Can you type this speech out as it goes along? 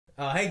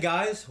Hey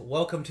guys,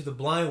 welcome to the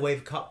Blind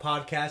Wave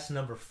podcast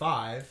number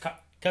 5.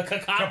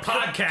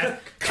 Podcast.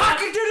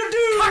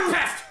 Cock-a-doodle-doo!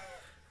 Cockcast.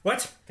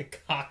 What? The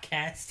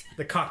cockcast.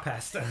 The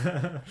cockcast.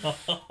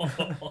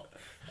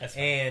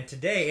 And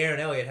today,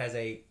 Aaron Elliott has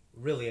a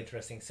really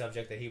interesting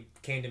subject that he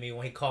came to me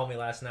when he called me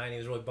last night and it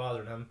was really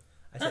bothering him.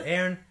 I said,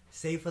 Aaron,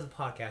 save for the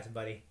podcast,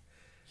 buddy.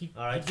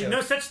 All right, He did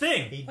no such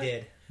thing. He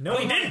did. No,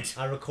 he didn't.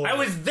 I recorded I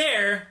was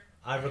there.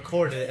 I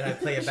recorded it and I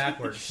play it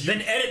backwards.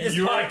 Then edit this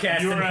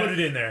podcast and put it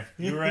in there.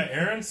 You were at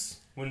Aaron's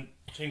when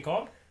Shane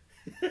called?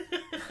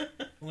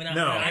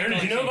 No. Aaron,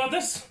 did you know about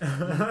this?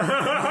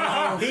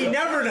 He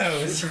never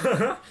knows.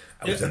 I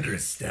was under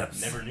his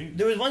steps. Never knew.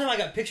 There was one time I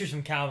got pictures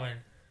from Calvin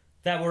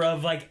that were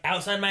of like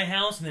outside my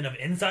house and then of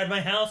inside my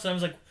house, and I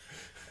was like,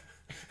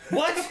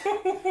 "What?"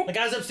 Like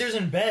I was upstairs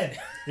in bed.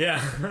 Yeah.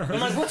 I'm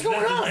like, "What's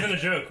going This on?" isn't a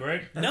joke,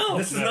 right? No,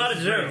 This is not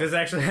a joke. This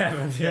actually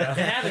happened. Yeah. It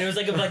happened. It was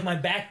like of like my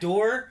back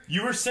door.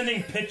 You were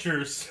sending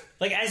pictures.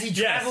 Like as he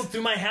traveled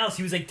through my house,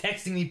 he was like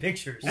texting me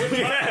pictures.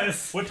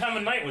 Yes. What time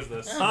of night was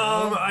this?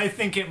 I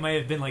think it may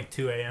have been like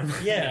 2 a.m.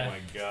 Oh Yeah. my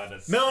god.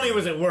 That's Melanie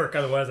was at work,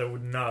 otherwise I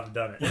would not have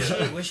done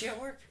it. Was she at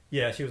work?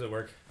 Yeah, she was at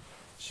work.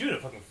 She would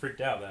have fucking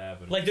freaked out if that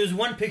happened. Like there's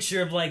one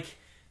picture of like,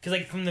 cause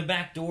like from the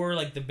back door,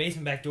 like the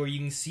basement back door, you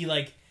can see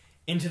like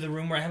into the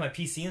room where I have my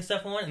PC and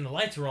stuff on, and the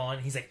lights are on.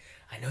 And he's like,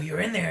 "I know you're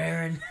in there,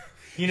 Aaron."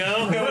 You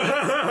know?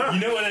 You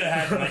know what had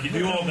happened? Like, you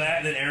do all that,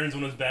 and then Aaron's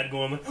on his bed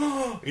going, like,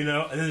 oh, you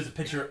know? And then there's a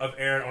picture of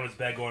Aaron on his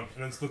bed going,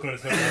 and then it's looking on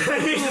his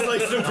phone. He's just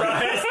like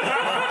surprised.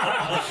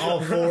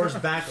 All fours,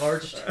 back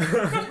arched.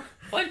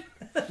 What?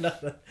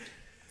 Nothing.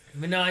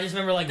 But no, I just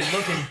remember like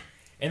looking,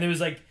 and there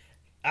was like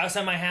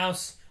outside my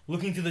house,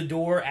 looking through the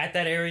door at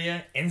that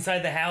area, inside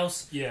the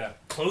house, Yeah.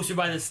 closer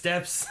by the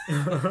steps.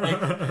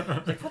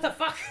 like what the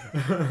fuck?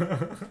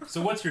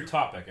 So what's your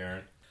topic,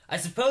 Aaron? I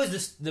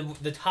suppose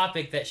the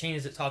topic that Shane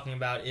is talking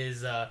about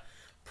is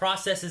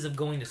processes of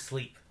going to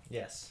sleep.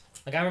 Yes.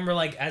 Like I remember,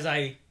 like as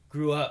I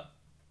grew up,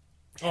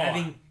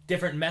 having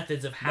different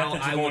methods of how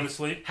Methods of going to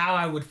sleep? how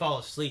I would fall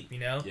asleep. You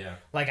know, Yeah.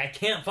 like I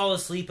can't fall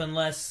asleep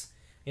unless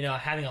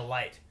having a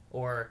light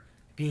or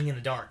being in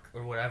the dark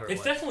or whatever.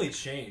 It's definitely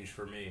changed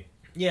for me.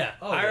 Yeah.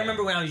 Oh, I yeah.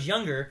 remember when I was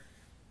younger,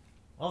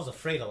 I was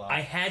afraid a lot.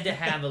 I had to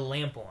have a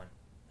lamp on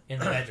in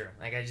the bedroom.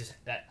 Like I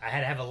had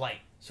to have a light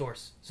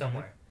source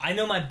somewhere. Mm-hmm. I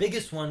know my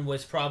biggest one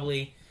was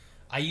probably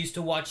I used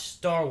to watch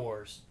Star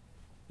Wars.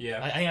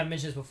 Yeah. I think I've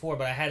mentioned this before,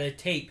 but I had a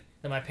tape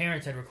that my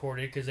parents had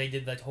recorded because they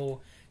did that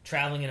whole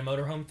traveling in a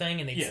motorhome thing,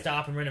 and they'd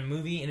stop and rent a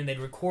movie, and then they'd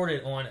record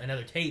it on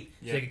another tape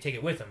so they could take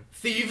it with them.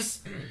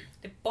 Thieves.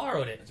 They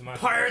borrowed it. It's my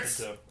Pirates.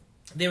 favorite,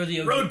 They were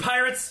the OG, Road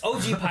pirates.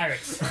 OG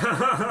pirates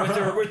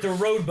with their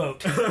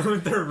rowboat.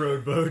 With their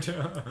rowboat.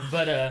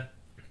 But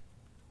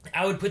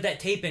I would put that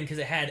tape in because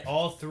it had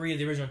all 3 of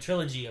the original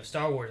trilogy of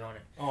Star Wars on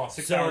it. Oh,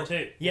 6-hour So,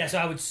 tape. Yeah, so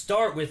I would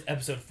start with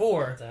episode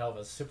 4. That's a hell of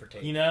a super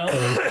tape. You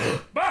know?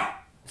 Bah!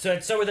 So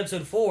I'd start with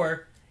episode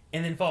 4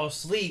 and then fall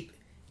asleep,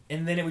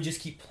 and then it would just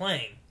keep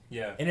playing.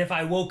 Yeah. And if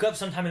I woke up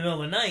sometime in the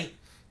middle of the night,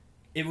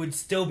 it would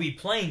still be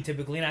playing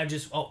typically, and I'd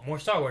just, more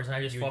Star Wars, and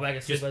I'd just fall back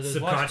asleep Just as I was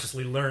watching.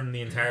 subconsciously learn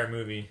the entire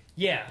movie.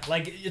 Yeah,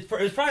 like, it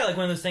was probably like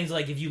one of those things,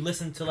 like, if you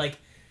listen to, like,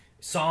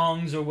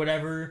 songs or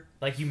whatever,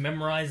 like, you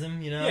memorize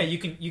them, you know? Yeah, you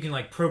can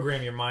like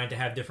program your mind to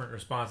have different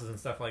responses and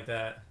stuff like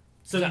that.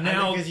 So I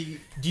now, think 'cause you-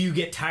 do you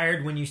get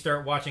tired when you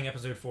start watching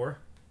episode 4?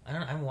 I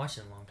haven't watched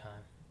it in a long time.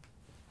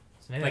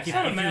 So maybe Like It's if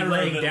not a you're matter of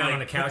laying it, down like, on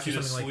the couch puts or you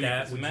to something like sleep.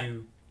 that, It's would a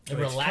you? it it's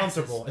relaxes.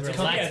 comfortable. It It's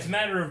relaxes. Yeah, it's a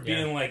matter of Yeah.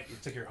 being like,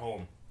 it's like you're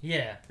home.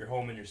 Yeah, You're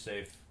home and you're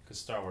safe because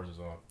Star Wars is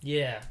on.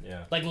 yeah.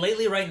 Yeah. Like,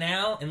 lately, right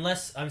now,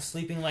 unless I'm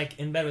sleeping, like,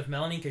 in bed with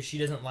Melanie, because she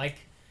doesn't like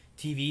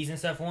TVs and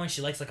stuff on,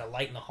 she likes, like, a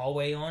light in the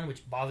hallway on,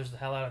 which bothers the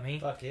hell out of me.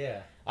 Fuck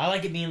yeah. I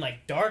like it being,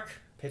 like, dark,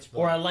 Pitch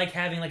or I black. like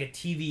having, like, a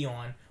TV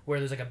on where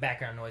there's, like, a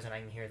background noise and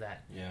I can hear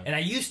that. Yeah. And I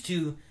used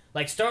to,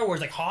 like, Star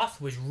Wars, like, Hoth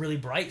was really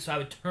bright, so I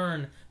would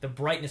turn the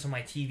brightness on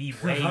my TV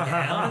way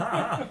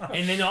down,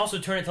 and then also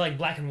turn it to, like,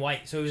 black and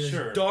white, so it was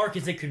Sure. as dark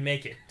as it could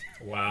make it.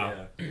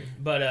 Wow. Yeah.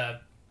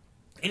 But,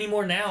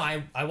 anymore now,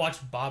 I watch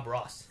Bob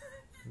Ross.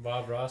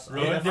 Bob Ross.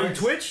 Really? Oh, Through Netflix?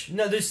 Twitch?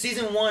 No, there's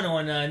season 1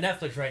 on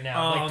Netflix right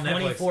now, Oh, like on Netflix,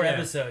 24 yeah.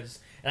 episodes.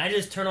 And I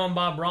just turn on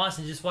Bob Ross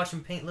and just watch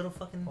him paint little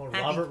fucking Oh,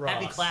 happy, Robert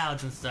happy Ross.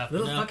 clouds and stuff.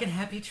 Little you know? fucking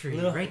happy tree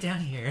Little- right down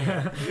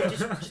here.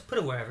 just put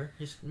it wherever.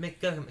 Just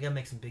gotta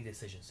make some big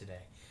decisions today.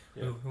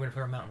 Yeah. We're gonna put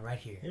our mountain right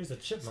here. Here's a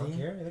chipmunk See?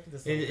 here. Look at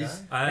this It little is,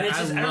 guy. and it's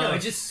just, I don't know, love-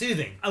 it's just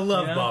soothing. I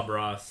love you know? Bob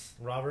Ross.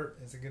 Robert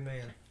is a good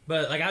man.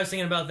 But like I was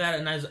thinking about that,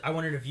 and I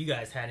wondered if you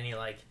guys had any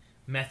like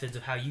methods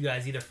of how you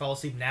guys either fall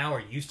asleep now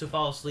or used to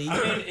fall asleep. I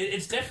mean,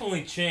 it's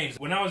definitely changed.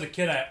 When I was a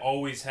kid, I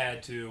always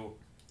had to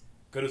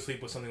go to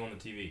sleep with something on the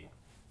TV.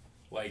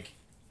 Like,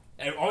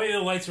 all the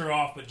lights are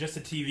off, but just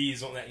the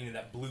TV's on that,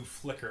 that blue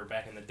flicker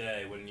back in the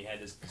day when you had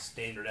this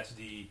standard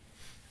SD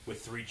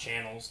with 3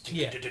 channels.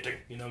 Yeah.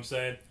 You know what I'm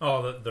saying?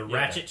 Oh, the Yeah.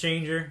 ratchet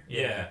changer?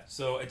 Yeah.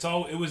 So it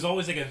was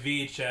always like a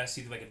VHS,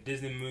 either like a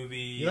Disney movie.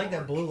 You like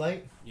that blue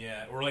light?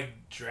 Yeah, or like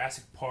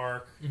Jurassic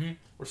Park, Mhm.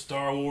 or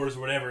Star Wars, or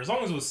whatever. As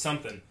long as it was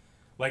something.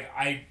 Like,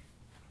 I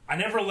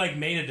never like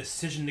made a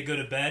decision to go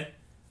to bed.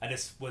 I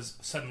just was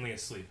suddenly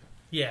asleep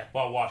Yeah.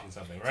 while watching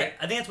something, right?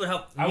 I think that's what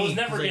helped me. I was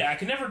never, 'cause, like, I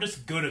could never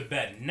just go to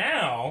bed.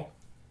 Now,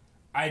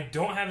 I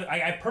don't have,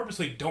 I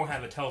purposely don't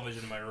have a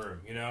television in my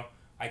room, you know?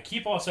 I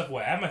keep all stuff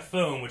away. I have my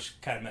phone, which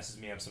kind of messes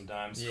me up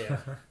sometimes. Yeah.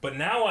 But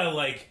now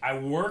I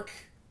work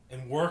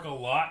a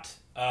lot.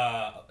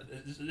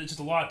 It's just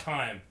a lot of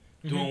time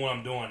doing what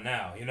I'm doing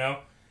now, you know?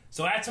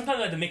 So sometimes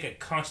I have to make a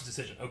conscious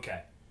decision.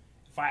 Okay,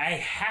 if I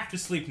have to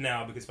sleep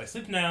now, because if I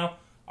sleep now,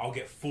 I'll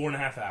get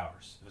 4.5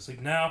 hours. If I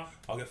sleep now,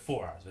 I'll get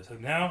 4 hours. If I sleep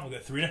now, I'll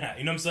get 3.5.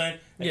 You know what I'm saying?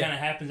 It Yeah. kind of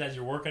happens as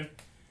you're working.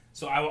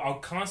 So I'll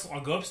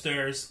go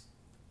upstairs.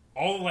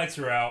 All the lights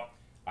are out.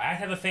 I have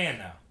to have a fan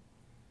now.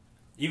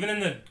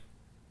 Even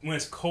when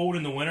it's cold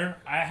in the winter,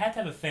 I have to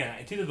have a fan.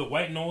 It's either the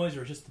white noise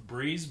or just the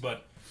breeze.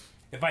 But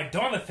if I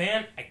don't have a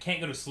fan, I can't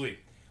go to sleep.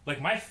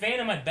 Like, my fan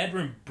in my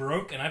bedroom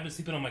broke, and I've been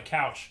sleeping on my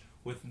couch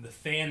with the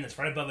fan that's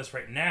right above us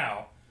right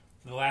now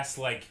for the last,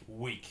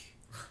 week.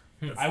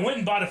 I went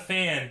and bought a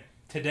fan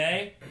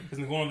today because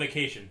I'm going on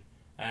vacation.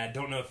 And I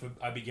don't know if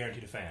I'd be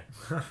guaranteed a fan.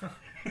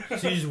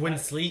 So you just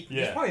wouldn't sleep?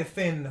 Yeah. There's probably a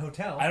fan in the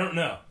hotel. I don't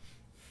know.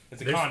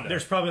 It's a condo.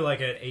 There's probably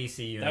like an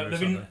AC unit or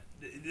something.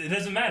 It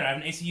doesn't matter. I have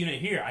an AC unit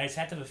here. I just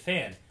have to have a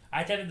fan. I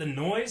have to have the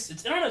noise.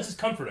 I don't know. It's just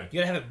comforting. You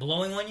gotta have it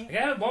blowing on you? I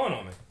gotta have it blowing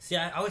on me. See,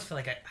 I always feel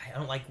like I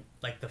don't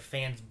like the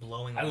fans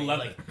blowing on I me. love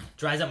Like,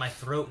 dries out my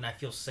throat and I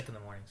feel sick in the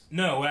mornings.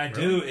 No, what I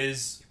do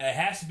is it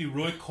has to be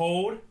really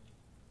cold.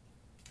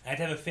 I have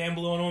to have a fan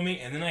blowing on me,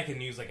 and then I can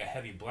use like a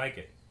heavy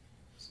blanket.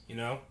 You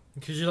know,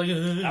 Because you're like...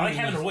 I like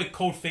having a really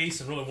cold face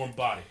and really warm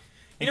body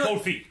and You know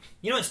cold feet.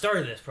 You know what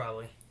started this,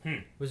 probably? Hmm.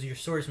 Was your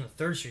stories from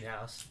the 3rd Street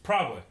house.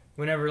 Probably.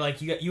 Whenever,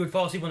 like, you would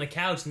fall asleep on the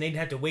couch and they'd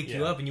have to wake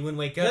you Yeah. up and you wouldn't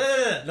wake No,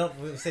 up. no.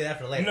 We'll say that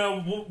for later.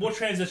 No, we'll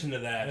transition to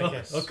that.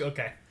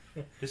 Okay.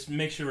 Just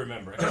make sure to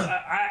remember.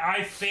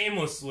 I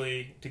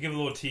famously, to give a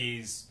little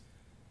tease,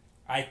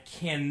 I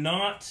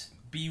cannot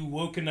be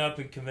woken up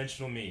in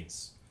conventional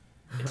means.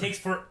 It takes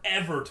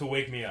forever to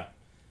wake me up.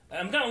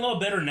 I'm getting a little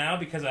better now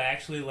because I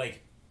actually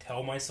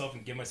tell myself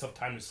and give myself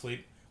time to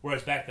sleep.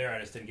 Whereas back there, I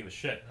just didn't give a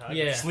shit.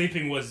 Yeah.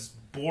 Sleeping was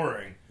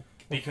boring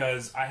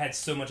because I had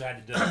so much I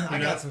had to do. I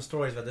got some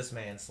stories about this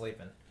man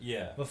sleeping.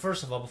 Yeah. But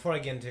first of all, before I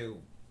get into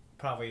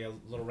probably a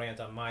little rant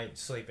on my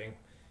sleeping,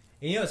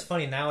 you know, it's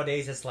funny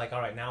nowadays. It's like, all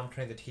right, now I'm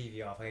turning the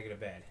TV off. I gotta go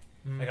to bed.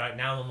 Like, all right,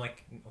 now I'm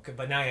like, okay,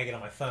 but now I gotta get on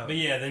my phone. But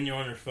yeah, then you're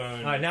on your phone.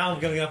 All right, now I'm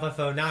gonna get off my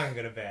phone. Now I can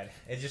go to bed.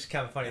 It's just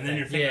kind of funny. And then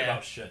you're thinking Yeah.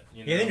 about shit.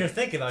 You know? yeah, then you're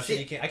thinking about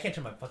See, shit. I can't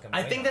turn my fucking.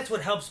 I brain think off. that's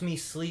what helps me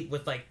sleep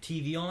with, like,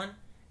 TV on,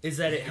 is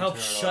that You it can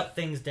helps turn it shut off.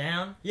 things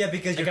down. Yeah,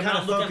 because Like, you're I'm kind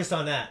not of looking- focused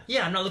on that.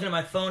 Yeah, I'm not looking at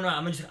my phone.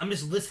 I'm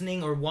just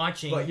listening or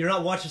watching. But you're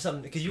not watching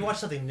something because you watch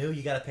something new.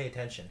 You got to pay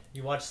attention.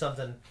 You watch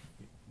something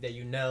that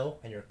you know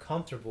and you're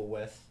comfortable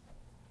with.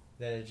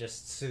 Then it's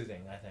just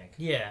soothing. I think.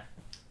 Yeah.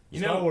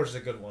 Star Wars is a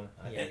good one.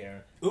 I Yeah. think,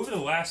 Aaron. Over the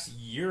last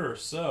year or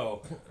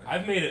so,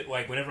 I've made it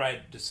whenever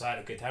I decide,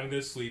 okay, time to go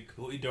to sleep,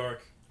 completely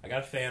dark, I got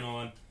a fan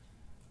on,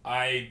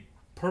 I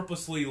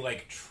purposely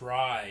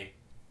try.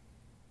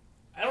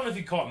 I don't know if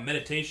you call it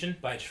meditation,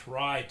 but I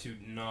try to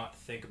not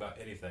think about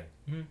anything.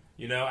 Mhm.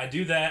 You know, I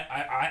do that.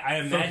 I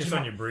imagine Focus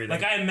on your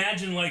breathing. I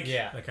imagine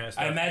Yeah. That kind of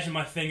stuff. I imagine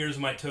my fingers,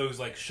 and my toes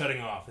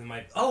shutting off, and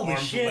my Holy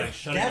arms shit! and legs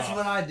shutting That's off.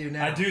 what I do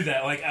now. I do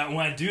that. When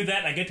I do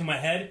that, I get to my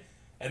head,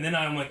 and then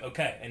I'm like,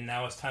 okay, and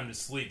now it's time to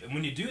sleep. And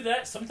when you do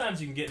that, sometimes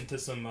you can get into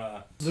some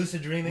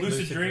Lucid dreaming.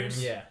 lucid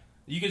dreams. Yeah.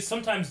 You can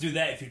sometimes do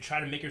that if you try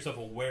to make yourself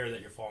aware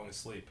that you're falling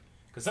asleep.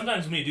 Because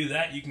sometimes when you do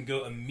that, you can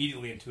go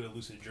immediately into a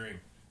lucid dream.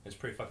 It's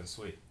pretty fucking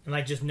sweet. And,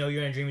 like, just know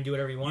you're in a dream and do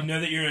whatever you You want.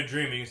 know that you're in a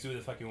dream and you can do what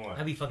the fuck you want.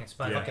 That'd be fucking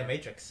Spider-Man. Fucking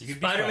Matrix. You could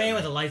be Spider-Man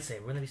with Spider-Man. a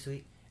lightsaber. Wouldn't that be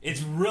sweet?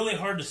 It's really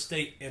hard to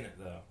stay in it,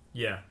 though.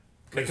 Yeah.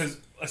 Because Because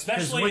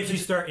especially once if you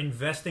it's- start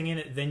investing in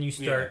it, then you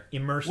start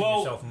immersing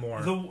yourself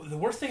more. The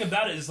worst thing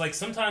about it is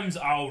sometimes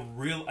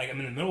I'm in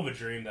the middle of a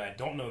dream that I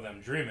don't know that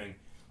I'm dreaming.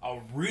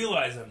 I'll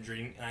realize I'm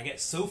dreaming and I get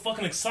so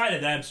fucking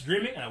excited that I'm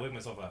dreaming and I wake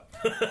myself up.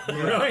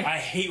 Really? I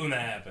hate when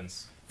that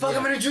happens. Fuck,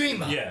 I'm in a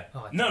dream! Yeah.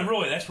 Oh, No,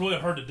 really, that's really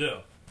hard to do.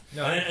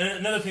 No, And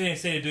another thing they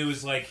say to do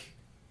is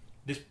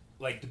just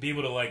to be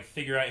able to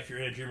figure out if you're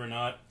in a dream or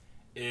not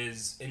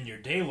is in your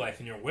day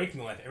life, in your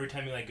waking life. Every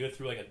time you go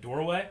through a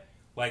doorway,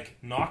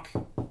 knock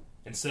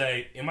and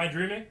say, "Am I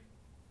dreaming?" And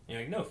you're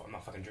like, "No, I'm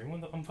not fucking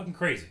dreaming. I'm fucking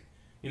crazy."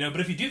 You know.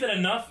 But if you do that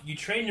enough, you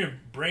train your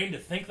brain to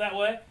think that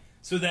way,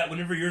 so that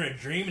whenever you're in a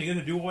dream and you go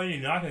to the doorway and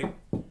you knock, and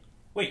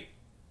wait,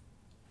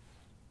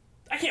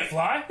 I can't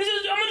fly. I'm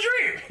a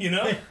dream. You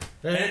know.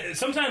 And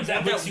sometimes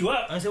that wakes you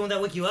up. I said, won't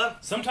that wake you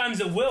up? Sometimes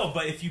it will,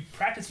 but if you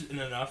practice it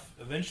enough,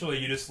 eventually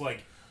you just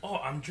oh,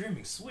 I'm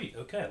dreaming. Sweet.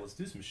 Okay, let's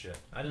do some shit.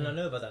 I did not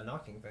know about that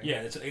knocking thing.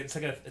 Yeah,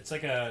 it's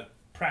like a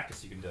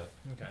practice you can do.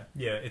 Okay.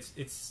 Yeah,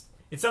 it's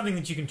something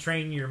that you can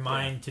train your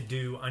mind to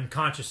do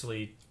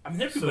unconsciously. I mean,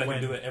 there are people So that can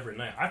when- do it every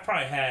night. I've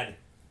probably had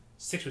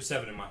 6 or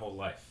 7 in my whole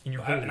life. In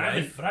your But whole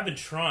I've life? been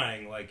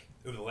trying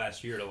over the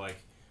last year to when I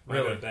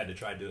go Really? to bed to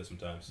try to do it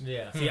sometimes.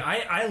 Yeah. See,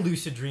 I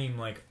lucid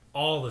dream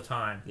all the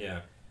time.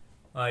 Yeah.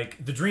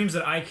 The dreams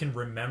that I can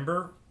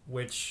remember,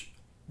 which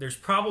there's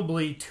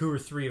probably 2 or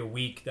 3 a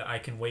week that I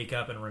can wake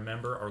up and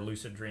remember, are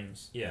lucid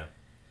dreams. Yeah.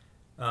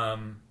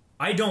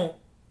 I don't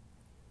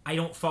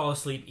fall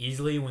asleep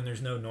easily when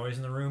there's no noise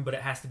in the room, but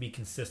it has to be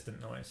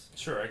consistent noise.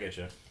 Sure, I get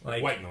you.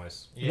 Like White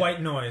noise. Yeah.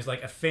 White noise,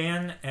 like a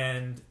fan,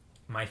 and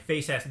my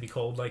face has to be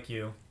cold like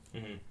you.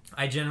 Mm-hmm.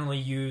 I generally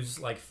use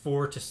like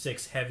 4 to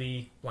 6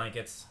 heavy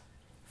blankets,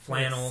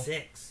 flannel.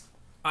 6.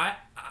 I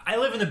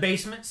live in the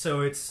basement,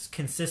 so it's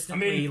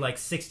consistently like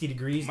 60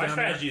 degrees. My down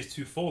strategy is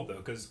twofold though,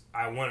 because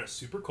I want it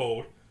super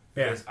cold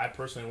because I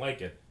personally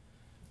like it.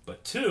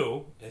 But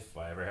 2, if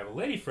I ever have a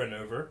lady friend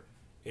over,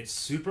 it's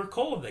super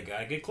cold. They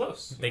gotta get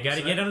close. They got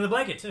to get under the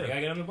blanket too. They gotta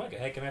get under the blanket.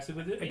 Hey, can I sleep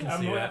with you? I can Yeah,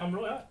 see that. I'm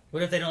really hot.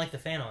 What if they don't like the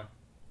fan on?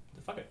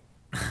 Fuck it.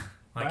 I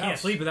My can't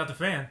house. sleep without the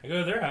fan. I go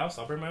to their house.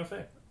 I'll bring my own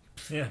fan.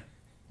 Yeah.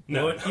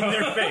 No, Well, in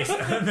their face.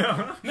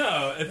 No.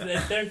 No,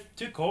 if they're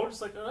too cold,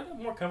 it's like I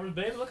got more covers,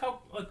 babe. Look how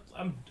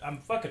I'm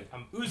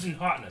oozing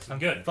hotness. I'm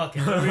good.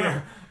 Fucking over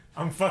here.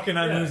 I'm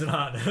losing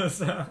hotness.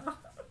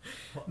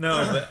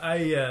 No, but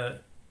I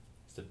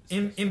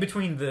in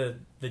between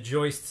the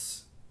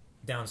joists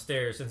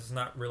downstairs, since it's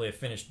not really a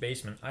finished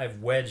basement,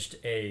 I've wedged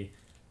a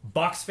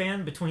box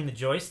fan between the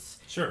joists,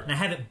 Sure. and I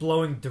have it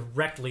blowing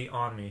directly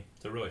on me.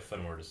 It's a really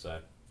fun word to say.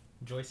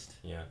 Joist.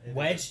 Yeah.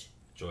 Wedged?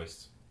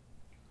 Joist.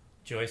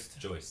 Joist.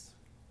 Joist.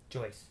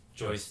 Joyce.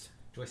 Joist.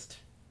 Joist.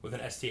 With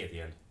an ST at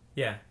the end.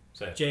 Yeah.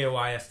 Say it.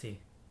 Joist.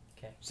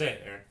 Say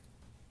it, Aaron.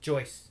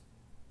 Joyce.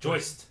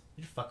 Joist.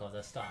 You fuck off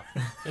that stuff.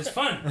 It's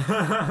fun.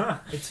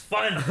 It's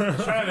fun.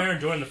 Let's try to have Aaron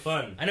join the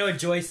fun. I know a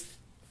Joyce.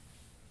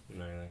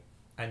 No, anything.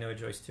 I know a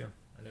Joist too.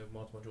 I know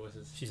multiple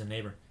Joyces. She's a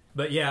neighbor.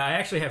 But yeah, I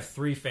actually have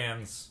 3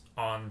 fans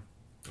on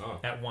Oh.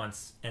 at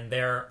once, and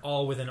they're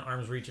all within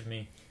arm's reach of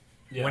me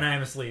Yeah. when I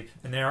am asleep,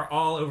 and they are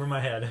all over my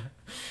head.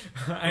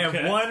 I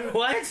Okay. have one.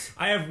 What?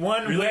 I have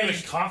one You're like in a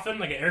wedged. coffin,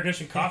 like an air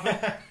conditioned coffin.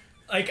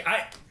 Like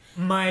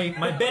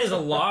my bed is a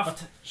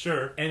loft,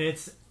 Sure. and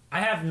I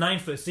have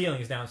 9-foot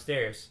ceilings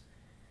downstairs,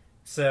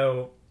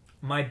 so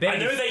my bed. I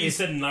know that you is,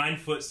 said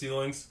 9-foot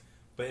ceilings,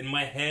 but in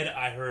my head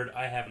I heard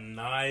I have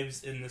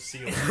knives in the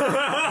ceiling.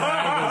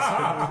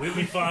 I was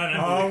completely fine.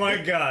 Oh my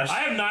gosh! I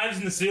have knives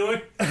in the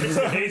ceiling. Just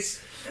in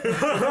case.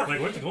 Like,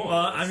 what's going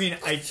on? I mean,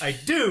 I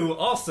do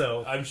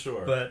also, I'm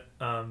sure. but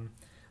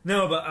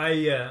no,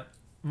 but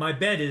my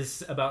bed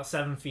is about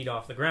 7 feet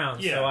off the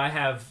ground, Yeah. so I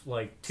have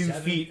like 2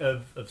 7? feet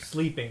of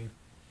sleeping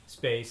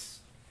space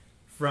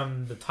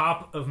from the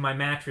top of my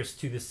mattress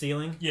to the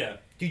ceiling. yeah.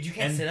 Dude, you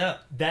can't And sit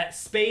up. That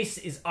space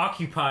is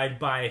occupied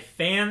by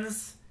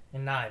fans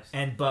And knives.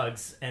 and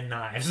bugs and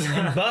knives.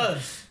 And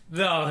bugs.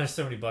 Oh, there's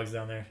so many bugs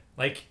down there.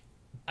 Like,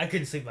 I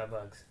couldn't sleep by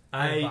bugs. It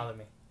didn't bother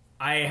me.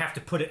 I have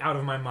to put it out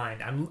of my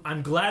mind.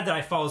 I'm glad that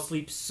I fall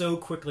asleep so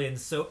quickly and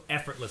so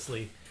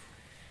effortlessly.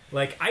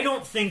 Like, I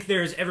don't think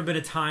there's ever been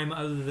a time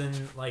other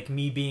than like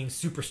me being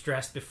super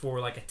stressed before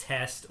like a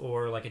test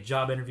or like a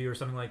job interview or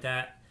something like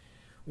that,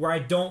 where I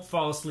don't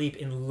fall asleep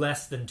in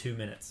less than 2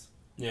 minutes.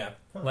 Yeah.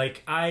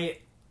 Like I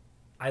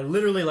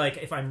literally, like,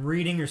 if I'm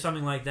reading or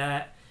something like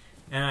that,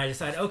 and I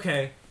decide,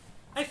 okay,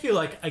 I feel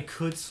like I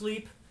could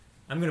sleep,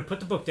 I'm gonna put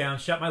the book down,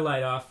 shut my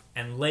light off,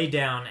 and lay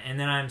down, and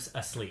then I'm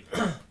asleep.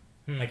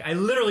 Like, I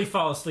literally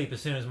fall asleep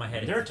as soon as my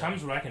head There are hits the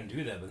times where I can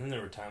do that, but then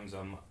there were times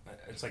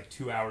it's like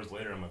 2 hours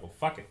later, I'm like, well,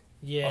 fuck it.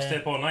 Yeah. I'll stay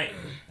up all night.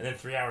 And then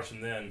 3 hours from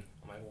then,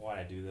 I'm like, why'd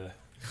I do that?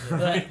 Well,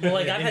 like, Yeah,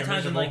 I've then had you're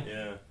times when, like,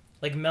 miserable.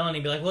 Yeah. Melanie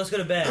be like, well, let's go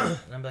to bed.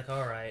 And I'm like,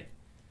 all right.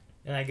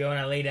 And I go and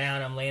I lay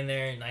down. I'm laying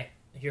there and I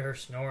hear her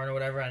snoring or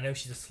whatever. I know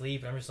she's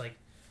asleep. And I'm just like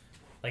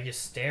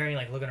just staring,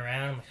 like looking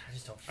around. I'm like, I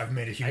just don't. I've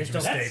made a huge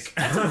just don't- mistake.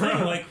 That's the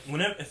thing. Like,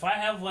 whenever if I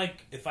have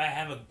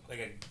a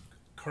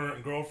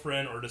current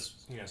girlfriend or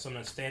just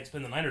someone to stay and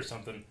spend the night or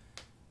something,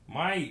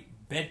 my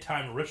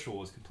bedtime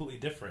ritual is completely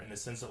different in the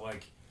sense that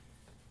like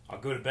I'll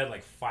go to bed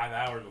like 5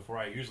 hours before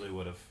I usually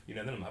would have.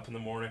 Then I'm up in the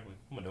morning. Like,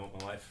 what am I doing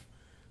with my life?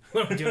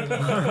 What am I doing?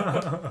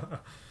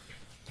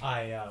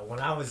 When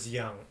I was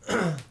young,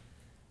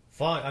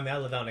 I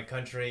lived out in the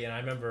country, and I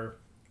remember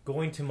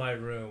going to my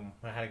room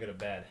when I had to go to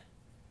bed,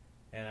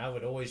 and I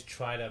would always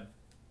try to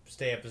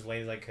stay up as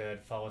late as I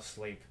could, fall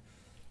asleep.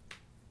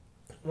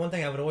 One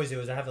thing I would always do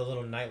is I have a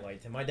little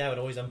nightlight, and my dad would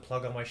always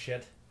unplug all my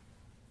shit.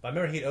 But I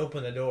remember he'd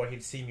open the door,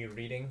 he'd see me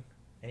reading,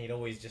 and he'd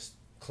always just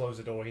close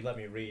the door. He'd let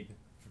me read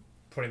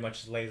pretty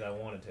much as late as I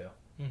wanted to,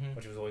 Mm-hmm.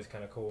 which was always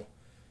kind of cool.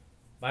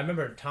 But I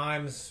remember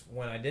times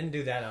when I didn't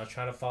do that and I was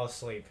trying to fall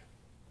asleep.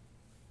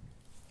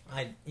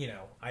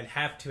 I'd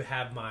have to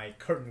have my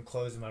curtain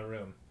closed in my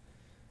room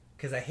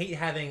because I hate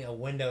having a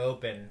window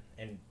open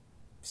and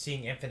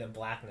seeing infinite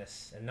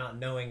blackness and not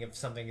knowing if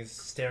something is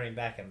staring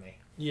back at me.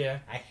 Yeah.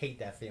 I hate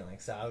that feeling.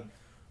 So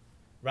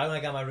right when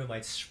I got in my room,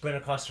 I'd sprint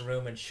across the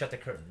room and shut the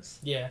curtains.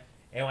 Yeah.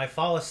 And when I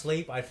fall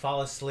asleep, I'd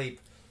fall asleep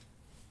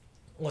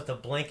with a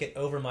blanket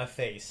over my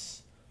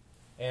face.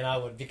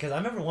 And because I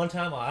remember one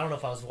time, I don't know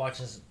if I was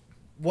watching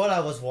what I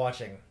was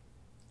watching,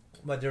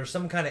 but there was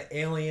some kind of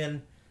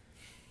alien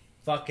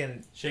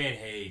fucking... Shane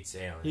hates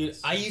aliens. Dude,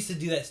 I used to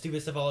do that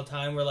stupid stuff all the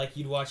time where, like,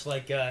 you'd watch,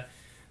 like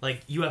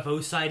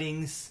UFO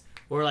sightings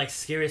or, like,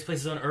 scariest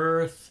places on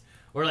Earth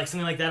or like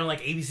something like that on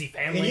like ABC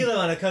Family. And you live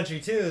on a country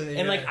too.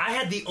 And like I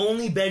had the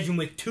only bedroom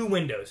with 2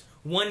 windows,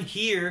 one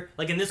here,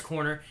 like in this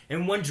corner,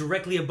 and one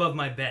directly above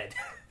my bed.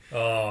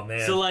 Oh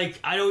man. So like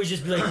I'd always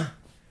just be like,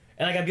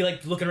 and like I'd be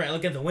like looking around,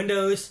 looking at the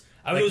windows.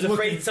 I was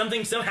afraid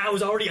something somehow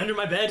was already under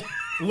my bed.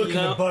 looking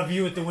above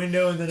you at the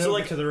window and then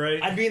over to the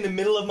right. I'd be in the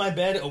middle of my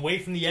bed, away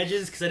from the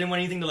edges, because I didn't want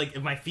anything to like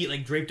if my feet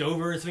like draped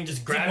over or something.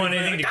 Just grab. Didn't want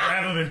anything to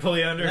grab him and pull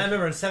you under. And I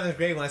remember in 7th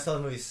grade when I saw the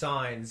movie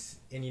Signs,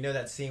 and you know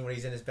that scene where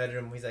he's in his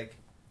bedroom. He's like,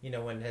 you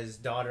know, when his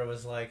daughter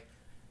was like,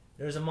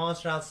 "There's a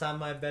monster outside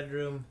my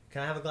bedroom.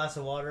 Can I have a glass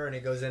of water?" And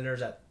he goes in.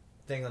 There's that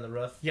thing on the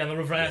roof. Yeah, on the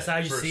roof right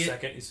outside. You For see a it.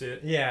 second, you see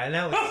it. Yeah, and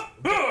that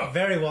was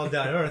very well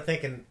done. I remember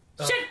thinking,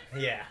 oh, Shit!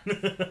 yeah.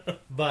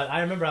 But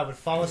I remember I would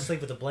fall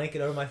asleep with a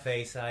blanket over my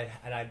face, and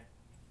I'd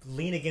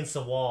lean against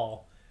the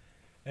wall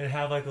and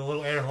have like a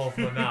little air hole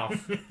for my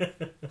mouth.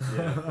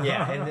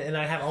 Yeah, and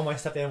I have all my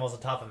stuffed animals on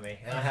top of me,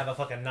 and I have a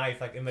fucking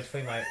knife like in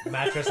between my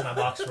mattress and my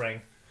box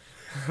spring.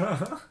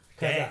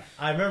 Dang.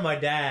 I remember my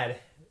dad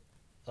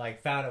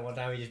like found it one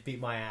time. He just beat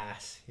my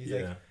ass. He's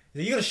like, Yeah.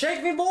 "You gonna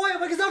shake me, boy?" I'm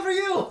like, "It's not for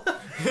you."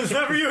 It's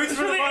not for you. It's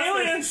for the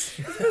aliens.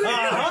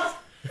 Uh-huh.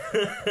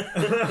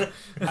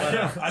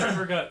 I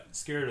never got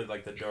scared of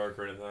like the dark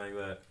or anything like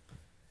that.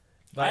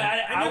 But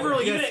I never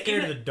really even- got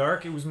scared even- of the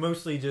dark. It was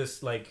mostly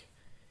just like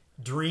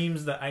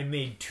dreams that I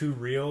made too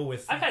real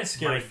with I've had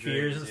scary my fears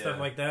dreams, and stuff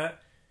yeah. like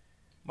that.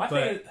 My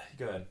But- thing is,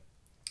 go ahead.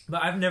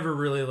 But I've never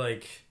really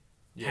like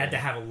Yeah. had to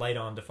have a light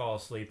on to fall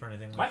asleep or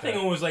anything like My that.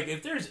 thing was like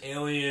if there's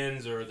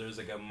aliens or there's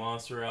like a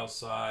monster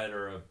outside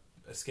or a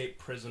escaped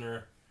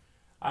prisoner,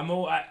 I don't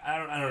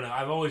know.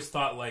 I've always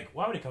thought like,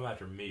 why would he come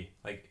after me?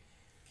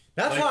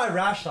 that's like- why I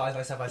rationalize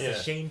myself. I said,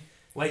 Yeah. "Shane,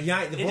 Like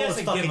yeah, the it world is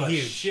doesn't fucking give a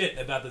huge." shit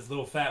about this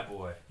little fat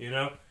boy. You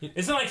know,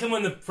 it's not like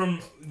someone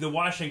from the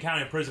Washington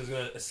County prison is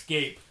gonna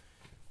escape,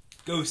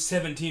 go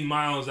 17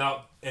 miles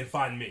out and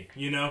find me.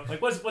 You know,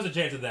 like what's the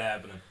chance of that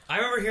happening? I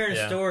remember hearing a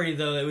Yeah. story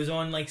though. It was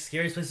on like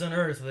Scariest Place on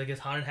Earth, like this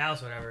haunted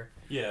house, or whatever.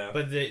 Yeah,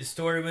 But the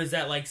story was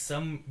that like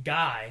some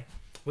guy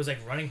was like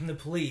running from the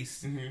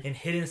police Mhm. and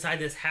hid inside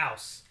this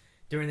house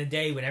during the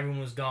day when everyone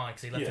was gone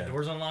because he left Yeah. the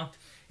doors unlocked,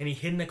 and he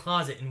hid in a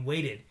closet and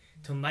waited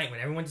till night when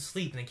everyone went to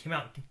sleep, and then came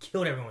out and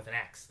killed everyone with an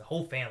axe, the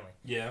whole family.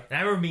 yeah. And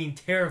I remember being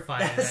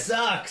terrified. of That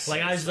sucks.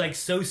 Like I was like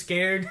so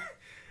scared, and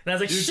I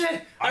was like, Dude,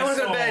 "Shit, I want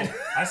to go to bed."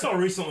 I saw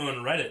recently on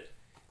Reddit,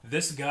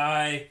 this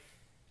guy,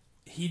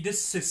 he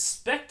just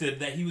suspected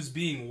that he was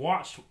being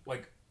watched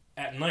like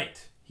at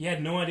night. He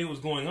had no idea what was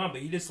going on,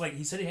 but he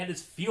said he had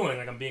this feeling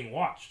like I'm being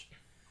watched.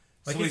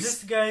 Like, So is this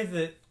the guy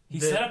that he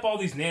set up all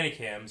these nanny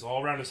cams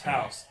all around his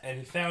house, and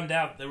he found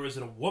out there was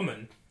a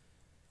woman,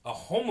 a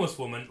homeless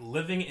woman,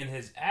 living in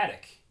his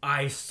attic.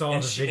 I saw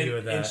And the video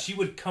of that. and she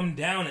would come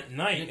down at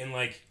night and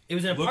like It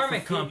was an look for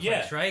apartment food.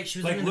 complex, Yeah. right? She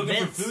was like living in the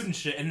looking vents. for food and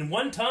shit. And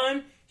one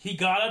time he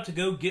got up to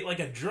go get like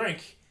a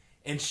drink,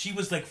 and she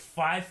was like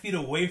 5 feet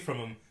away from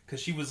him because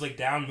she was like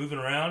down moving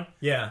around,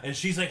 yeah. and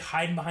she's like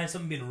hiding behind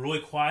something, being really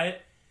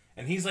quiet.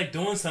 And he's like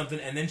doing something,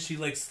 and then she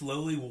like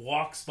slowly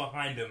walks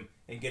behind him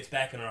and gets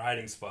back in her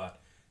hiding spot.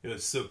 It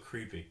was so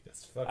creepy.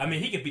 That's fucking... I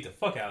mean, he could beat the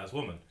fuck out of this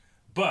woman,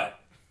 but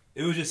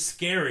it was just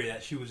scary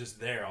that she was just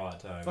there all that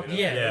time. Fuck you know?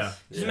 yeah. Yeah.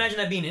 Just Yeah. imagine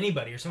that being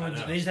anybody or someone. I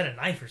know. They just had a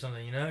knife or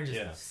something, you know, and just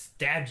Yeah.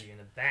 stabbed you in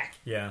the back.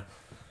 Yeah.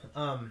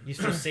 You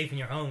feel safe in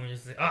your home, and you're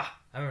just like, I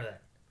remember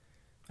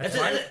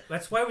that.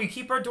 That's why we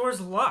keep our doors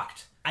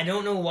locked. I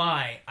don't know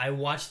why I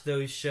watched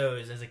those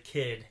shows as a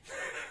kid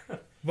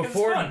It's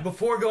fun.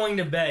 before going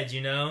to bed,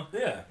 you know.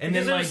 Yeah. And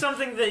Because then it was like,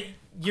 something that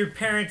your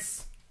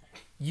parents,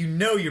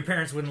 your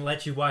parents wouldn't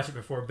let you watch it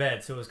before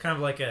bed. So it was kind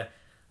of like Yes.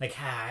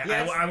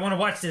 I want to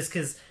watch this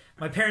because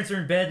my parents are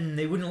in bed and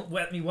they wouldn't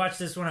let me watch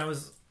this when I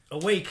was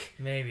awake.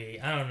 maybe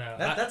I don't know.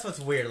 That's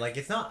what's weird. Like,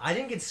 it's not... I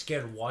didn't get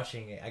scared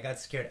watching it. I got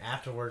scared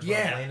afterwards when I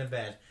Yeah. was laying in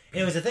bed.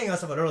 And it was the thing I was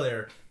talking about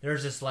earlier.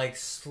 There's this, like,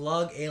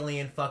 slug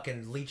alien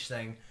fucking leech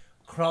thing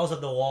crawls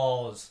up the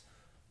walls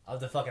of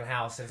the fucking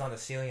house, and it's on the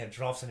ceiling, and it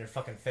drops in your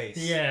fucking face.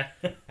 yeah.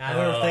 And I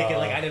remember thinking,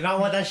 like, I did not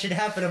want that shit to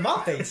happen in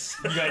my face.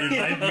 You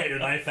got your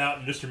knife out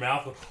and just your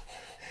mouth.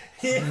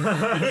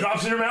 It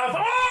drops in your mouth.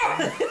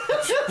 Ah!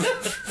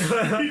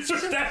 You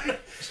just stab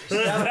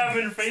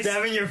in your face.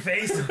 Stabbing your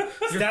face.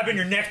 Stabbing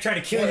your neck trying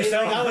to kill Like,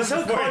 yourself. I was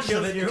so before it conscious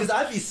killed you. because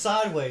I'd be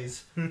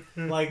sideways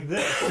like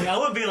this. Like, I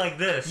would be like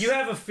this. You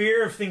have a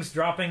fear of things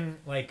dropping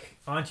like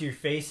onto your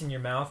face and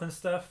your mouth and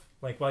stuff,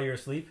 like while you're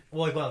asleep.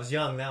 Well, like when I was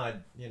young, now I,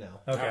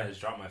 I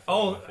just dropped my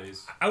phone in my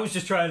face. I was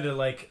just trying to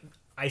like.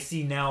 I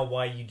see now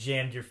why you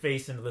jammed your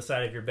face into the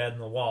side of your bed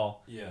and the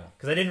wall Yeah.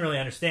 because I didn't really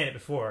understand it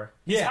before.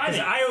 Yeah, Because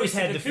hiding. I always It's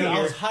a had the cocoon. fear.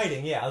 I was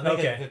hiding. Yeah, I was making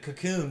Okay. a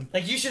cocoon.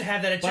 Like you should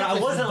have that at But your I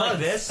place wasn't with like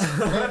bugs.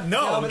 this. No,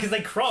 Calvin- because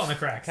they crawl in the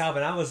cracks.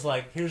 Calvin, I was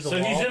like, here's the So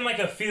wall. he's in like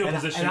a fetal and,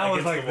 position and I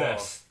was against like the wall.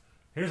 this.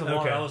 Here's the wall.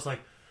 Okay. And I was like,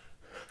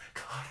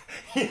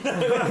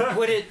 God.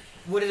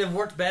 Would it have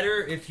worked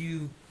better if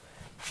you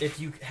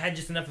had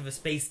just enough of a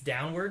space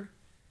downward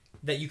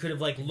that you could have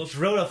like looked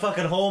Drilled a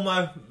fucking hole in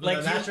my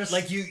mattress.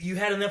 you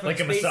had enough Like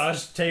of a space,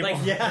 massage table.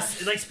 like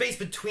Yes. like space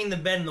between the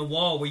bed and the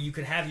wall where you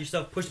could have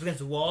yourself pushed against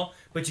the wall,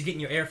 but you're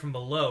getting your air from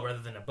below rather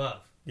than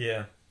above.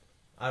 Yeah.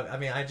 I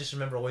mean, I just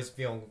remember always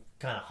feeling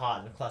kind of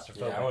hot and claustrophobic.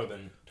 Yeah, I would have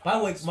been. By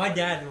the way, my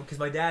dad, because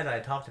my dad and I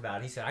talked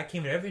about it, he said, I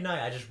came here every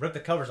night, I just ripped the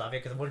covers off you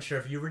because I wasn't sure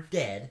if you were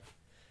dead.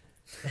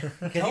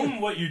 Tell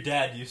him what your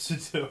dad used to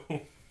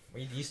do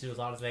We used to do a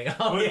lot of things.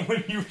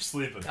 when you were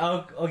sleeping.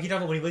 Oh, you talking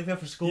about when he waked me up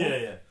for school?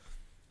 Yeah.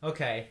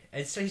 Okay.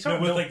 And so he No,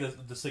 started... with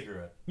like the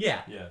cigarette.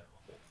 Yeah. Yeah.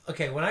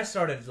 Okay, when I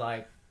started,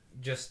 like,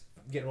 just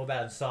getting real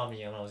bad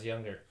insomnia when I was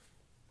younger,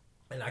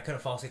 and I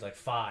couldn't fall asleep like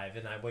 5,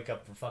 and I'd wake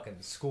up from fucking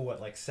school at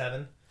like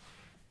 7,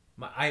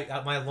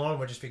 my alarm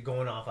would just be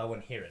going off, I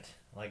wouldn't hear it.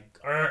 Like,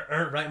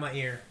 right in my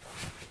ear.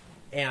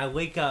 And I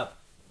wake up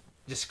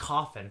just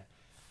coughing.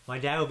 My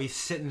dad would be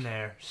sitting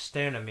there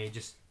staring at me,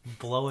 just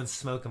blowing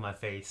smoke in my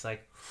face.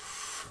 Like,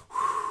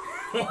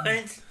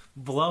 What?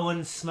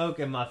 blowing smoke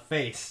in my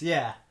face.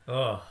 Yeah.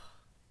 Oh.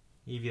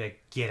 He'd be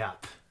like, get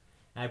up.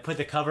 And I put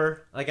the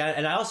cover,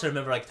 and I also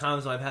remember like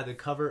times when I've had the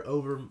cover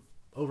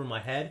over my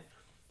head.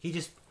 He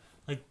just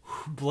like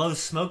blows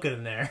smoke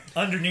in there.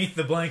 Underneath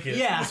the blanket.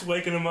 Yeah. Just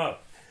waking him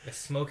up. The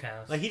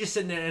smokehouse. Like, he just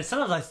sitting there, and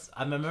sometimes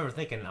I remember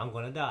thinking, I'm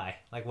going to die.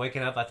 Like,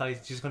 waking up, I thought he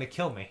was just going to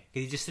kill me.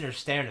 Because he's just sitting there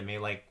staring at me,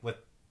 like, with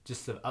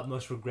just the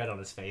utmost regret on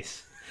his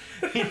face.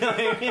 You know what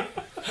I mean?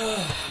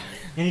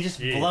 And he just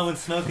blowing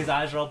smoke, his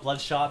eyes are all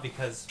bloodshot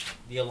because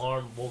the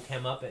alarm woke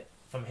him up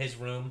from his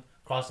room,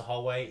 across the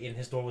hallway, and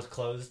his door was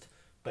closed,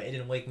 but it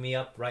didn't wake me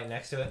up right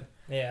next to it.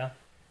 Yeah.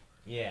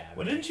 Yeah.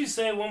 Well, didn't you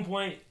say at one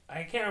point,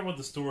 I can't remember what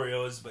the story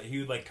was, but he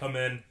would like come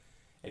in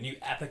and you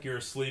act like you're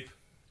asleep?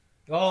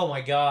 Oh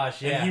my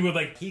gosh, yeah. And he would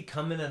like... He'd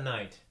come in at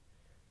night,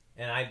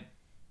 and I'd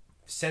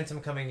sense him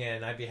coming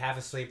in, I'd be half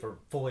asleep or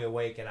fully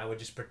awake, and I would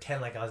just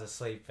pretend like I was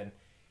asleep, and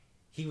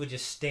he would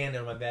just stand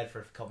there on my bed for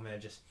a couple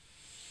minutes, just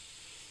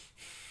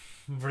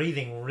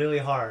breathing really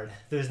hard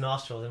through his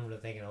nostrils, and we're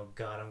thinking, oh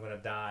god, I'm gonna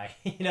die.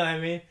 You know what I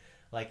mean?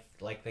 Like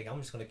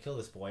I'm just gonna kill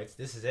this boy,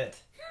 this is it.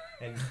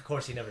 And of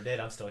course he never did,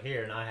 I'm still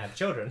here, and I have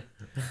children.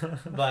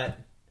 But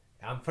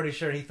I'm pretty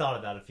sure he thought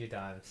about it a few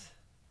times.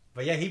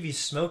 But yeah, he'd be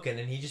smoking,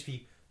 and he'd just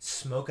be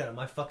smoking at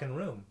my fucking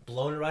room,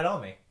 blowing it right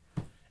on me.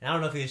 And I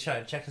don't know if he was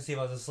trying to check to see if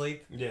I was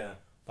asleep. Yeah.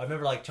 But I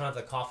remember like trying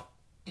to cough.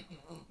 You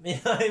know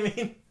what I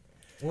mean?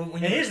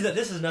 When And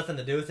this has nothing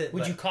to do with it.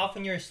 would but you cough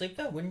when you're asleep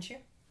though? Wouldn't you?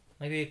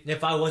 Maybe.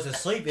 if I was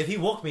asleep, if he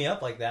woke me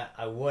up like that,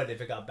 I would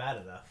if it got bad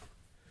enough.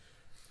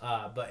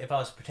 But if I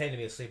was pretending to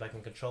be asleep, I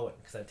can control it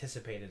because I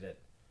anticipated it.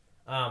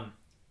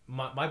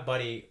 My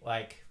buddy,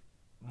 like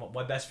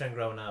my best friend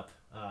growing up,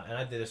 and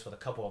I did this with a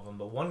couple of them,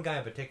 but one guy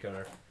in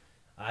particular,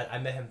 I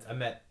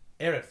met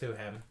Eric through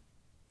him.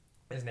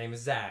 His name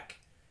is Zach.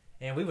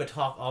 And we would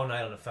talk all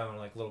night on the phone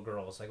like little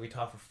girls. Like, we'd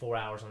talk for 4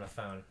 hours on the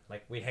phone.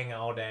 Like, we'd hang out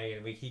all day,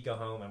 and he'd go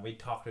home, and we'd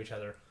talk to each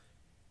other.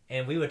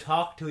 And we would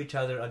talk to each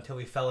other until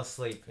we fell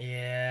asleep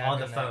on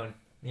the phone.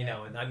 You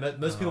know, and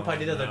most people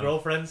probably did that with their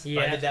girlfriends. But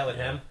I did that with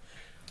him.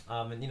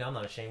 And, you know, I'm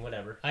not ashamed,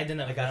 whatever. I did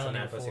that I with got some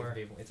Melanie pussy before. for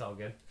people. It's all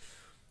good.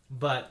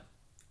 But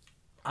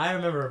I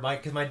remember,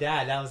 because my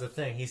dad, that was the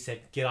thing. He said,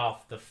 get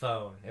off the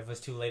phone if it was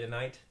too late at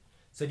night.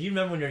 So do you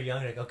remember when you're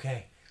young, like,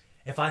 okay,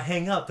 if I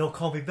hang up, don't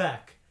call me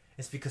back.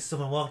 It's because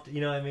someone walked, you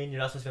know what I mean? You're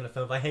not supposed to be on the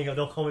phone. If I hang up,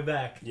 don't call me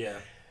back. Yeah.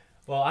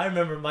 Well, I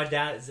remember my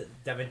dad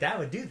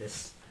would do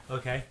this,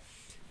 okay?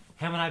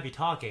 Him and I'd be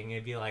talking, and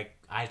it'd be like,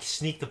 I'd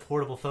sneak the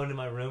portable phone in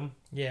my room.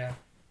 Yeah.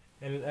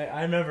 And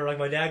I remember, like,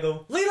 my dad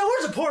go, Lena,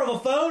 where's the portable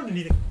phone? And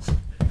he'd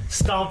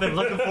stomping,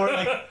 looking for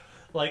it,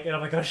 and I'm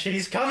like, oh shit,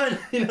 he's coming.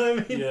 You know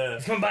what I mean? Yeah.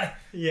 He's coming by.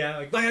 Yeah,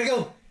 like, I gotta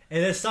go.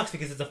 And it sucks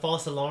because it's a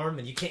false alarm,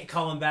 and you can't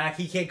call him back.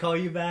 He can't call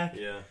you back.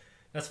 Yeah.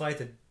 That's why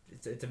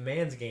it's a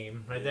man's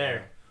game right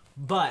there.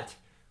 But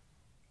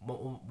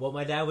what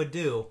my dad would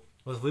do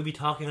was we'd be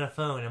talking on the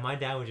phone, and my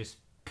dad would just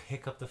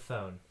pick up the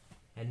phone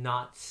and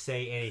not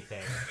say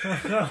anything.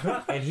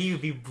 And he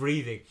would be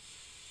breathing.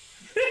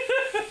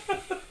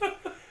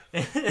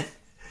 You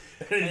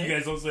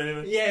guys don't say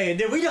anything?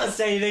 Yeah, we don't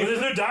say anything. But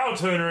there's no dial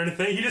tone or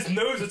anything. He just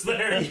knows it's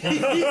there. That's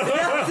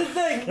the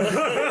thing.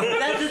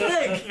 That's the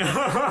thing.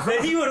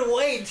 That he would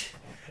wait,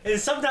 and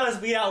sometimes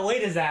we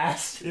outwait his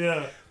ass.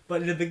 Yeah.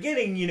 But in the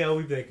beginning, you know,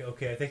 we'd be like,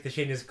 okay, I think the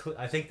Shane is.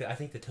 I think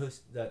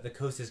the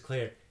coast is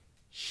clear.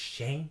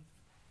 Shane,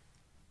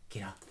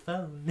 get off the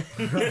phone.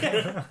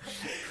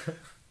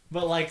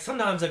 But like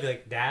sometimes I'd be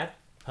like, Dad,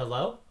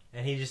 hello,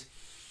 and he just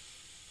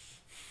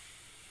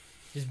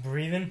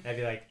breathing. I'd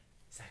be like,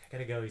 Zach, I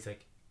gotta go. He's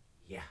like,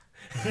 yeah.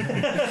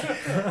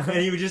 And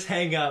he would just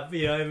hang up.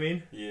 You know what I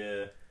mean?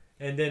 Yeah.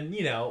 And then I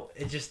remember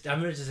it's just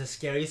the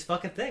scariest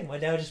fucking thing. My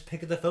dad would just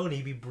pick up the phone. And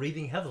he'd be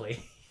breathing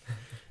heavily.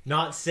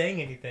 Not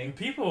saying anything.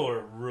 People are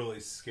really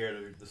scared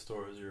of the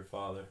stories of your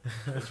father.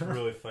 It's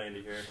really funny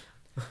to hear.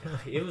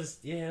 It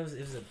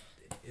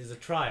was a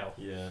trial.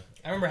 Yeah.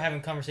 I remember having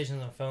conversations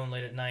on the phone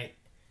late at night,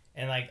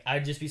 and like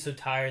I'd just be so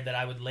tired that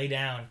I would lay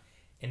down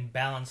and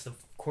balance the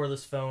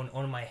cordless phone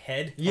on my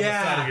head. Yeah. On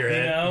the side of your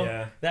head. You know?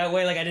 Yeah. That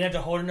way, like I didn't have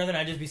to hold it or nothing.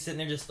 I'd just be sitting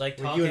there just like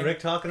Were talking. you and Rick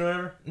talking or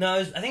whatever? No,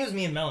 I think it was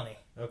me and Melanie.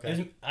 Okay. It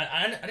was,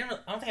 I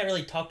don't think I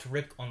really talked to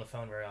Rick on the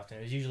phone very often.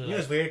 It was usually It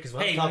was weird because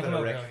when I was hey, talking come to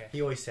over, Rick, okay.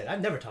 he always said,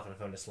 "I've never talked on the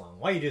phone this long.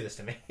 Why you do this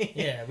to me?"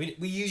 yeah, we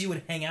usually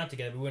would hang out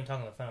together, but we wouldn't talk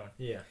on the phone.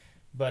 Yeah.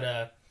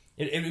 But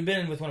It had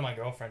been with one of my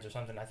girlfriends or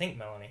something. I think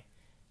Melanie.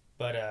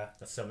 But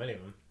That's so many of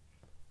them.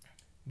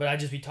 But I'd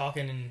just be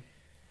talking, and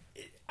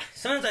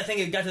sometimes I think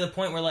it got to the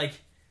point where like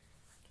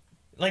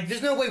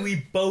there's no way we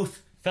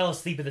both fell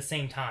asleep at the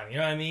same time. You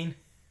know what I mean?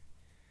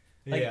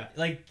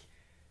 Like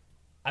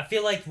I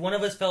feel like one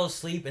of us fell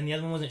asleep and the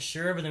other one wasn't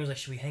sure, but then was like,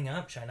 should we hang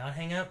up? Should I not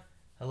hang up?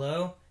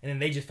 Hello? And then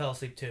they just fell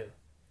asleep too.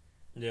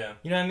 Yeah.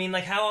 You know what I mean?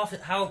 Like how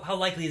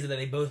likely is it that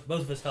they both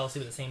of us fell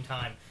asleep at the same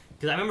time?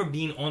 Because I remember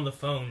being on the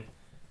phone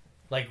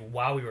like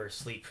while we were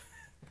asleep,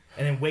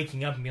 and then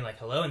waking up and being like,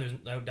 hello, and there's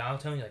no dial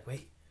tone. You're like,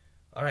 wait,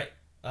 all right.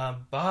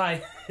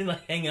 Bye, and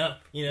like hang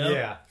up, you know?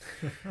 Yeah.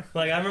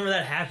 Like I remember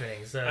that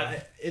happening. So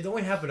It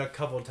only happened a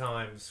couple of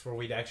times where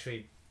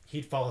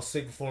he'd fall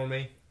asleep before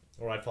me,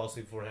 or I'd fall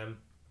asleep before him.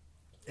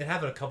 It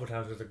happened a couple of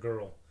times with a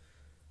girl,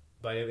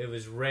 but it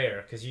was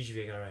rare because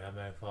usually, all right, I'm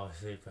gonna fall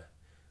asleep.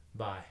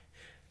 Bye.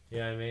 You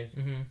know what I mean?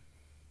 Mm-hmm.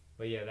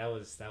 But yeah, that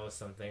was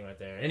something right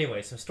there.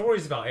 Anyway, some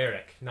stories about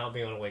Eric not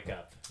being able to wake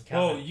up.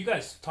 Well, you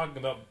guys talking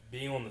about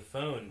being on the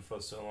phone for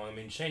so long. I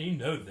mean, Shane, you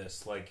know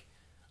this. Like,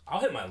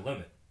 I'll hit my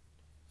limit.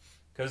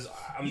 Because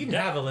I'm you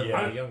didn't have a limit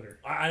when you were younger.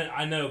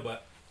 I know,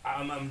 but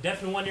I'm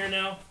deaf in 1 ear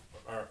now,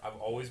 or I've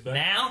always been.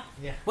 Now?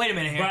 Yeah. Wait a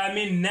minute here. But I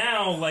mean,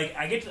 now, like,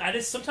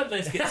 sometimes I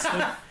just get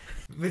so.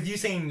 With you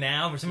saying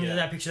now, for some reason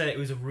Yeah. I picture that it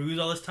was a ruse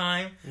all this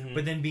time,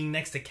 but then being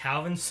next to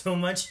Calvin so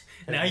much,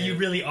 now Yeah. you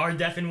really are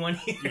deaf in 1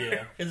 ear.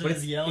 Yeah. Because But of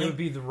his it yelling. would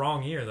be the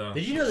wrong ear, though.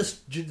 Did you know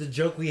the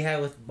joke we had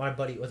with our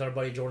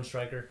buddy Jordan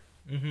Stryker?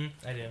 Mm-hmm,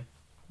 I do.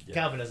 Yeah.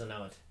 Calvin doesn't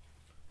know it.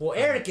 Well,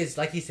 Eric is,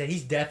 like he said,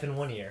 he's deaf in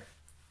 1 ear.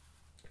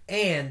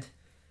 And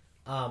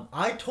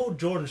I told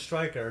Jordan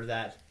Stryker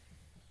that,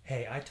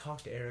 hey, I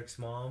talked to Eric's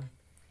mom,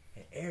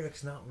 and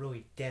Eric's not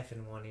really deaf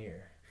in 1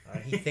 ear. All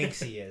right? He thinks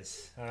he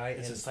is. All right?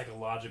 It's And- a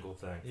psychological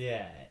thing.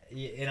 yeah.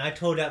 And I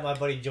told that my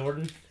buddy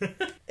Jordan,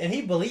 and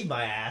he believed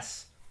my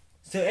ass.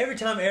 So every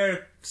time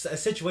a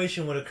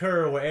situation would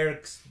occur where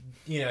Eric's,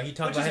 he talked Which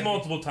about is him-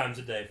 multiple times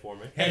a day for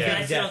me. Hey,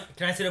 Yeah.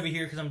 can I sit over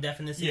here because I'm deaf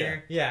in this Yeah.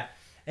 ear? Yeah,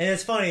 and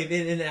it's funny.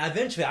 And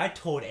eventually, I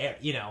told Eric.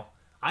 Yeah,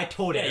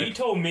 Eric, you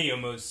told me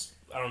almost,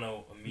 I don't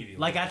know, immediately.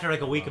 like after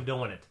like a week of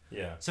doing it.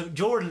 Yeah. So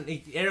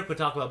Eric would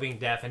talk about being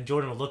deaf, and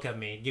Jordan would look at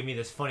me, give me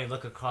this funny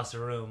look across the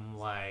room,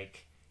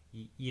 like,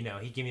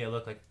 he'd give me a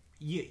look like,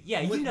 we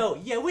know.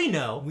 We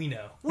know.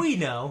 We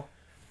know.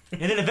 And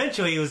then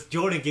eventually it was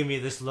Jordan give me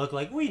this look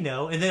like, we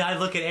know. And then I'd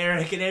look at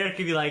Eric, and Eric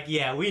would be like,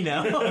 yeah, we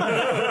know.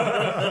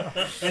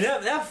 And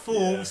that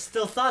fool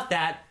still thought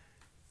that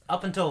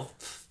up until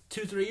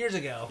 2-3 years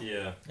ago.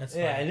 Yeah. That's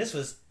Yeah, fine. and this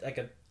was like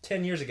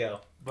 10 years ago.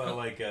 But,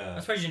 like, I'm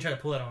surprised you didn't try to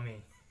pull that on me.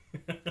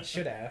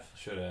 Should have.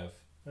 should have.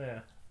 Yeah.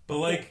 But,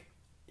 like,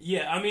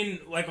 yeah, I mean,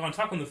 like, when I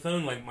talk on the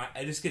phone, like,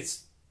 I just get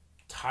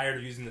tired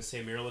of using the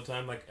same ear all the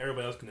time. Like,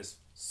 everybody else can just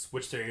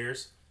switch their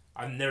ears.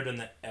 I've never done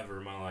that ever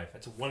in my life.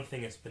 That's one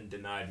thing that's been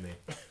denied me.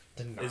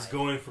 Is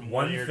going from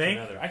one ear thing?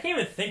 to another. I can't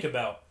even think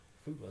about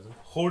Food wasn't.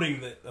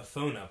 holding the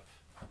phone up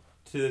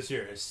to this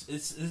ear. It's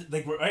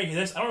like, right, I don't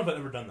know if I've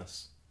ever done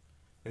this.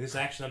 Like, this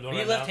action I'm doing Are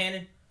you right now.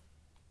 left-handed?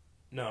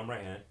 No, I'm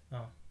right-handed.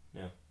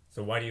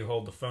 So why do you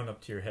hold the phone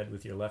up to your head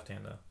with your left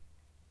hand, though?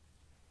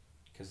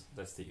 Because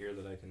that's the ear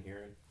that I can hear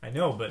in. I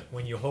know, but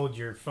when you hold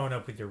your phone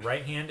up with your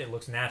right hand, it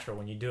looks natural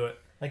when you do it.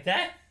 Like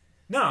that?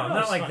 No, No,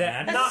 not it's like not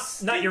that. natural.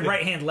 Not your Stupid.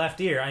 right hand,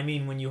 left ear. I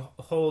mean, when you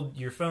hold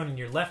your phone in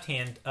your left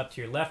hand up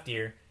to your left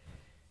ear,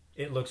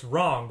 it looks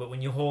wrong. But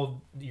when you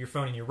hold your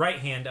phone in your right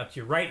hand up to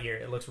your right ear,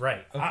 it looks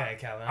right. Okay,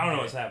 Calvin. I don't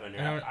know what's happening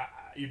I here. don't-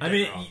 You're I dead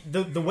mean,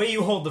 wrong. the way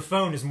you hold the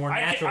phone is more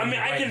natural. I than mean,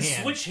 your I right can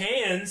hand. switch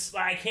hands,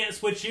 but I can't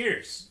switch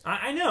ears.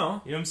 I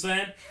know. You know what I'm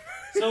saying?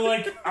 So,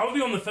 like, I would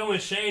be on the phone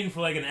with Shane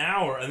for, like, an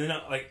hour, and then,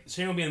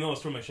 Shane will be in the middle of the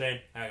store with Shane,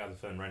 I got the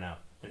phone right now.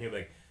 And he'll be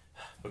like,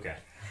 okay.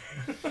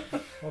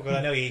 Well, because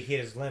I know he hit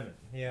his limit.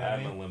 Yeah, I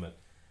have my limit.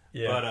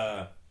 Yeah.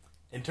 But,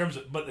 in terms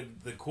of, but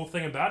the cool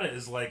thing about it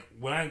is, like,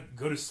 when I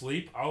go to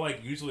sleep, I'll,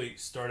 like, usually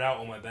start out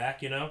on my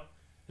back, and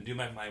do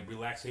my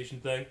relaxation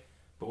thing.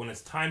 But when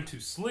it's time to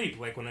sleep,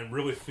 like, when I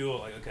really feel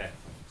like, okay,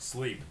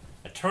 sleep,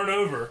 I turn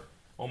over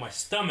on my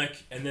stomach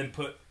and then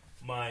put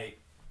my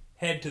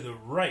head to the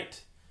right.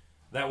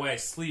 That way I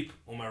sleep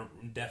on my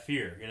deaf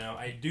ear,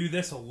 I do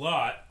this a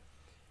lot,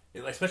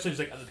 especially if there's,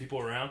 like, other people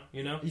around,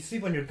 You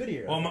sleep on your good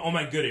ear. On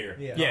my good ear.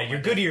 Yeah. Yeah,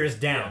 your good ear is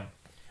down. Yeah.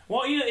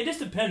 Well, it just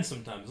depends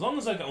sometimes. As long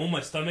as, like, I'm on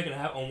my stomach and I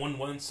have on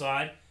one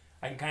side,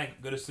 I can kind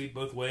of go to sleep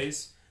both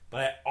ways.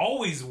 But I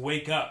always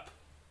wake up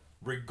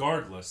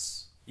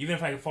regardless. Even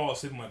if I can fall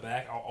asleep on my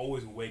back, I'll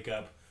always wake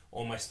up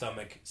on my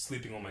stomach,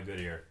 sleeping on my good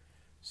ear.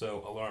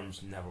 So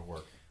alarms never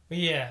work. But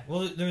yeah,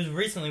 well, there was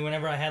recently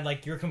whenever I had,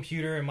 like, your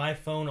computer and my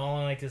phone all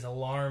on, like, this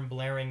alarm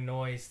blaring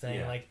noise thing.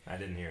 Yeah, Like, I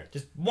didn't hear it.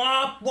 just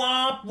womp,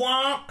 womp,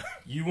 womp.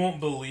 You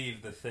won't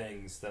believe the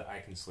things that I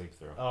can sleep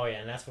through. Oh, yeah,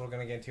 and that's what we're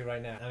going to get into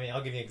right now. I mean,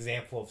 I'll give you an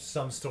example of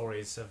some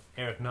stories of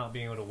Eric not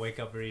being able to wake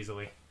up very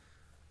easily.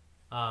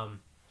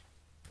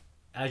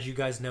 As you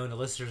guys know and the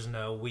listeners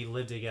know, we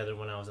lived together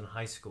when I was in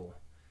high school.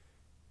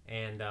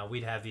 And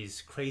we'd have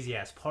these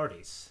crazy-ass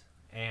parties.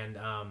 And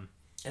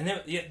And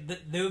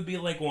they would be,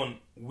 like, on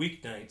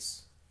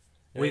weeknights.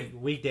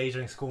 Weekdays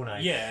during school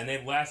nights. Yeah, and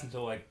they last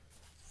until like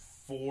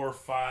 4 or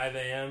 5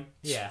 a.m.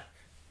 Yeah.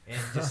 And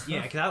just,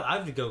 because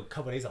I would go a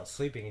couple days out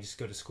sleeping and just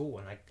go to school,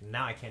 and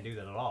now I can't do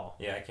that at all.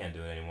 Yeah, I can't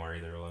do it anymore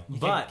either. Really. You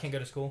But can't go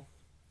to school?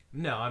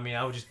 no, I mean,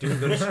 I would just go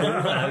to school,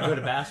 and I would go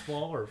to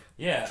basketball or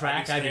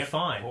track, I'd be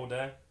fine. The whole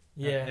day.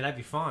 Yeah. And I'd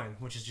be fine,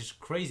 which is just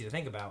crazy to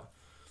think about.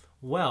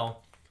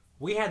 Well,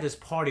 we had this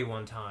party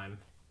one time,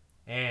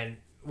 and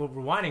we're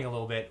rewinding a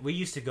little bit. We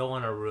used to go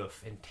on our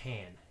roof and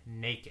tan,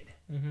 naked,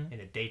 in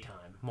the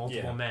daytime.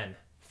 Multiple men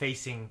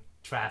facing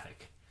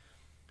traffic.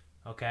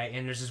 Okay?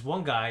 And there's this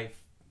one guy,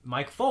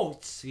 Mike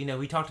Foltz,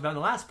 we talked about in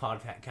the last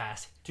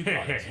podcast. 2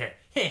 podcasts.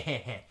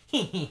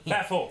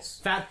 Fat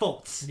Foltz. Fat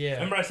Foltz. Yeah.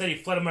 Remember I said he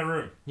flooded my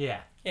room?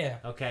 Yeah. Yeah.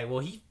 Okay, well,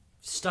 he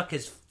stuck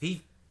his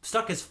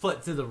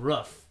foot through the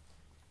roof.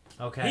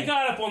 Okay? He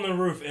got up on the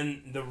roof,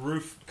 and the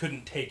roof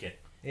couldn't take it.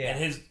 Yeah.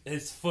 And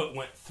his foot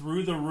went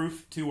through the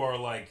roof to our,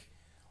 like,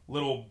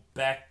 little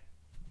back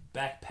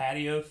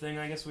patio thing,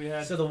 I guess we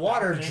had. So the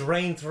water balcony.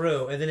 drained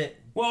through, and then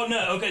it... Well,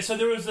 no, okay, so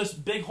there was this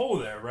big hole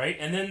there, right?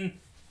 And then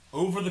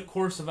over the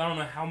course of I don't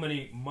know how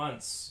many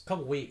months...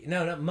 couple weeks.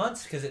 No, not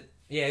months, because it...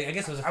 Yeah, I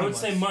guess it was a few I would months.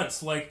 say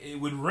months. Like, it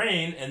would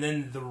rain, and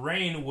then the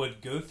rain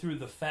would go through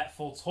the Fat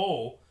Foltz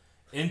hole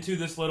into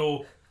this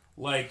little,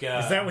 like...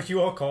 Is that what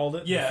you all called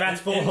it? Yeah, The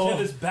Fats Full into Hole?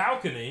 this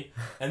balcony,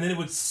 and then it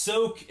would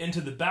soak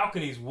into the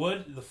balcony's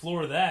wood, the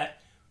floor of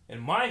that, and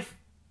my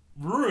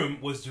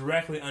room was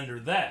directly under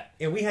that.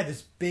 And we had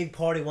this big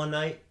party one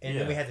night, and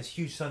then Yeah. we had this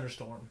huge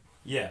thunderstorm.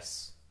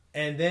 Yes.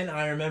 And then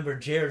I remember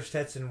Jared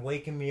Stetson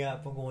waking me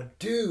up and going,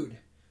 dude,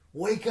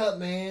 wake up,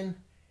 man.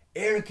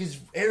 Eric's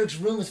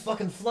room is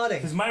fucking flooding.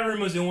 Because my room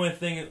was the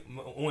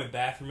only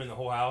bathroom in the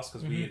whole house,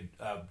 because we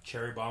had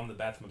cherry bombed the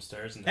bathroom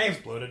upstairs, and it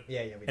exploded.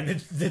 Yeah, we And did.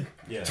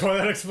 the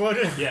toilet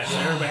exploded? Yeah, so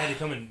everybody had to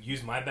come and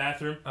use my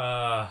bathroom.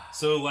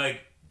 So,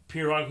 like,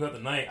 periodically throughout the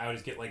night, I would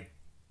just get, like,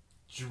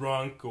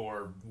 drunk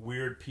or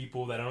weird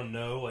people that I don't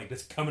know, like,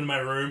 just come in my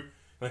room,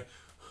 like,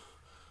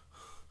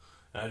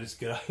 and I just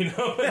go,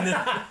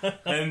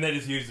 and they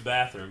just use the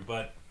bathroom.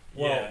 But,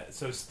 yeah,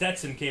 so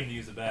Stetson came to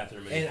use the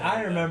bathroom. And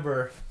I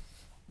remember,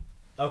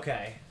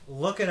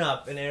 looking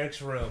up in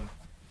Eric's room,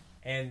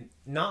 and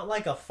not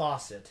like a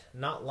faucet,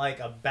 not like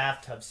a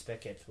bathtub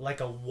spigot, like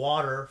a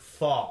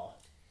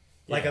waterfall.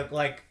 Like a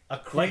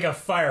creek. Like a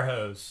fire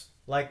hose.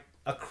 Like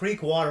a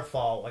creek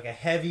waterfall, like a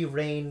heavy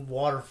rain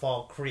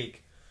waterfall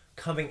creek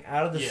coming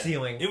out of the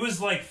ceiling. It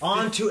was like...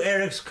 onto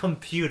Eric's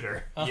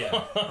computer.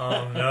 Yeah.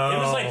 Oh, no. It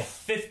was like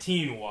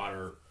 15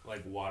 water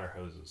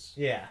hoses.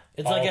 Yeah.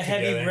 It's like a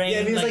heavy together. rain. Yeah,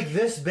 I mean, it was like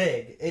this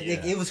big.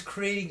 Yeah. It was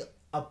creating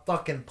a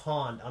fucking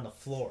pond on the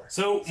floor.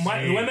 So the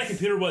way my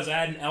computer was, I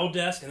had an L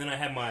desk, and then I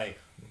had my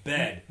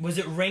bed. Was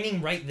it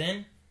raining right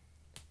then?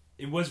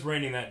 It was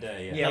raining that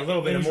day, Yeah, Like, a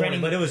little bit it in was the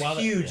morning, raining but it was while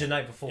huge the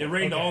night before. It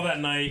rained Okay. all that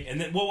night, and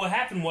then what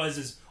happened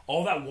was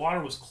all that water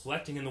was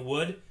collecting in the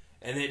wood,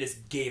 and then it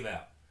just gave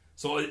out.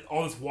 So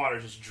all this water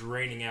is just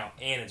draining out,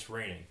 and it's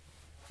raining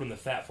from the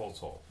Fat Foltz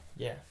hole.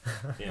 Yeah.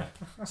 Yeah.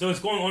 So it's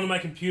going onto my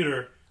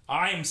computer.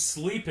 I am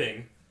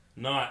sleeping,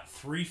 not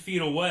 3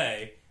 feet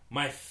away.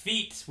 My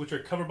feet, which are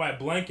covered by a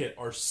blanket,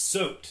 are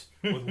soaked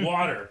with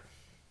water.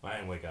 I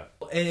didn't wake up.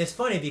 And it's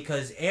funny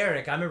because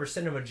Eric, I remember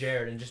sitting there with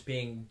Jared and just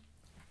being,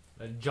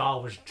 a jaw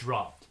was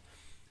dropped.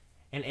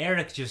 And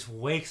Eric just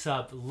wakes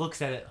up,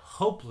 looks at it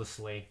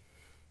hopelessly,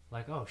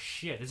 like, oh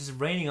shit, this is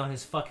raining on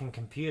his fucking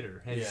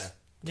computer. His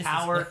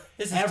tower,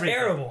 This is everything.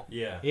 terrible.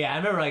 Yeah. Yeah, I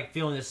remember like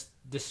feeling this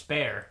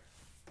despair.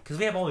 Because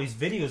we have all these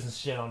videos and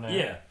shit on there.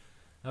 Yeah.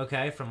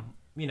 Okay, from,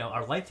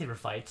 our lightsaber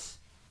fights.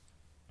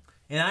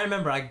 And I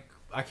remember, I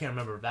can't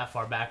remember that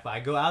far back, but I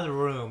go out of the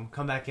room,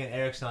 come back in,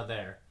 Eric's not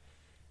there.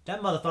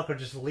 That motherfucker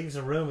just leaves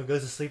the room and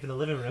goes to sleep in the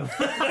living room.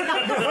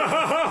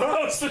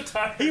 I was so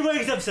tired. He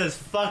wakes up, says,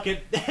 fuck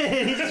it,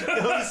 and he just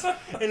goes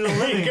in the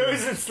living He room.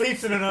 goes and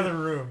sleeps in another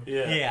room.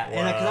 Yeah. Yeah,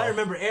 and because I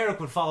remember Eric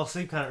would fall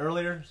asleep kind of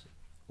earlier,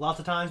 lots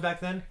of times back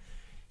then.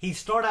 He'd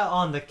start out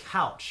on the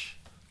couch,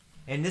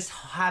 and this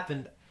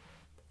happened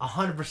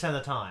 100% of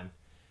the time.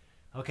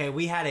 Okay,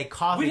 we had a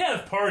coffee... We'd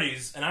have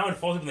parties, and I would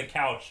fall asleep on the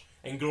couch,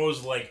 and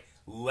girls would, like,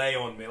 lay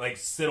on me, like,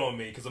 sit on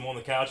me, because I'm on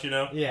the couch,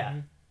 Yeah.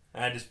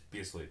 And I'd just be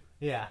asleep.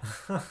 Yeah.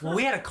 Well,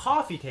 we had a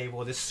coffee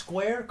table, this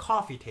square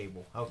coffee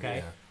table, okay?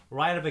 Yeah.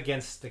 Right up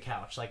against the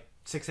couch, like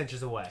 6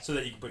 inches away. So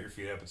that you can put your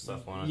feet up and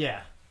stuff on it.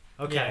 Yeah.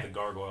 Okay. Yeah, the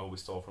gargoyle we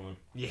stole from him.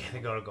 Yeah, they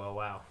gotta go,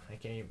 wow. I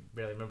can't even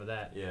barely remember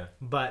that. Yeah.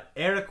 But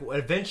Eric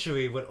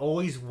eventually would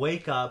always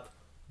wake up,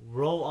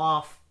 roll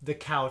off the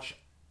couch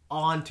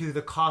onto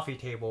the coffee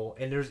table,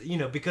 and there's,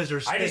 because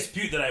there's I space.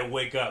 dispute that I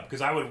wake up,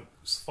 because I would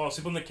fall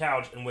asleep on the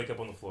couch and wake up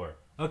on the floor.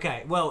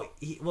 Okay, well,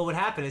 what would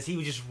happen is he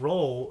would just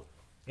roll,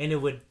 and it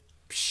would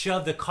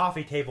shove the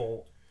coffee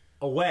table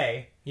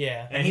away.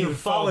 Yeah. And he would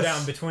fall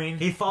down between.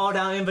 He'd fall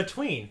down in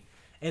between.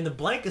 And the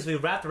blankets would be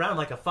wrapped around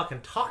like a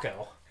fucking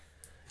taco.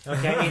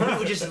 Okay? And he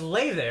would just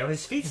lay there with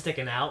his feet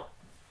sticking out.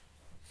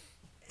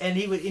 And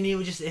he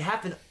would just, it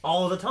happened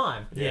all the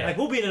time. Yeah. Like,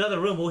 we'll be in another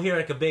room, we'll hear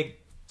like a big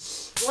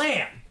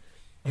slam.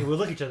 And we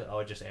look at each other. Oh,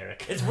 it's just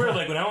Eric. It's weird.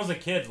 Like when I was a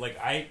kid, like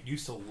I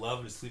used to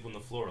love to sleep on the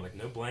floor. Like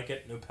no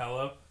blanket, no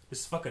pillow,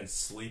 just fucking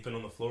sleeping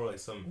on the floor like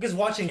some. Because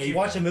watching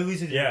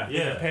movies with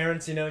your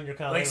parents, you know, and you're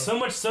kind of like so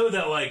much so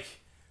that like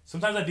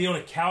sometimes I'd be on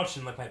a couch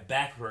and like my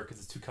back hurt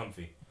because it's too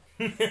comfy.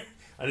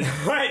 I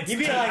just, You'd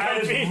be like, I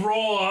just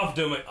roll off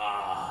doing like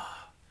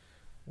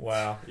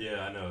Wow.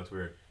 Yeah, I know it's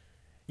weird.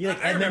 You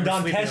like Edmond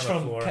Dantes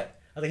from.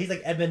 I think he's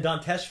like Edmond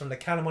Dantes from The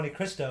Count of Monte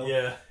Cristo.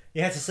 Yeah. He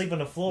has to sleep on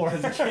the floor.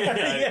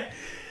 Yeah.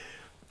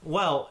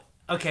 Well,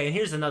 okay, and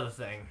here's another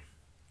thing.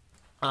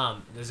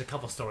 There's a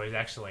couple stories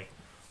actually.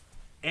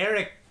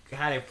 Eric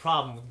had a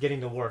problem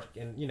getting to work,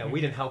 and you know we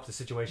didn't help the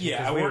situation.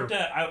 Yeah,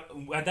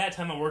 at that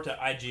time I worked at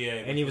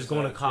IGA, and he was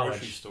going to college.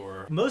 Grocery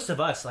store. Most of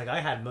us, like I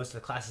had most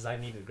of the classes I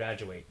needed to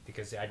graduate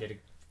because I did.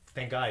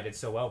 Thank God I did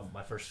so well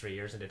my first 3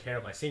 years and did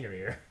terrible my senior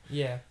year.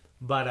 Yeah.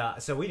 But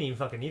so we didn't even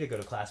fucking need to go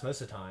to class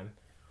most of the time.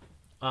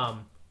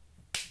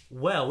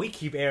 Well, we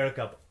keep Eric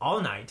up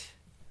all night,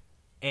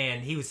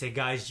 and he would say,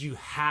 "Guys, you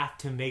have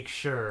to make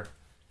sure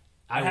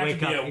I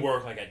wake up at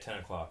work like at 10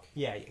 o'clock.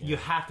 Yeah, you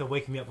have to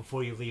wake me up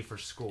before you leave for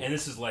school." And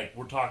this is like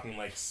we're talking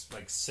like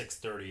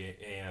 6:30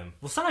 a.m.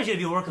 Well, sometimes you had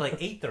to be working like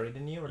 8:30,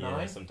 didn't you, or 9?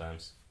 Yeah,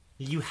 sometimes.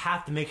 You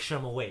have to make sure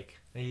I'm awake.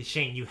 And he's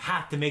Shane, you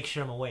have to make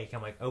sure I'm awake.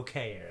 I'm like,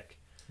 okay, Eric.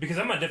 Because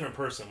I'm a different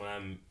person when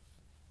I'm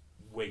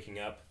waking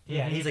up.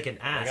 Yeah, he's like an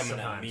ass. Like I'm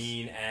sometimes. a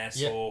mean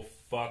asshole. Yep.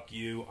 Fuck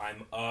you.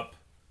 I'm up.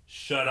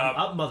 Shut up.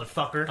 I'm up,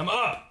 motherfucker. I'm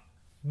up.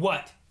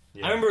 What?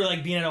 Yeah. I remember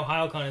like being at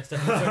OhioCon and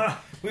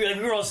stuff. we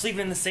were all sleeping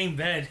in the same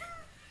bed.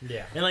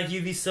 Yeah. And like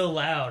you'd be so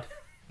loud,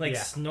 like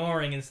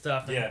snoring and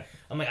stuff. And yeah.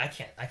 I'm like,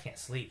 I can't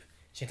sleep.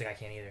 Shane's like, I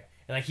can't either.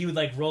 And like he would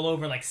like roll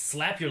over and like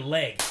slap your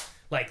leg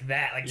like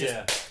that, like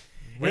just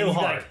real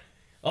hard.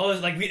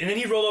 Like, and then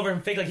he'd roll over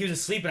and fake like he was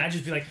asleep, and I'd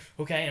just be like,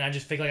 okay, and I'd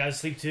just fake like I was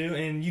asleep too,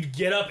 and you'd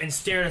get up and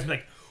stare at us and be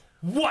like,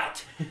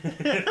 what?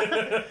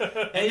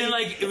 and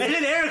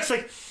then Eric's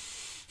like,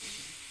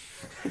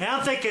 and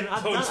I'm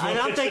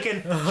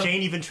thinking,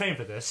 Shane even trained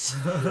for this.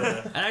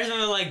 And I just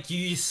remember like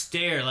you just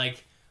stare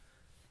like,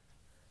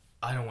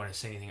 I don't want to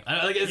say anything.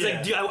 Like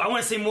dude, I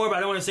want to say more, but I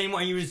don't want to say more.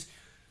 And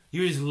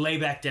you just lay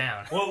back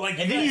down. Well, and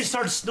then you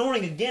start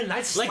snoring again, and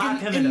I'd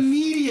slap him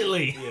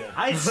immediately.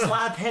 I'd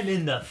slap him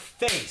in the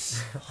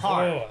face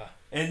hard. Oh.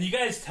 And you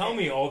guys tell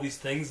me all these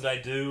things that I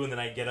do, and then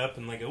I get up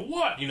and like,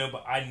 what? You know,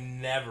 but I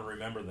never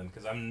remember them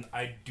because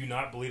I do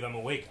not believe I'm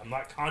awake. I'm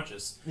not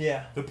conscious.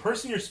 Yeah. The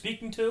person you're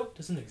speaking to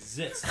doesn't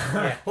exist.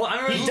 Yeah. Well, I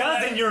remember he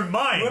does in your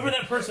mind. Whoever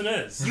that person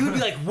is. You would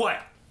be like,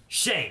 what?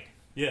 Shane.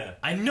 Yeah.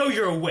 I know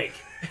you're awake.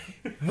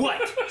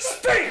 What?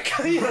 Speak!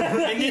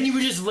 And then you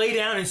would just lay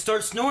down and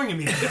start snoring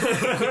immediately.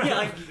 Yeah,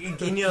 like,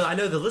 and, you know, I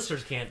know the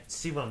listeners can't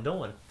see what I'm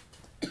doing.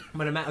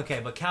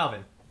 But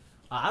Calvin,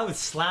 I would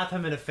slap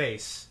him in the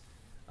face.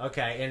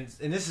 Okay,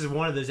 and this is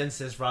one of those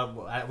instances where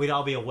we'd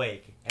all be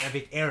awake. And I'd be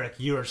like, Eric,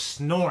 you're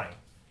snoring.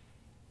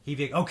 He'd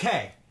be like,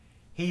 okay.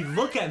 He'd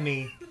look at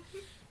me,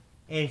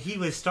 and he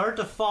would start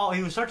to fall.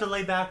 He would start to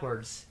lay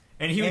backwards.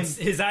 And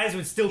his eyes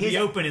would still be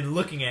open and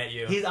looking at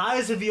you. His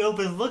eyes would be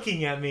open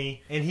looking at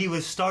me, and he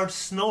would start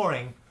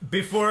snoring.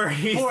 For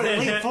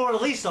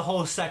at least a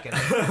whole second.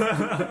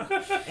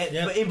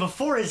 And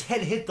before his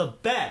head hit the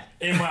bed.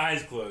 And my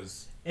eyes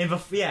closed. And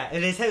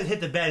his head would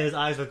hit the bed and his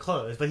eyes would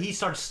close. But he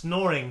starts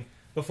snoring.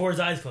 Before his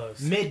eyes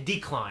closed.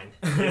 Mid-decline.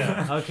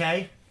 Yeah.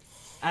 Okay?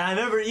 And I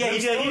remember,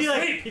 he'd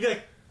be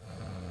like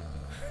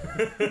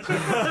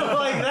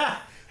like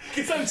that.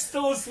 Because I'm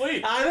still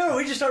asleep. I know,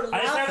 we just started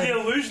laughing. I just have the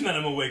illusion that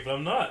I'm awake, but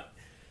I'm not.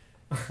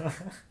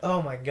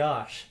 Oh my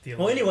gosh.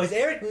 Well, anyways,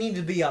 Eric needed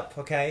to be up,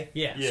 okay?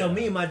 Yeah. So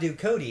me and my dude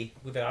Cody,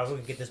 we're going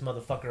to get this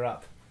motherfucker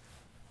up.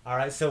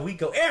 Alright, so we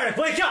go, Eric,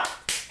 wake up!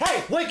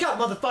 Hey, wake up,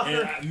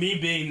 motherfucker! And me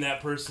being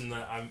that person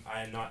that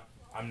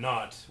I'm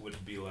not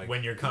would be like...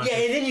 When you're conscious.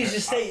 Yeah, and then you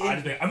just say...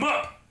 I'd be, I'm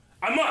up!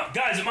 I'm up!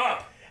 Guys, I'm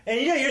up!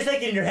 And you know, you're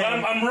thinking in your head...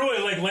 I'm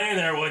really like laying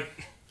there like,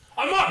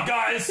 I'm up,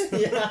 guys!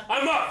 Yeah.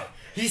 I'm up!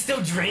 He's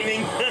still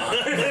dreaming.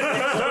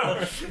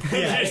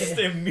 Just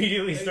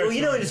immediately starts. Well,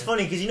 you know, it's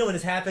funny because you know when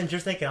this happens,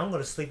 you're thinking, I'm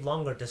going to sleep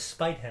longer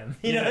despite him.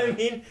 You know what I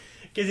mean?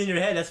 Because in your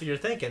head, that's what you're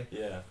thinking.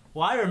 Yeah.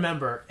 Well, I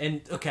remember,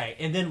 and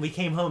then we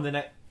came home the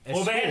night.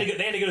 Well, they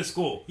had to go to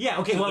school. Yeah.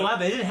 Okay. Well,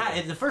 it didn't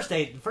happen. The first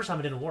time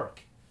it didn't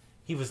work.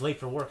 He was late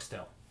for work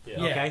still.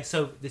 Yeah. Okay.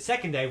 So the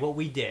second day, what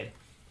we did,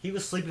 he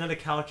was sleeping on the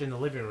couch in the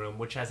living room,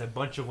 which has a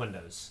bunch of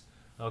windows.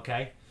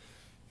 Okay.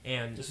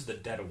 And this is the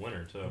dead of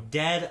winter too.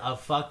 Dead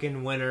of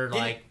fucking winter,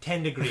 like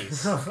 10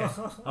 degrees.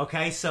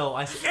 Okay, so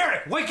I said,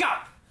 Eric, wake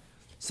up!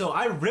 So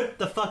I ripped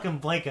the fucking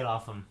blanket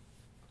off him.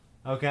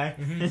 Okay?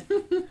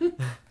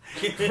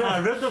 Mm-hmm. I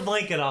ripped the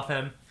blanket off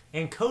him,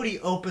 and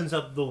Cody opens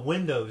up the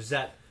windows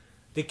that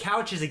the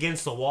couch is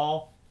against the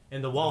wall,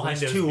 and the wall has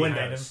two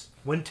windows.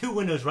 Two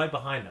windows right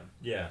behind him.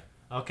 Yeah.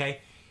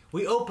 Okay?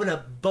 We open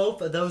up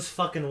both of those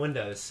fucking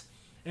windows,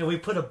 and we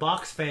put a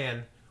box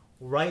fan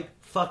right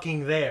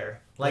fucking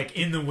there. Like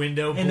in the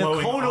window, in blowing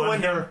the corner on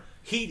window, him?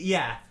 heat,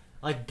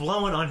 like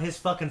blowing on his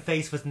fucking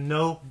face with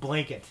no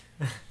blanket.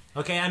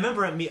 Okay, I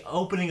remember me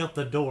opening up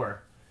the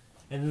door,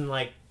 and then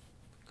like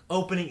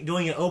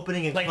doing an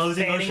opening and Like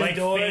closing fanning motion. Like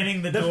door.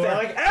 fanning the door.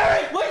 Like,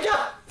 Eric, wake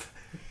up!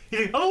 He's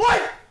like,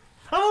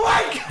 I'm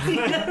awake!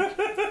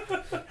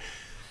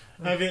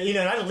 I mean,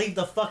 I leave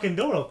the fucking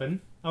door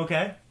open.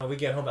 Okay. We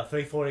get home about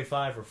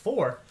 3:45 or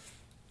 4.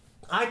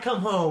 I come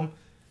home,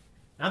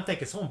 I'm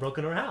thinking someone broke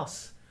into our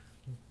house.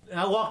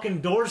 I walk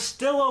in, door's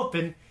still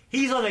open.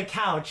 He's on the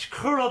couch,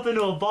 curled up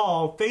into a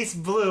ball, face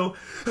blue.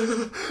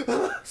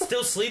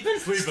 Still sleeping?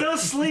 Still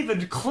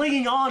sleeping,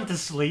 clinging on to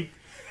sleep,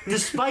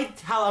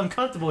 despite how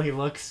uncomfortable he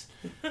looks,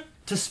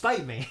 to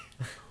spite me.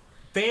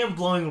 Fan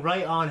blowing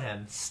right on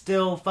him,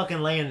 still fucking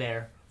laying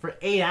there for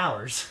 8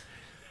 hours.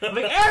 I'm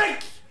like,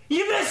 Eric,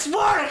 you missed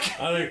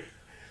work! I was like,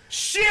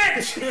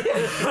 shit!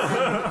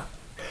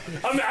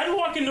 I mean, I'd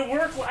walk into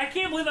work. I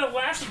can't believe I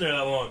lasted there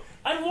that long.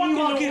 I'd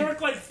walk into work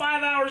like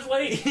 5 hours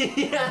late.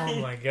 Yeah. Oh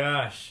my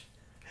gosh.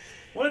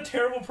 What a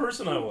terrible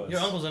person I was. Your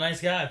uncle's a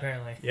nice guy,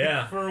 apparently.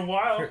 Yeah. For a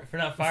while. For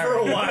not For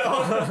firing a you.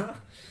 while.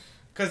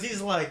 Because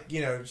he's like,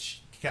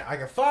 I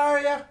can fire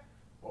you.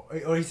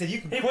 Or he said,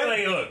 you can He'd quit.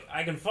 be like, look,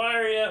 I can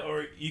fire you,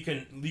 or you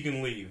can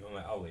leave. I'm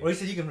like, I'll leave. Or he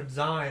said, you can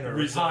resign or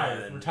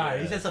Resign, retire.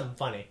 He yeah. said something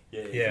funny.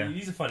 Yeah.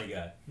 He's a funny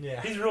guy.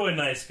 Yeah. He's a really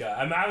nice guy.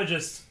 I mean, I would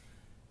just...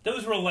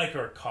 Those were like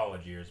our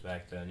college years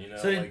back then,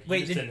 So you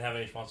wait, just didn't have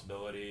any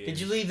responsibility. Did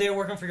you leave there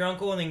working for your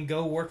uncle and then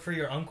go work for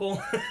your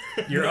uncle?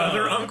 Your No.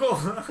 other uncle?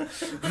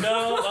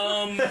 No,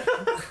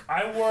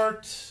 I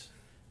worked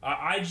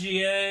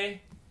IGA,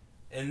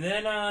 and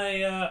then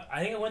I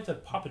think I went to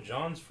Papa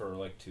John's for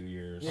like 2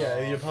 years. Yeah,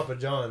 you're Papa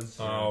John's.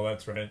 Oh,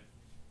 that's right.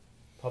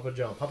 Papa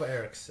John, Papa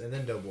Eric's, and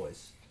then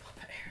Doughboys.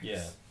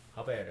 Yeah.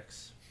 Papa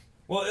Eric's.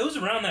 Well, it was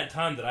around that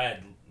time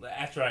that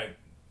after I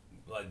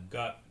like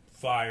got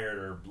fired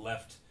or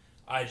left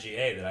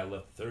IGA, that I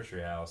left the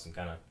tertiary house and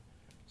kind of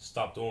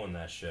stopped doing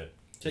that shit.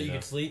 So you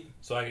could sleep?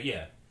 So I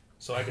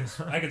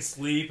could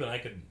sleep and I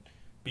could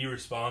be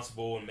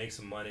responsible and make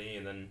some money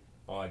and then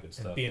all that good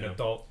stuff. And be an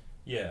adult.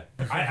 Yeah,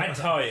 I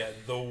tell you,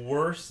 the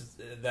worst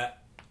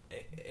that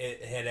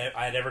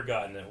I'd ever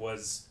gotten it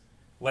was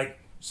like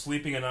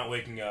sleeping and not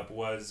waking up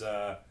was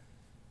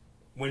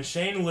when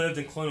Shane lived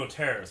in Colonial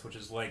Terrace, which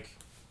is like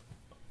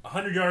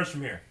 100 yards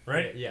from here,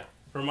 right? Yeah.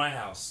 From my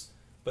house.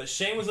 But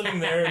Shane was living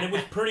there, and it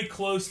was pretty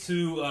close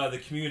to the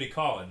community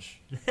college,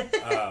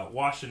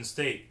 Washington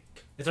State.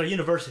 It's our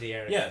university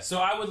area. Yeah, so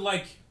I would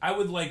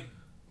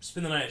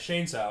spend the night at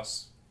Shane's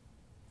house,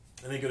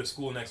 and then go to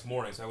school the next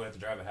morning. So I would have to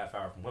drive a half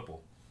hour from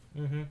Whipple.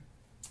 Mm-hmm.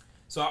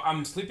 So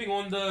I'm sleeping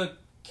on the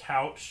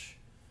couch.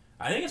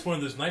 I think it's one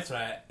of those nights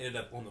that I ended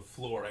up on the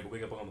floor. I could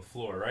wake up on the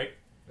floor, right?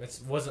 It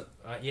wasn't.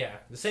 Yeah,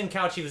 the same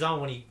couch he was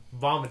on when he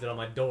vomited on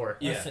my door.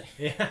 Yeah.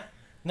 Yeah.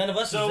 None of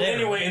us So was there.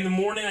 anyway, in the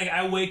morning, like,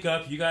 I wake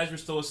up. You guys were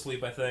still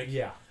asleep, I think.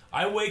 Yeah.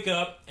 I wake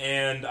up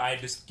and I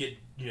just get,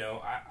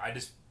 I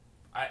just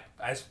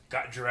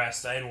got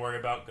dressed. I didn't worry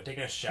about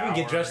taking a shower. You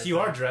get dressed. or You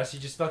are anything. dressed. You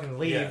just fucking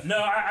leave. Yeah.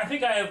 No, I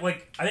think I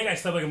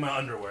slept like in my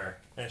underwear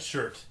and a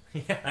shirt.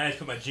 Yeah. And I just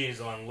put my jeans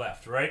on and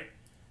left, right?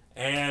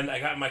 And I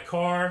got in my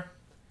car.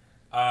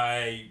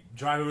 I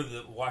drive over to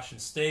the Washington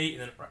State,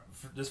 and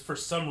then for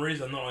some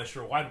reason, I'm not really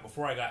sure why, but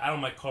before I got out of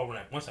my car,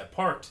 once I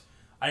parked,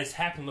 I just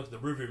happened to look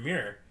at the rearview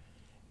mirror,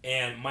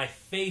 and my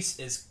face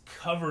is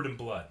covered in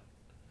blood,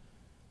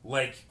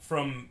 like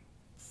from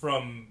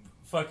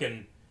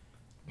fucking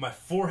my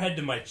forehead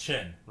to my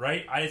chin.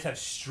 Right? I just have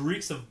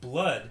streaks of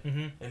blood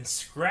and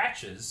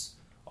scratches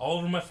all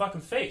over my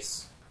fucking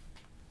face.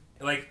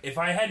 Like, if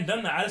I hadn't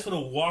done that, I just would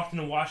have walked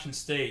into Washington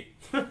State,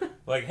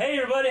 like, "Hey,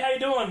 everybody, how you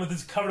doing?" With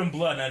this covered in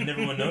blood, and I'd never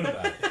would have known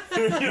about it.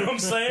 You know what I'm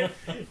saying?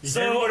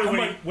 So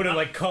I'm would have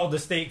like called the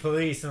state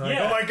police and like,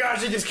 Yeah. oh my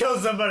gosh, he just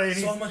killed somebody. And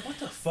so I'm like, what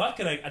the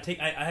fuck? And I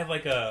have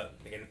like I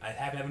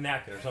have to have a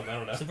napkin or something. I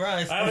don't know.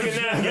 Surprise. I have like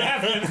a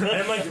napkin, and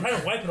I'm like trying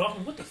to wipe it off.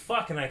 And what the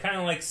fuck? And I kind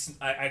of like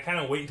I kind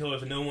of wait until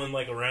there's no one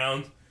like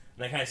around,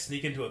 and I kind of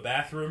sneak into a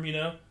bathroom,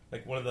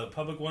 like one of the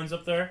public ones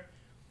up there,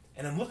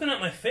 and I'm looking at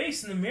my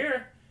face in the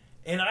mirror.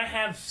 And I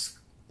have,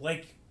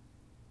 like,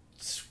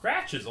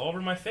 scratches all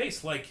over my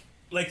face. Like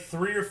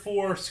 3 or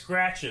 4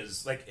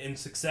 scratches, like, in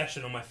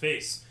succession on my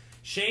face.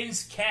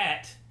 Shane's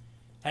cat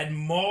had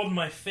mauled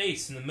my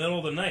face in the middle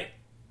of the night.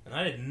 And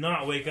I did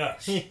not wake up.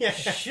 Yeah.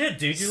 shit,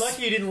 dude, you're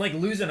lucky you didn't like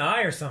lose an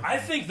eye or something. I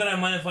think that I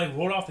might have, like,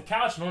 rolled off the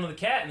couch and onto the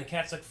cat. And the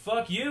cat's like,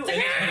 fuck you.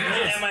 And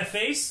at my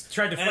face.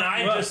 Tried to and fuck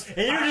I you up. just, And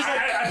you were just like...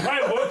 I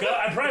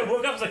probably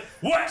woke up. I was like,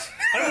 what?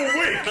 I'm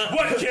awake.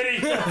 What,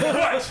 kitty?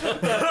 What?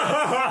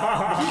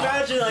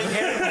 Imagine like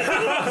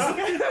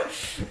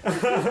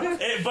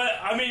But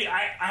I mean,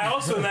 I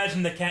also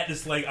imagine the cat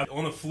just like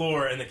on the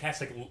floor, and the cat's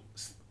like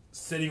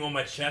sitting on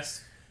my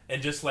chest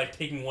and just like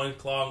taking one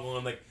claw and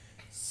going like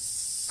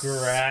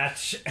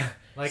Scratch.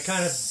 like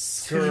kind of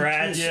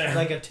Scratch. Yeah.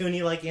 like a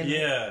toonie like in.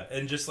 yeah,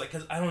 and just like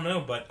because I don't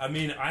know, but I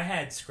mean, I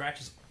had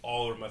scratches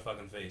all over my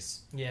fucking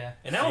face, Yeah.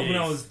 and that was when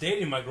I Jeez. was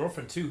dating my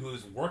girlfriend too, who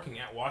was working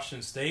at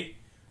Washington State,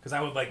 because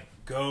I would like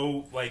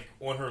go like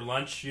on her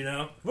lunch,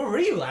 Where were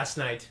you last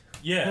night?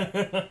 Yeah,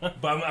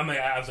 but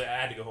I was like,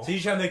 I had to go home. So you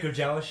try to make her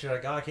jealous. You're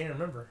like, oh, I can't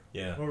remember.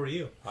 Yeah. Where were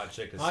you? Hot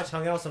chick. I just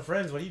hung out with some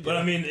friends. What do you do? But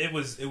I mean, it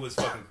was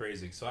fucking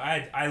crazy. So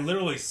I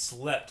literally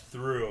slept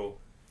through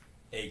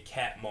a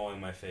cat mawing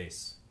my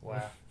face.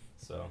 Wow.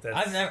 So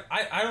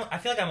I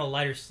feel like I'm a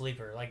lighter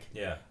sleeper. Like,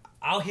 yeah,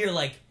 I'll hear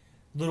like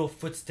little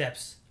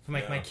footsteps from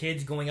like my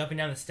kids going up and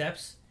down the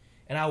steps,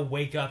 and I'll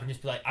wake up and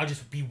just be like, I'll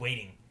just be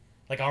waiting,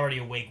 like already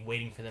awake,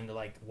 waiting for them to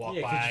like walk by.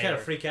 Yeah, because you kind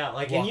of freak out.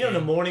 Like, and in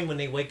the morning when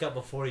they wake up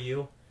before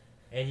you,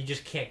 and you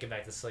just can't get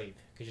back to sleep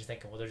because you're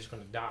thinking, well, they're just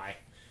going to die.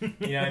 You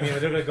know what I mean? Or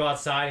they're going to go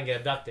outside and get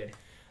abducted.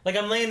 Like,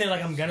 I'm laying there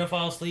like I'm gonna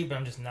fall asleep, but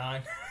I'm just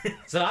not.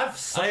 So I've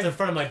slept in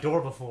front of my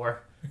door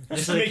before.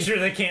 Just to make sure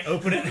they can't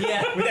open it.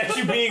 Yeah, without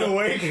you being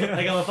awake.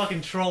 Like I'm a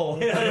fucking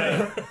troll.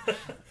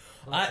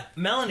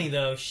 Melanie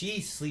though,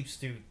 she sleeps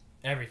through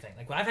everything.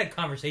 Like, I've had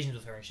conversations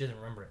with her and she doesn't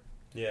remember it.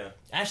 yeah.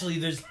 Actually,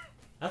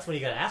 That's when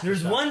you gotta ask.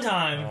 there's one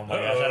time. Oh my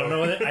gosh, I don't know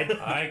what it,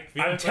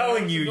 I'm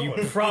telling you, you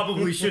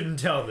probably shouldn't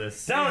tell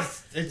this.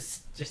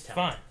 It's Just tell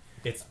fine.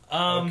 It's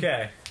Um,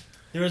 okay.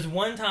 There was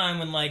one time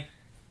when like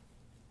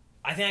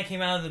I think I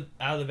came out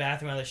of the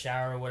bathroom, out of the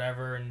shower or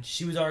whatever, and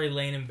she was already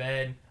laying in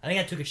bed. I think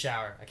I took a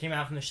shower. I came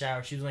out from the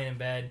shower, she was laying in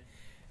bed,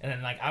 and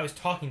then like I was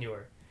talking to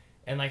her,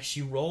 and like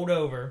she rolled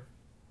over,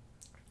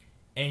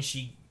 and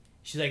she's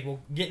like, "Well,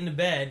 get into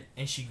bed,"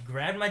 and she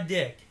grabbed my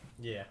dick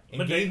Yeah.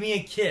 and gave me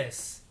a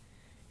kiss,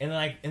 and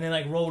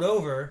then rolled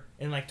over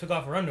and like took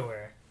off her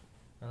underwear.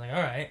 I was like,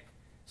 all right,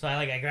 so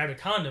I grabbed a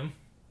condom,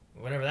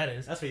 whatever that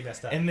is, That's where you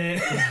messed up. and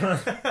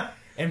then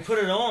and put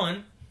it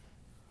on,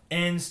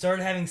 and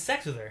started having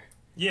sex with her.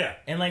 Yeah,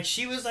 And, like,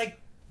 she was, like,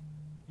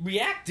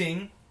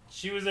 reacting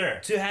she was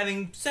there. to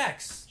having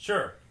sex.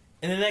 Sure.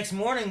 And the next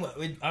morning,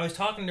 I was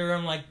talking to her,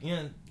 I'm like, you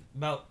know,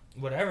 about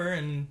whatever,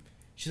 and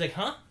she's like,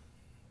 huh?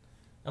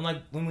 I'm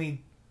like, when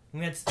we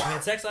had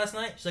sex last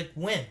night? She's like,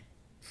 when?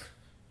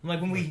 I'm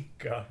like, when we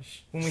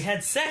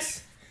had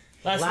sex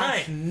last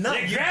night. You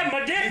grabbed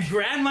my dick! You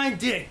grabbed my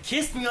dick,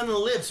 kissed me on the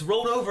lips,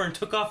 rolled over, and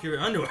took off your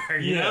underwear,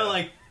 you know?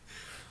 Like,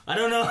 I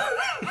don't know.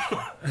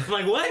 I'm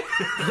like, what?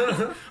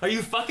 Are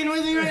you fucking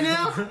with me right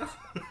now?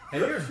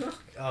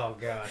 Oh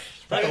gosh.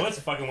 Probably wants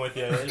to fucking with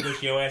you.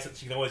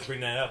 She can always bring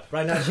that up.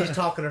 Right now she's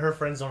talking to her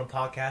friends on a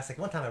podcast. Like,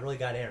 one time I really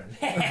got Aaron.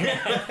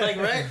 Like,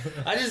 right?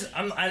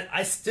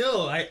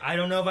 I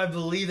don't know if I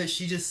believe that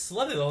she just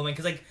slept the whole thing,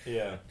 because like,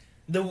 Yeah.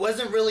 there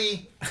wasn't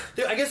really.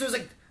 I guess there was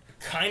like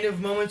kind of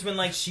moments when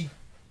like she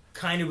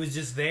kind of was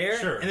just there,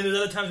 Sure. and then there's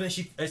other times when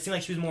it seemed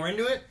like she was more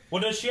into it.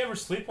 Well, does she ever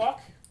sleepwalk?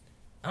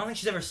 I don't think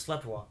she's ever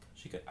slept walk.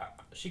 She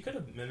could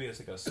have maybe it's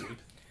like a sleep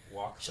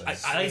walk.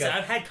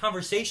 I've had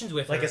conversations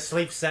with her. Like a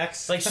sleep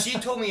sex. Like, she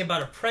told me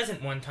about a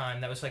present one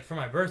time that was like for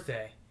my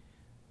birthday.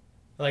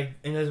 Like,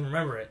 and doesn't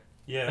remember it.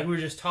 Yeah. Like, we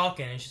were just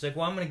talking, and she's like,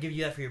 "Well, I'm gonna give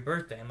you that for your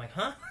birthday." I'm like,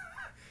 "Huh?"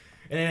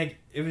 And then like,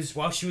 it was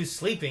while she was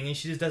sleeping, and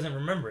she just doesn't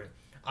remember it.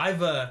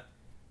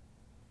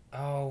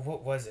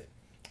 What was it?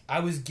 I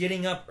was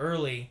getting up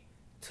early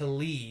to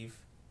leave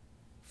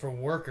for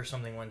work or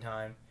something one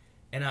time,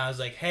 and I was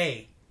like,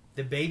 "Hey,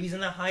 the baby's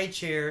in the high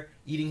chair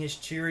eating his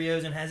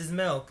Cheerios and has his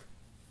milk.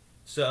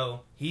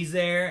 So he's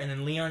there, and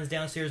then Leon's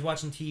downstairs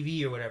watching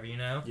TV or whatever, you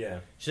know?" Yeah.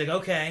 She's like,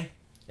 "Okay."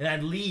 And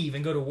I'd leave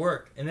and go to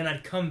work, and then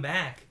I'd come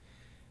back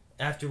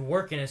after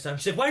working and stuff.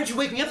 She's like, "Why didn't you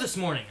wake me up this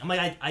morning?" I'm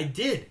like, I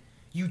did.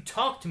 You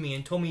talked to me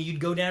and told me you'd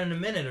go down in a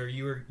minute, or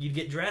you'd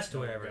get dressed or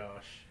whatever. Oh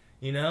gosh.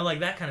 You know, like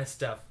that kind of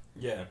stuff.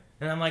 Yeah.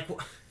 And I'm like,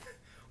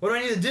 what do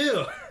I need to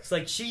do? It's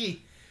like she's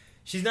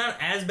not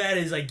as bad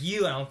as like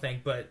you, I don't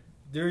think, but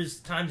there's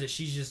times that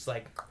she's just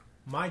like.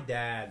 My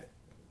dad,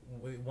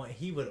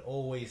 he would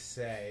always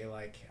say,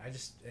 like,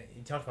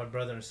 he talked about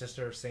brother and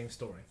sister, same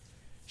story.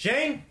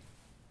 Shane,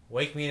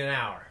 wake me in an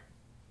hour.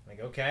 I'm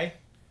like, okay.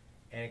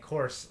 And of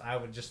course, I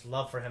would just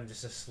love for him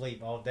just to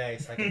sleep all day,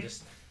 so I could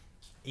just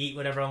eat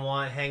whatever I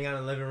want, hang out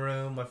in the living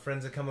room, my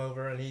friends would come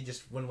over, and he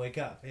just wouldn't wake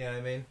up. You know what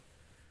I mean?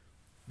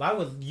 But I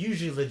would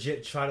usually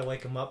legit try to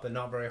wake him up, but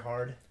not very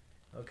hard.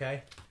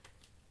 Okay?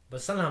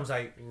 But sometimes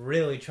I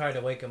really try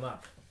to wake him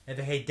up. And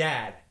say, hey,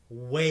 Dad,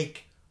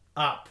 wake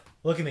up.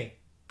 Look at me.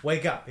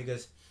 Wake up.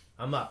 Because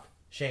I'm up.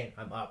 Shane,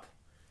 I'm up.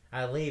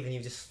 I leave, and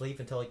he'd just sleep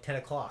until like 10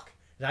 o'clock.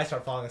 And I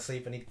start falling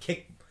asleep, and he'd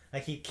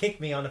kick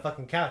me on the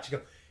fucking couch. He'd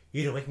go,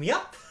 you didn't wake me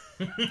up?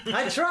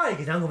 I tried,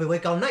 because I'm going to be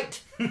awake all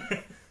night.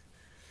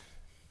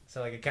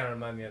 So like, it kind of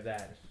reminded me of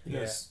that. You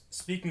know,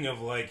 speaking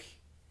of like,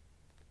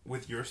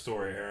 with your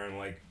story, Aaron,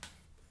 like,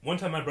 one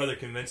time my brother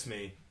convinced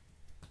me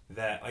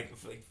that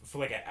for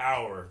like an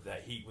hour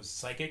that he was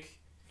psychic.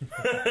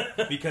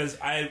 Because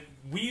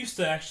we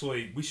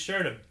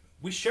shared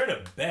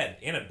a bed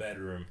and a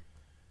bedroom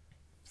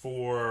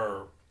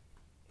for,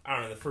 I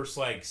don't know, the first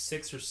like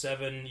 6 or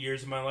 7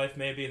 years of my life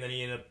maybe, and then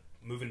he ended up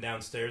moving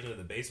downstairs into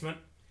the basement.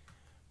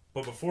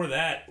 But before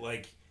that,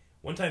 like,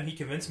 one time he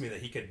convinced me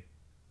that he could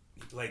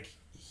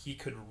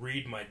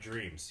read my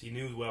dreams. He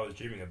knew what I was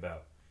dreaming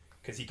about.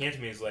 Because he came to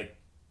me and was like,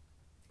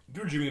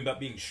 you were dreaming about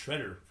being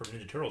Shredder from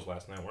Ninja Turtles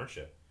last night, weren't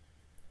you?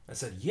 I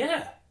said,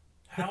 yeah.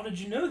 How did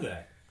you know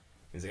that?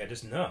 He's like, I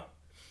just know.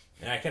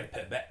 And I kept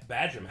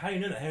badgering him. How do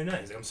you know that?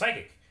 He's like, I'm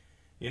psychic.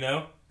 You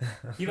know,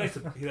 he liked to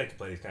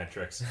play these kind of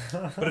tricks.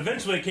 But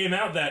eventually, it came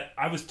out that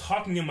I was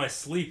talking in my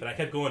sleep, and I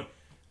kept going,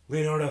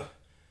 Leonardo,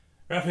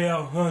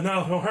 Raphael, oh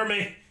no, don't hurt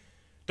me,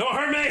 don't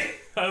hurt me!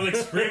 I was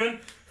like screaming.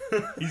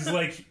 He's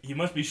like, he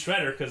must be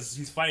Shredder because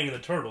he's fighting the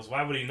turtles.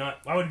 Why would he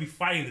not? Why would he be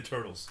fighting the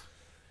turtles?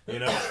 You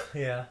know?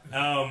 Yeah.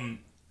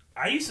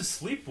 I used to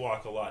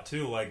sleepwalk a lot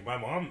too. Like my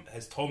mom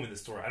has told me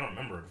this story. I don't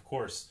remember it, of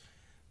course,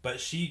 but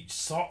she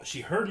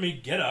heard me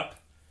get up,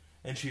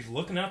 and she's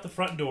looking out the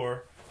front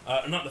door.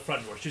 Not the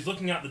front door. She's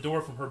looking out the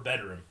door from her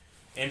bedroom,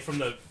 and from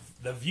the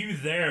view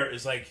there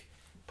is like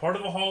part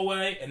of the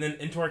hallway, and then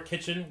into our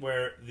kitchen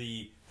where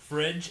the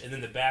fridge and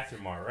then the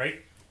bathroom are.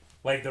 Right,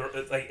 like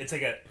it's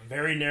like a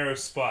very narrow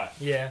spot.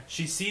 Yeah.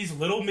 She sees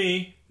little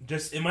me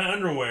just in my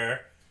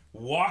underwear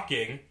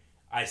walking.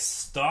 I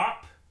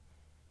stop.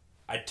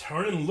 I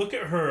turn and look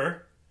at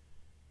her,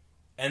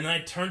 and then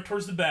I turn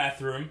towards the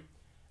bathroom,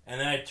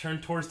 and then I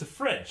turn towards the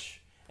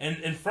fridge. And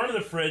in front of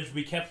the fridge,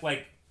 we kept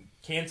like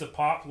cans of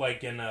pop,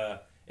 like in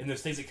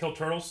those things that kill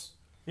turtles,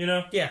 you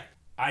know? Yeah.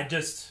 I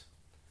just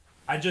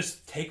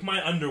take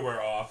my underwear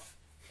off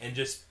and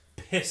just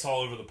piss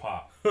all over the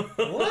pop.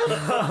 What?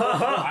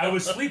 I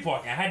was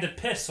sleepwalking. I had to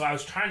piss, so I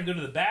was trying to go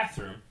to the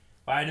bathroom,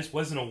 but I just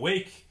wasn't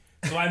awake.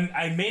 So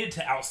I made it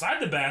to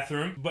outside the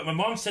bathroom, but my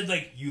mom said,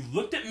 like, you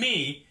looked at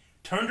me,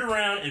 turned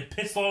around, and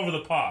pissed all over the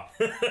pop.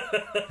 You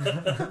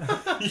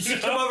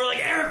come over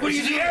like, Eric, what are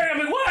you doing? Eric, I'm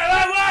like,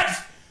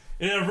 what?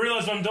 And I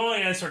realized what I'm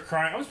doing, and I start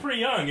crying. I was pretty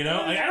young, you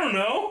know? Like, I don't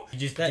know. You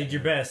just did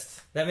your best.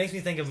 That makes me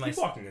think of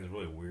Sleepwalking is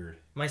really weird.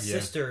 my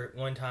sister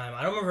one time.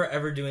 I don't remember her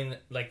ever doing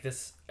like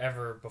this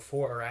ever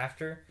before or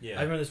after. Yeah.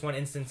 I remember this one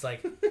instance,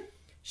 like,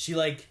 she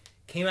like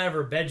came out of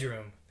her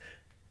bedroom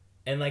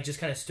and like just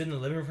kind of stood in the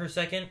living room for a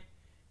second,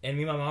 and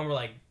me and my mom were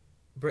like,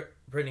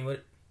 Brittany,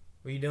 what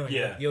are you doing?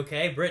 Yeah. You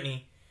okay?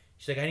 Brittany,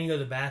 she's like, I need to go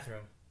to the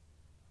bathroom.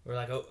 We're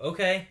like, oh,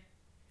 okay.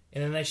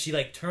 And then like, she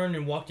like turned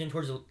and walked in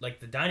towards like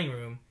the dining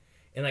room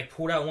and like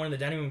pulled out one of the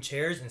dining room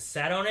chairs and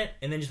sat on it,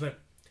 and then just went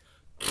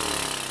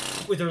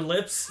with her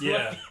lips.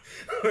 Yeah. Like,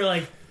 we're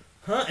like,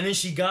 huh? And then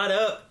she got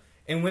up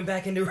and went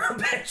back into her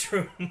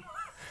bedroom.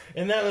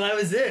 And that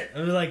was it.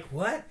 I was like,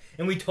 what?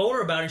 And we told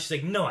her about it, and she's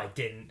like, no, I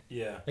didn't.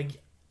 Yeah. Like,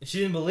 she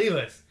didn't believe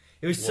us.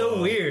 It was so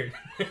weird.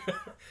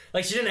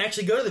 Like, she didn't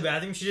actually go to the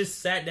bathroom. She just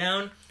sat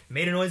down,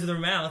 made a noise with her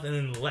mouth, and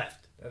then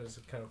left. That is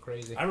kind of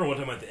crazy. I remember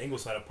one time at the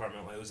Ingleside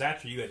apartment, like, it was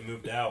after you had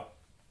moved out,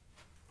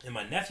 and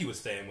my nephew was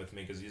staying with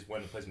me because he just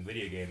wanted to play some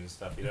video games and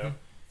stuff, you know?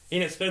 He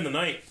ended up spending the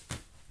night,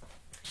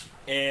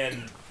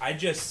 and I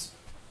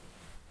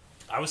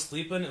was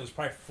sleeping, it was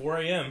probably 4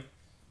 a.m.,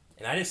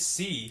 and I just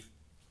see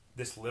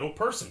this little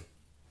person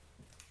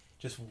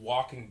just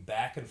walking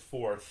back and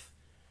forth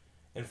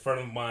in front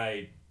of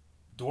my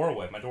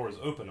doorway. My door is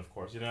open, of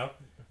course, you know?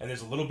 And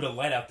there's a little bit of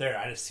light out there.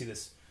 I just see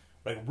this,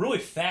 like, really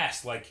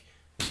fast, like...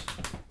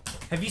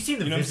 Have you seen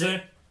The You know what I'm Visit?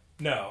 saying?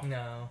 No.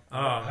 No. Oh,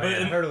 I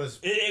man. heard it was.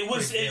 It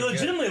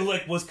legitimately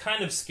like was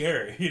kind of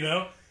scary, you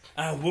know.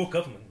 I woke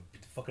up and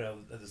beat the fuck out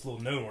of this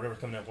little gnome or whatever's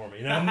coming out for me,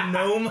 you know.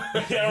 Gnome?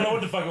 Yeah, I don't know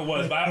what the fuck it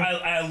was, but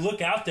I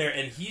look out there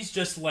and he's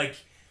just like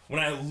when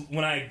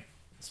I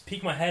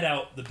peek my head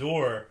out the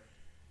door,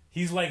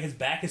 he's like his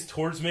back is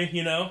towards me,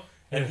 you know.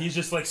 And he's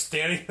just like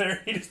standing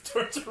there. He just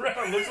turns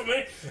around and looks at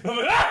me. And I'm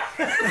like,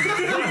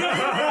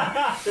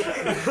 ah! He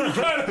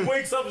kind of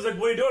wakes up. He's like,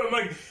 what are you doing? I'm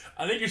like,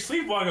 I think you're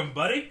sleepwalking,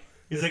 buddy.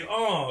 He's like,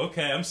 oh,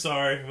 okay, I'm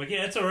sorry. I'm like,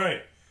 yeah, it's all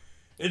right.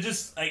 It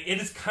just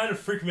kind of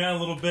freaked me out a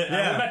little bit. And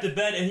I went back to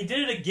bed, and he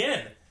did it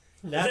again.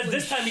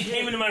 This time he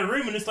came into my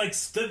room and just like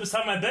stood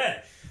beside my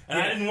bed. And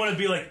I didn't want to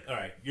be like, all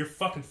right, you're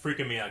fucking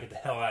freaking me out. Get the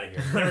hell out of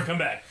here. Never come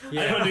back. I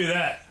didn't want to do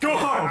that. Go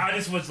home. I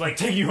just was like,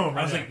 Take you home.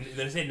 I was right like,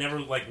 they say never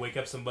like wake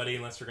up somebody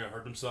unless they're gonna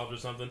hurt themselves or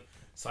something.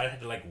 So I had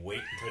to like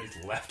wait until he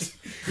just left.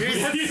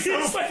 That's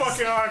so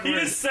fucking awkward. He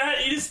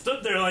just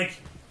stood there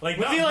like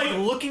Was he like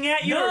looking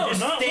at you or just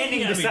not standing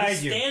looking at me, beside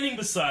just you? standing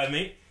beside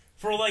me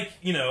for like,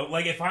 you know,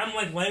 like if I'm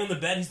like laying on the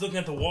bed, he's looking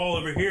at the wall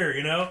over here,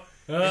 you know,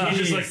 and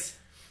he's just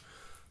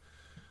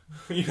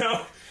like, you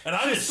know, and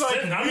I'm just like,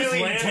 sitting, I'm just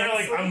really laying there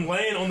like intensely? I'm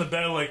laying on the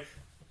bed like,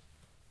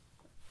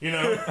 you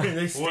know, what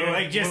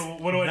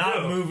do I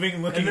not do?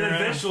 moving, looking And then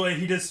around. eventually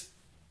he just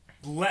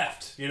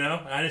left, you know,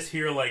 and I just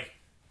hear like,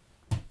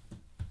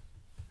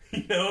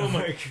 you know, I'm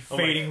like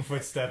fading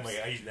footsteps. I'm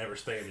like, he's never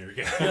staying here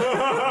again.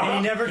 And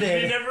he never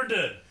did. He never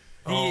did.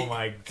 Oh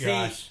my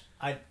gosh.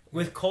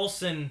 With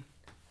Colson,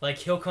 like,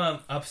 he'll come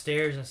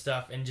upstairs and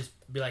stuff and just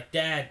be like,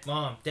 Dad,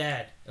 Mom,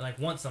 Dad, and like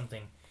want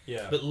something.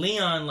 Yeah. But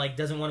Leon, like,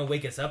 doesn't want to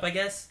wake us up, I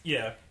guess.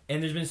 Yeah.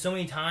 And there's been so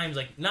many times,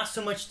 like, not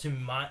so much to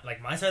my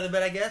side of the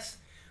bed, I guess,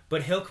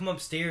 but he'll come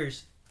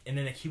upstairs and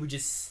then like, he would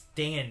just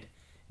stand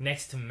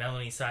next to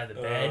Melanie's side of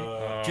the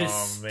bed,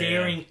 just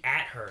staring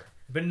at her.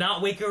 But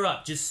not wake her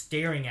up, just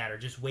staring at her,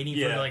 just waiting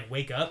for her to like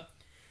wake up.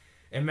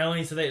 And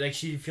Melanie said that like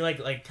she'd feel like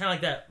kind of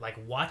like that, like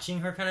watching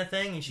her kind of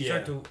thing, and she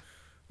started to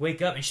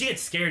wake up, and she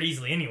gets scared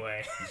easily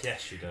anyway. Yes,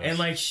 she does. And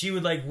like she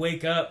would like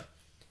wake up,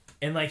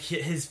 and like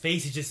his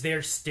face is just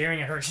there staring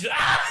at her. She's like,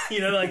 ah! You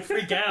know, like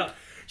freak out.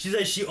 She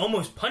said she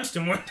almost punched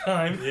him one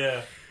time.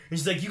 Yeah. And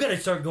she's like, you gotta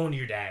start going to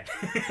your dad.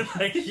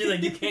 Like, she's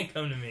like, you can't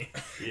come to me.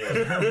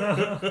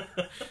 Yeah.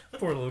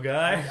 Poor little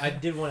guy. I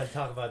did want to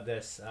talk about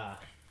this.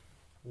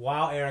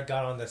 While Eric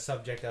got on the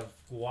subject of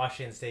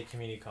Washington State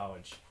Community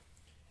College,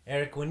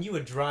 Eric, when you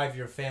would drive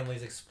your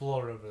family's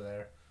Explorer over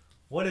there,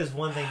 what is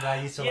one thing that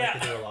I used to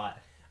like to do a lot?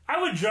 I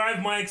would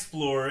drive my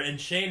Explorer, and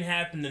Shane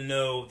happened to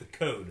know the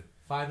code.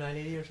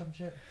 5980 or some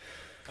shit?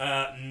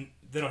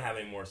 They don't have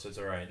it anymore, so it's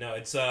all right. No,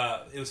 it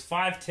was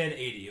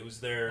 51080. It was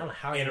their I don't know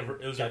how you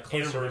it was their got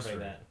close to anniversary, remembering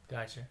that.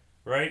 Gotcha.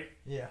 right?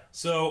 Yeah.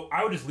 So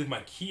I would just leave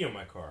my key on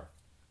my car.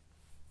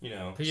 You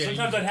know,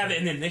 sometimes I'd have it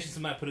in the ignition,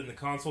 sometimes I put it in the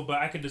console, but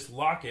I could just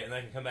lock it and I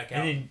can come back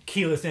out. And then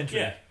keyless entry.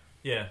 Yeah.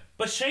 Yeah.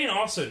 But Shane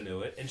also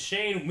knew it, and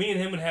Shane, me and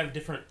him would have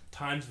different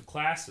times of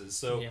classes.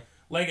 So,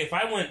 like, if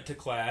I went to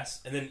class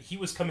and then he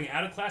was coming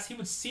out of class, he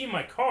would see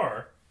my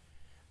car.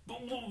 But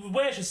the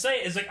way I should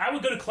say it is, like, I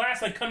would go to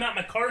class, like, come out,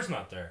 my car's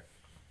not there.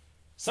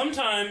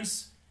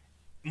 Sometimes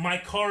my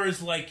car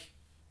is, like,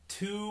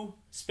 2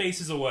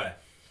 spaces away,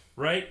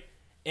 right?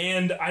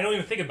 And I don't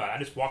even think about it. I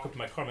just walk up to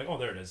my car. I'm like, oh,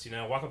 there it is. You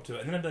know, I walk up to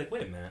it. And then I'd be like,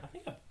 wait a minute. I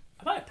think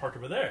I parked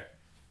over there.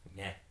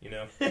 Nah, you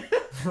know. And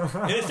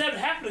it started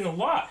happening a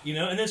lot, you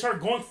know. And then it started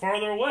going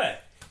farther away.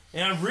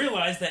 And I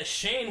realized that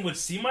Shane would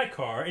see my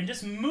car and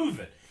just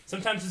move it.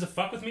 Sometimes he's a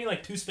fuck with me,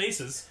 like 2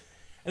 spaces.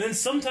 And then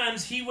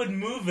sometimes he would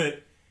move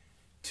it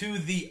to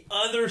the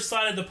other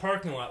side of the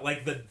parking lot,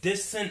 like the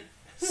distant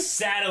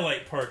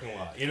satellite parking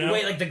lot, you know?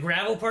 Wait, like the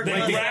gravel parking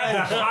lot? The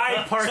gravel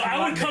high parking So I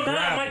lot would and come the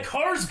out and my gravel.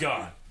 car's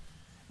gone.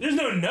 There's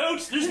no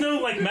notes. There's no,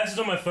 like, message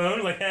on my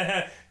phone. Like,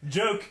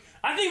 joke.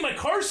 I think my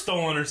car's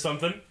stolen or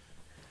something.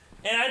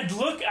 And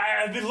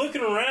I'd be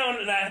looking around,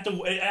 and I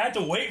had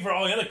to wait for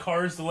all the other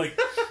cars to, like,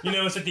 you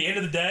know, it's at the end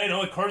of the day, and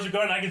all the cars are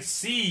gone, and I could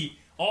see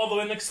all the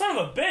way, like, son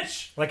of a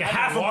bitch. Like a I had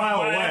half to a walk mile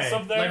my away. ass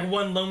up there. Like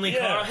one lonely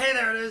Yeah. car. Hey,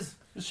 there it is.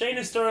 Shane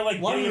just started, like,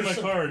 getting in my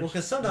car. Well,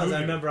 because sometimes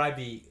I remember I'd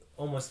be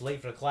almost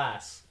late for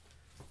class.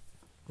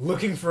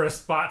 Looking for a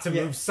spot to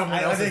move someone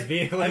else's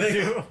vehicle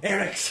into.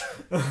 Eric's.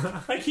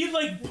 Like, he'd,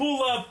 like,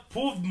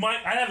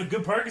 I'd have a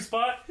good parking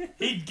spot.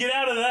 He'd get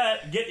out of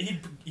that,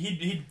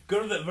 he'd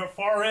go to the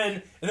far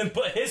end, and then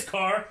put his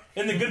car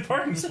in the good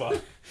parking spot.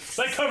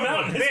 So I come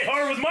out, and his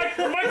car was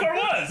where my car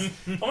was.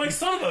 I'm like,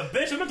 son of a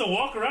bitch, I'm meant to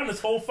walk around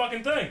this whole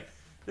fucking thing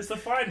just to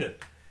find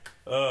it.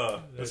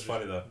 It was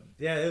funny, though.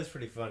 Yeah, it was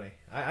pretty funny.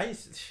 I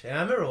used to, and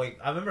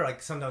I remember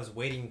sometimes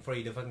waiting for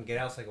you to fucking get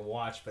out so I could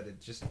watch, but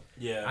it just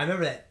Yeah. I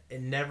remember that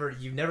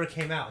you never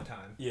came out in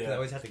time. Yeah. 'Cause I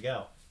always had to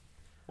go.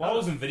 While I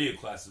was in video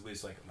classes, we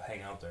used to, like,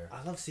 hang out there.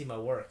 I love seeing my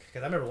work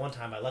because I remember one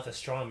time I left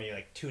astronomy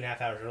like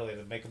 2.5 hours early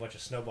to make a bunch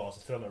of snowballs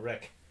and throw them at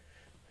Rick.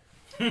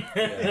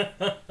 Yeah.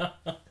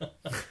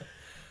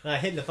 And I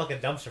hid in the fucking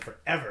dumpster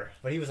forever,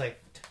 but he was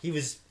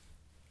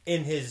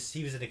in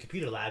the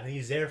computer lab and he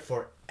was there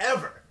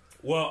forever.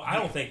 Well, I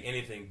don't think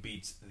anything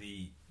beats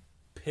the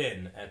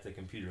pin at the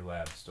computer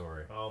lab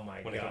story Oh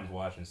my when it comes god! to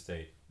Washington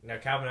State. Now,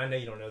 Calvin, I know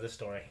you don't know this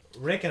story.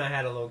 Rick and I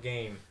had a little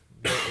game,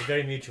 a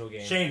very mutual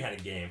game. Shane had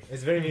a game.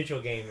 It's a very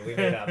mutual game that we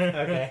made up.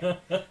 Okay,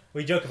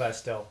 we joke about it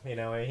still, you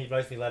know, and he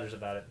writes me letters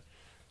about it.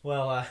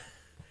 Well,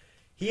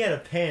 he had a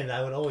pen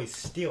that I would always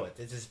steal it.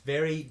 It's this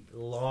very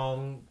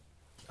long.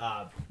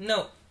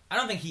 No, I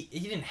don't think he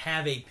didn't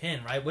have a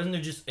pin, right? Wasn't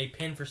there just a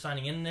pin for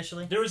signing in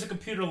initially? There was a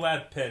computer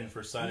lab pin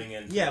for signing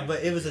in. Yeah,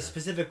 but it was a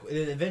specific.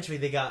 Eventually,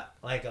 they got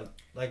like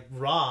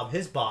Rob,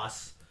 his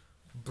boss,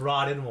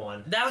 brought in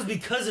one. That was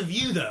because of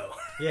you, though.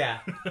 Yeah.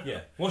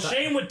 Yeah. Well,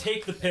 Shane would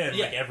take the pin,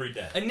 Yeah. like, every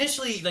day.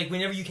 Initially, like,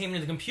 whenever you came into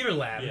the computer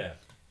lab, Yeah.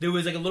 there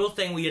was, like, a little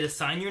thing where you had to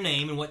sign your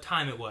name and what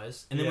time it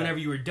was. And then Yeah. whenever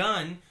you were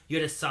done, you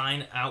had to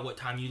sign out what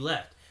time you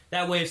left.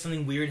 That way, if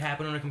something weird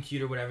happened on a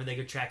computer, whatever, they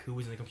could track who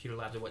was in the computer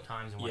labs at what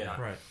times and whatnot.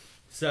 Yeah. Right.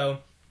 So,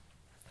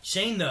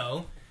 Shane,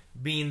 though,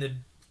 being the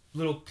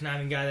little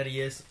conniving guy that he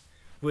is,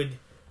 would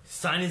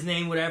sign his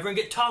name, whatever, and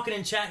get talking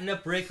and chatting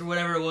up Rick or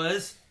whatever it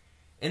was,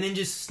 and then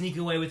just sneak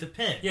away with the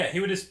pin. Yeah, he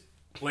would just,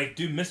 like,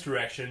 do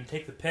misdirection,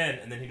 take the pen,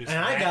 and then he just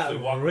And I got naturally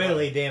walk really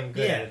away. damn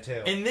good at it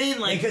too. And then,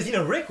 like... Because, you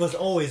know, Rick was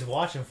always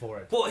watching for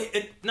it. Well,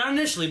 not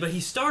initially, but he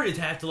started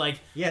to have to, like...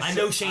 Yes, I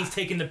know Shane's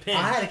taking the pin.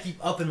 I had to keep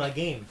up in my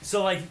game.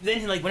 So, like,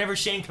 then, like, whenever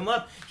Shane come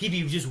up, he'd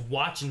be just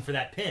watching for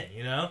that pin,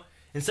 you know?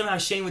 And somehow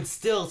Shane would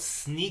still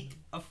sneak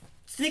the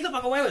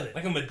fuck away with it.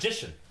 Like a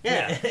magician.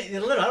 Yeah.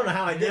 Literally, I don't know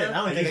how I did it. I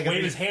don't He think I just could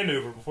waved his hand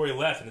over before he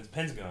left, and his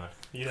pen's gone.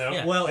 You know?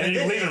 Yeah. Well, and and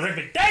then then- he'd leave it, and Rick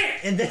would, dang it!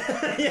 And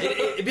then,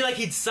 It'd be like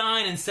he'd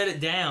sign and set it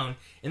down,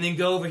 and then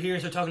go over here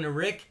and start talking to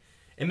Rick,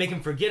 and make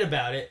him forget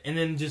about it, and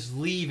then just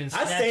leave and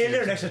I'd snatch stay in it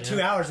there or an extra something,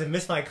 2 hours and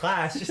miss my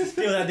class just to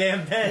steal that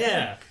damn pen.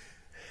 Yeah.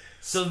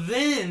 So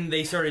then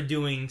they started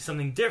doing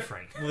something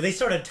different. Well, they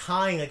started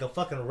tying like a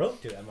fucking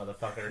rope to that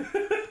motherfucker.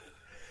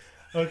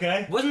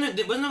 Okay. Wasn't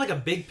there like a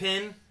big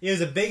pin? It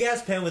was a big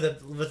ass pen with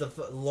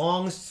a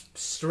long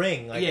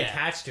string like Yeah.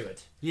 attached to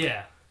it.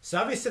 Yeah. So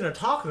I'd be sitting there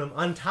talking to him,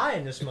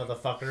 untying this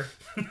motherfucker,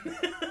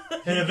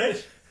 and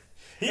eventually,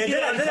 He And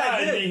gets then- and then I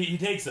outside, did it. and he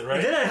takes it, right?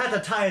 and then I had to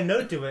tie a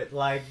note to it,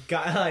 like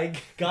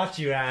got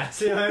you ass.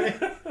 You know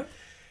what I mean?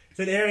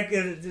 Said Eric,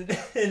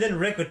 and then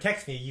Rick would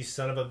text me, "You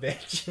son of a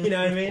bitch." You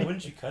know what I mean?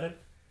 Wouldn't you cut it?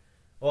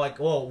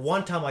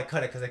 one time I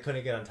cut it because I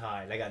couldn't get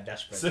untied. I got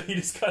desperate. So he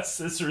just got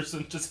scissors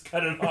and just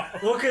cut it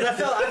off. Well, because I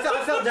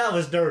felt that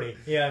was dirty.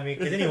 Yeah, I mean,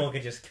 because anyone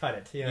could just cut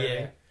it. You know what I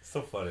mean?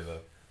 So funny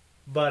though.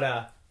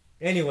 But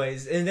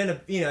anyways, and then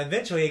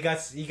eventually he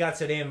got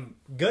so damn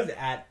good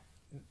at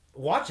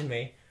watching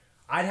me.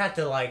 I'd have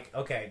to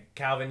okay,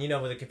 Calvin, you know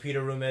where the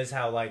computer room is?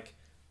 How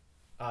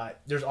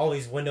there's all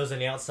these windows on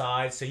the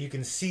outside, so you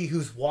can see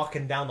who's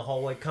walking down the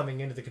hallway coming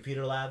into the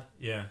computer lab.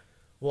 Yeah.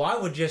 Well, I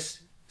would just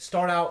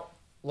start out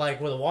where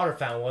the water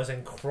fountain was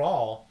and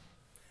crawl,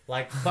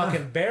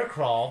 fucking bear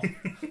crawl.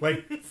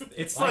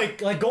 It's like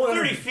going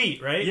 30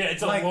 feet, right? Yeah,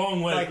 it's a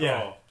long way to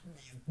crawl.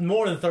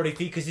 More than 30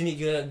 feet because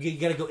you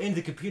gotta go into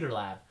the computer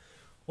lab.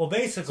 Well,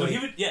 basically,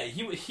 So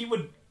he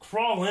would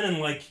crawl in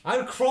and I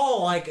would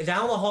crawl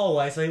down the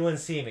hallway so he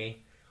wouldn't see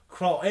me.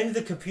 Crawl into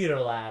the computer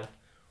lab,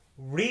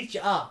 reach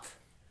up,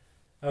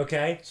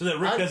 okay, so that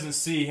Rick doesn't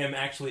see him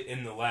actually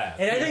in the lab.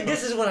 And I think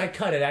this is when I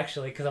cut it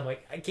actually because I'm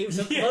I came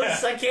so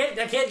close. I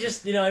can't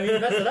just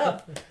mess it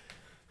up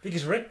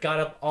because Rick got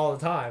up all the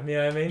time. You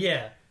know what I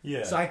mean?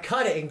 Yeah. So I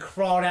cut it and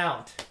crawled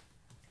out.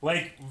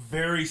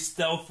 Very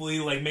stealthily,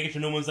 making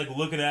sure no one's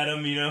looking at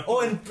him, you know. Oh,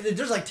 and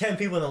there's 10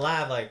 people in the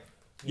lab,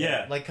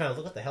 yeah, kind of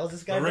look, what the hell is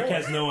this guy but Rick doing?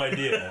 has no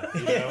idea,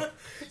 you know.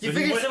 You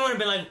figured someone would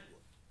be like,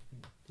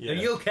 "Are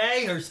you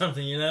okay?" or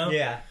something, you know?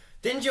 Yeah.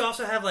 Didn't you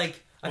also have I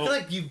feel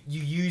like you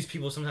use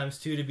people sometimes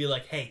too to be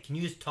like, "Hey, can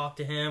you just talk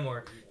to him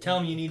or tell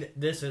him you need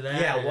this or that?"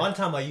 Yeah. One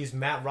time I used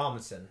Matt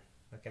Robinson.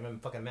 Okay,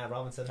 remember fucking Matt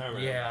Robinson? I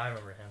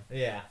remember him.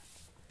 Yeah.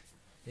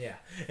 Yeah.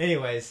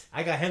 Anyways,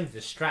 I got him to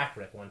distract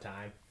Rick one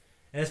time.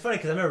 And it's funny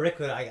because I remember Rick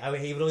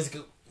he would always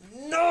go,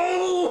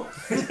 "No!"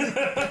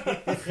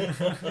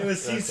 It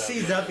was he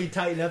seized up, he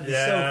tightened up. It's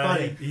so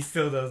funny. He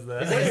still does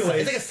that.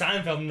 Anyways, It's like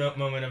a Seinfeld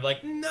moment of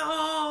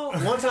 "No!"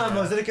 One time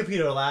I was in a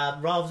computer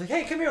lab. Rob was like,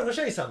 "Hey, come here, I'm gonna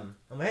show you something."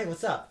 I'm like, "Hey,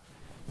 what's up?"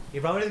 He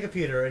brought me to the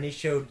computer and he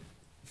showed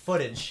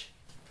footage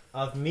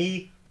of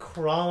me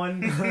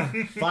crawling,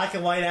 black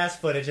and white ass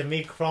footage of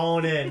me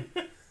crawling in,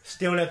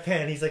 stealing a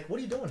pen. He's like, "What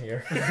are you doing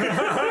here?"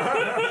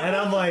 And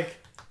I'm like,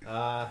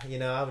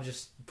 I was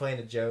just playing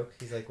a joke.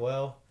 He's like,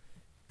 "Well,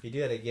 if you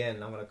do it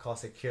again, I'm gonna call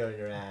security on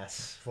your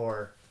ass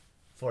for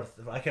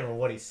I can't remember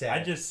what he said."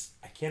 I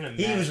can't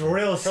imagine. He was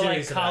real For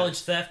serious college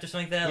theft or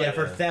something like that. Yeah,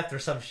 for theft or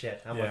some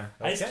shit. I'm like, okay.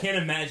 I just can't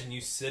imagine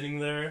you sitting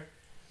there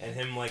and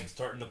him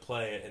starting to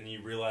play it and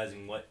you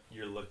realizing what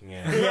you're looking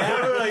at. Yeah,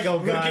 I'm oh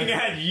god, looking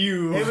at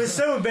you. It was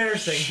so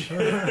embarrassing.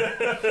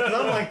 'Cause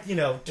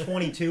I'm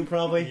 22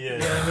 probably. Yeah. You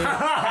know what I mean?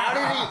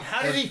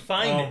 How did he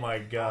find it? Oh my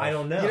god. I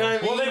don't know. You know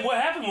what I mean? Well,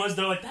 what happened was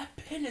they're like, "That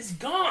pen is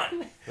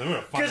gone."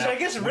 Because I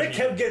guess Rick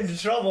kept getting in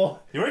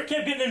trouble. Rick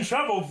kept getting in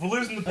trouble for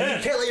losing the Like, pen.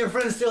 you can't let your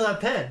friend steal that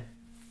pen.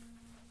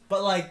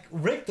 But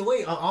Rick, the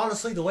way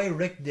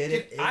Rick did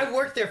it, I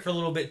worked there for a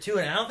little bit too,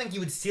 and I don't think you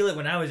would steal it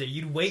when I was there.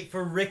 You'd wait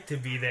for Rick to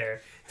be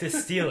there to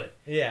steal it.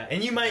 Yeah.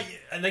 And you might,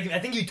 I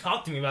think you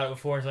talked to me about it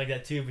before and stuff like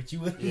that too, but you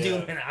wouldn't do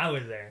it when I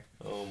was there.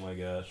 Oh my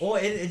gosh. Well,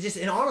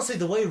 and honestly,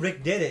 the way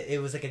Rick did it,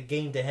 it was like a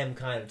game to him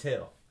kind of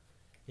too.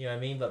 You know what I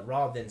mean? But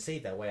Rob didn't see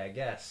it that way, I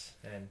guess.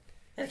 And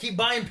Keep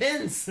buying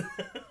pins.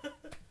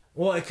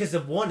 well, because the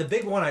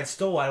big one I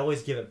stole, I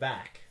always give it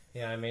back.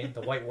 You know what I mean?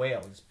 The white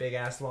whale, this big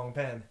ass long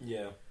pen.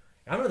 Yeah.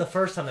 I remember the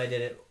first time I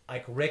did it,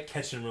 Rick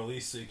Catch and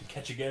release so you can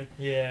catch again.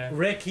 Yeah.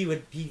 Rick,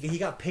 he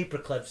got paper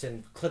clips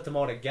and clipped them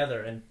all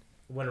together and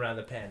went around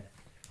the pen.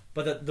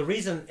 But the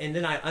reason, and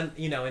then and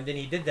then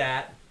he did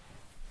that.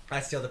 I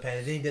steal the pen,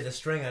 and then he did the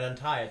string. I'd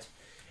untie it,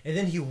 and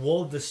then he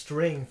wove the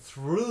string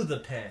through the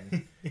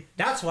pen.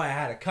 That's why I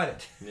had to cut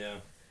it. Yeah.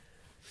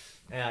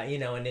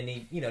 And then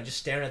he, just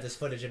staring at this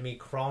footage of me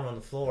crawling on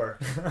the floor,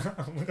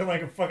 looking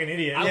like a fucking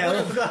idiot.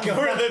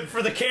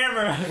 For the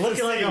camera,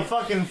 looking like a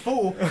fucking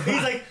fool.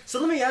 He's like, "So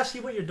let me ask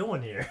you what you're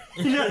doing here."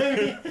 You know what I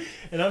mean?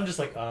 And I'm just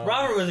like,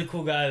 Robert was a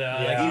cool guy though.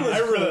 Yeah, I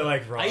really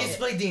like Robert. I used to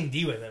play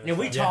D&D with him. And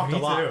we stuff. talked a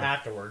me lot too.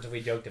 afterwards.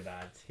 We joked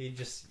about it. He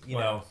just, He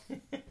was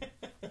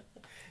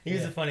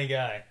a funny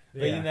guy.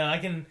 But Yeah. I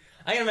can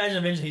imagine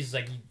eventually he's just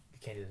like, you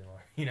can't do this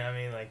anymore. You know what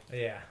I mean?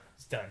 yeah.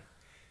 It's done.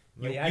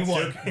 But You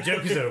won.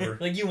 Joke is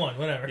over. You won,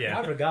 whatever. Yeah.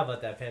 I forgot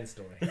about that pen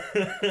story.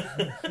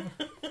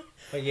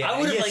 But yeah, I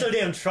would've, it's so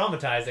damn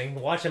traumatizing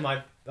watching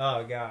my.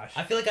 Oh gosh.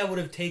 I feel like I would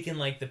have taken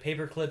the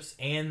paper clips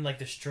and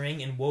the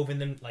string and woven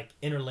them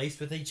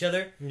interlaced with each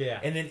other. Yeah.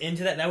 And then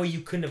into that way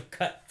you couldn't have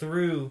cut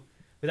through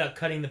without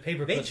cutting the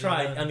paper They clips.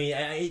 tried. I mean,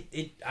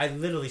 I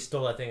literally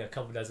stole that thing a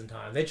couple dozen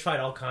times. They tried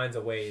all kinds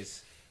of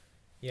ways.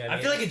 Yeah.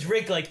 I feel like it's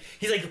Rick.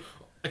 He's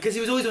because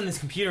he was always on this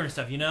computer and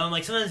stuff, and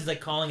sometimes he's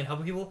calling and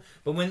helping people.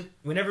 But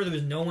whenever there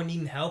was no one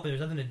needing help and there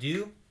was nothing to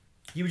do,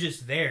 he was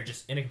just there,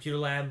 just in a computer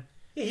lab.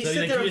 Yeah, he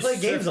sit there and play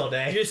games all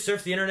day. You just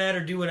surf the internet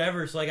or do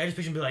whatever. So I just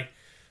picture him be like,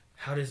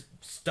 how does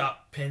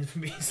stop pens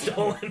from being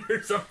stolen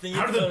or something?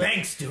 How do the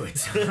banks do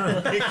it?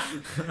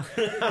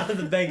 How do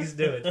the banks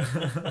do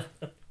it?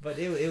 But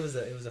it was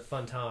a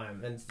fun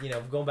time, and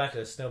going back to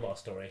the snowball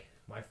story,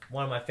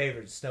 one of my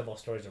favorite snowball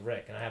stories of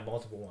Rick, and I have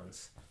multiple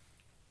ones.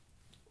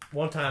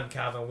 One time,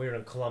 Calvin, we were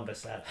in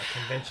Columbus at a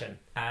convention.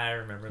 I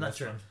remember Not this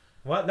sure. one.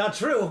 What? Not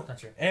true. Not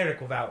true.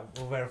 Eric will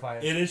verify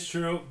it. It is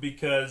true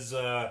because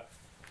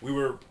we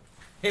were.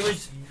 It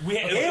was.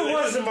 It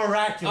was a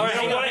miraculous. All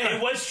right, You know what?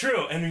 It was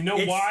true, and you know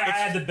why I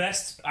had the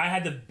best. I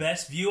had the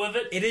best view of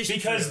it. It is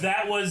because true.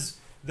 that was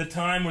the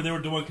time where they were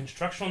doing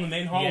construction on the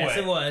main hallway. Yes,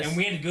 it was. And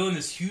we had to go in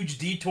this huge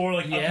detour,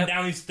 like up Yep. and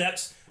down these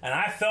steps, and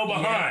I fell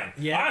behind.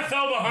 Yeah. I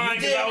fell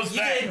behind You because I did. was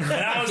You fat did. and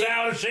I was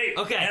out of shape.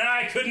 Okay. And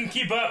I couldn't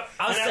keep up.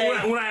 I'll And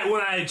say-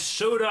 when I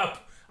showed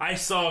up, I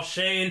saw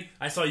Shane,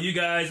 I saw you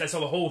guys, I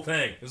saw the whole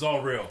thing. It was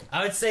all real.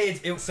 I would say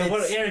So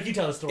what? Eric, you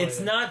tell the story. It's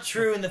then. not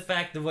true in the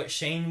fact that what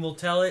Shane will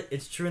tell it.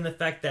 It's true in the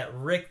fact that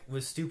Rick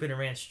was stupid and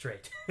ran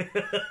straight.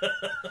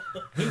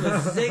 He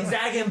was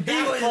zigzagging.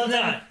 He was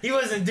not. He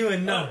wasn't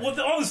doing nothing. What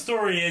all the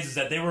story is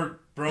that they were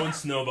throwing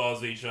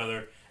snowballs at each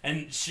other,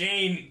 and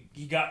Shane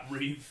he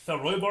fell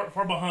really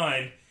far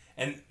behind,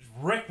 and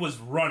Rick was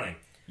running.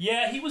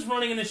 Yeah, he was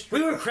running in the street.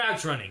 We were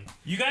crouch running.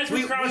 You guys were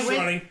we crouch went-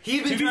 running.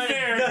 he'd been To be trying to-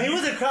 fair, No, he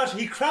wasn't crouched.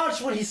 He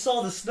crouched when he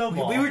saw the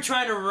snowball. We were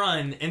trying to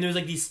run, and there's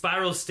like these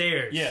spiral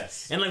stairs.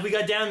 Yes. And like we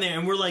got down there,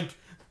 and we're like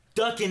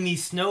ducking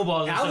these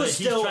snowballs. And I stuff was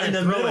that he's still trying in to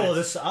the throw middle at of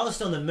us. this. I was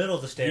still in the middle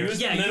of the He stairs.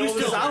 was Yeah, in the you middle were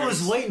of the still- I was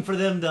stairs. waiting for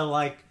them to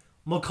like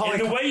Macaulay.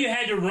 And the way you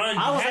had to run,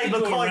 you I was had like to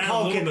go Macaulay around a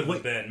little Culkin. bit of the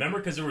Wait. bend. Remember,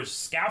 because there was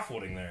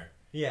scaffolding there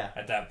Yeah.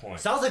 at that point.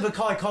 Sounds like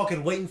Macaulay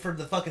Culkin waiting for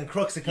the fucking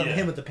crooks to come to Yeah.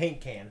 him with the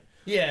paint can.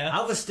 Yeah.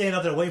 I was standing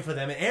up there waiting for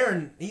them, and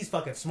Aaron, he's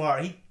fucking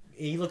smart.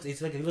 He looks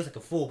like a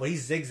fool, but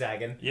he's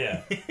zigzagging.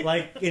 Yeah.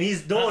 Like, and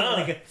he's doing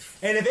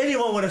and if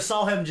anyone would have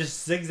saw him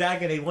just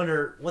zigzagging, they'd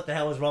wonder what the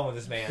hell was wrong with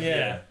this man.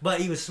 Yeah. But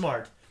he was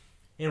smart.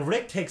 And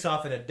Rick takes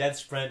off in a dead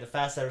sprint, the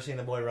fastest I've ever seen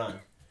the boy run.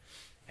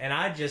 And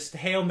I just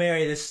Hail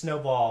Mary this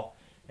snowball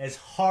as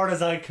hard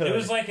as I could. It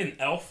was like an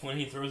elf when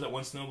he throws that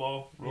one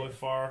snowball really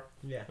far.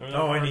 Yeah. Remember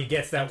that Oh, and part? he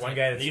gets that one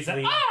guy that's He said,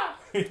 fleeing. ah!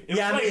 It was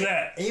like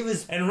that. He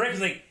was. And Rick was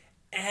like,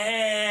 because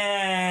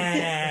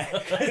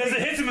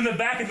it hits him in the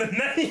back of the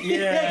neck.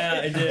 Yeah,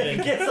 it He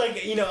did. gets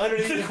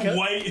underneath the It's coat.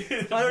 white.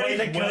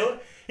 Underneath the wet.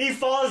 coat. He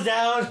falls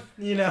down,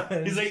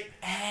 and He's like,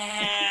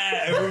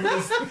 I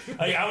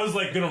was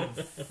like gonna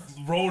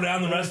roll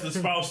down the rest of the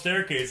spiral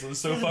staircase. It was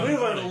so fucking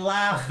we were funny.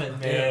 laughing,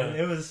 man.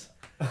 Yeah. It was.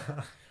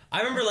 I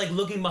remember like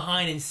looking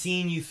behind and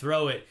seeing you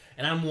throw it,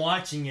 and I'm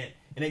watching it,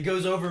 and it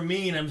goes over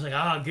me, and I'm just like,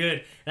 ah,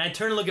 good. And I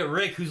turn to look at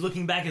Rick, who's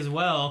looking back as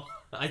well.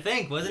 I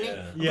think, wasn't he?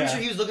 Yeah. I'm Yeah. pretty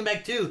sure he was looking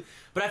back too.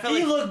 But I felt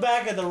He like. looked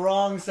back at the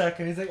wrong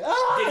second. He's like,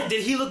 ah!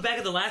 Did he look back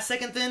at the last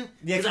second then?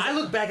 Yeah, Because 'cause- I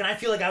look back and I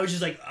feel like I was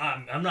just like,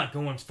 I'm not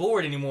going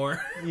forward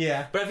anymore.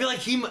 Yeah. But I feel like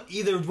he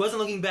either wasn't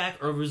looking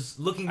back or was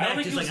looking I back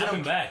don't think just he was like,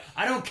 looking back.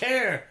 I don't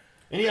care.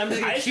 And I'm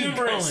just I going to just keep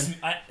remember going.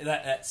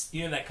 that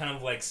you know that kind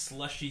of like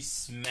slushy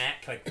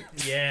smack, like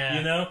Yeah.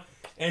 you know,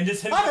 and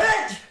just him,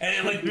 I'm hit!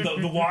 and like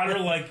the water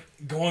like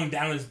going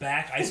down his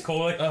back, ice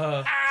cold, like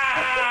Uh,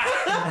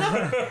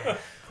 ah!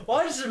 Well,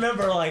 I just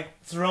remember, like,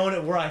 throwing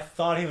it where I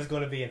thought he was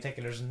going to be and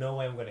thinking, there's no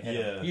way I'm going to hit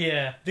him.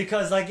 yeah.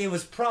 Because, like, it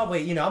was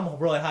probably, I'm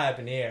really high up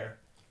in the air.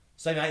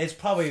 So, I mean,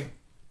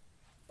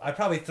 I'd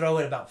probably throw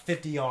it about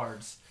 50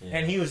 yards. Yeah.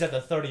 And he was at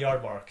the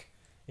 30-yard mark.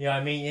 You know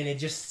what I mean? And it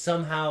just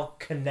somehow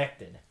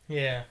connected.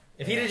 Yeah.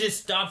 If he'd Yeah. have just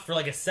stopped for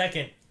like a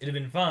second, it'd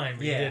have been fine.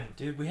 But Yeah. he didn't.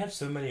 Dude, we have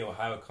so many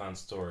OhioCon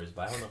stories,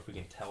 but I don't know if we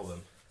can tell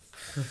them.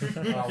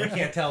 Well, we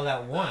can't tell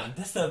that one.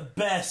 That's the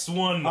best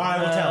one. All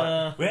right, we'll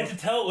tell it. We had to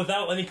tell it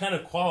without any kind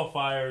of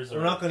qualifiers. Or...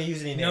 We're not going to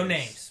use any names. No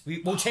names.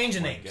 We'll change the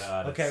Oh my names.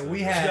 God, it's Okay, so we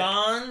good. had-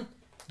 John,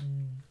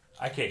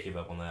 I can't keep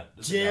up on that.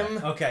 This is Jim,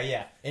 bad. Okay,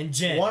 yeah. and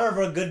Jen. One of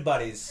our good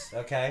buddies,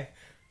 okay?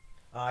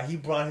 He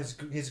brought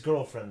his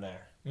girlfriend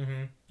there,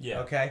 Mm-hmm.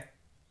 Yeah. okay?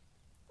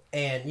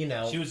 And,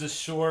 She was a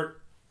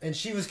short. and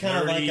she was kind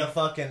of like nerdy- a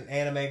fucking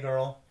anime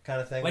girl kind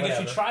of thing. Like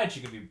whatever. if she tried,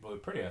 she could be really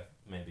pretty,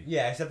 maybe.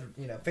 Yeah, except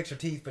fix her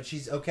teeth, but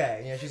she's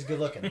okay. She's good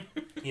looking.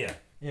 Yeah.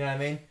 You know what I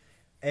mean?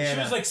 And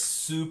She was like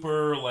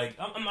super like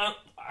I'm not.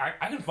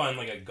 I can find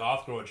like a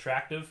goth girl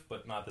attractive,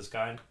 but not this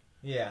kind.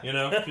 yeah. You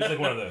know, she was like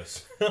one of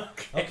those.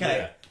 Okay.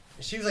 Yeah.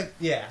 She was like,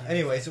 yeah.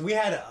 Anyway, so we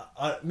had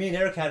me and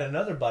Eric had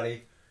another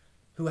buddy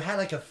who had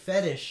like a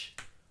fetish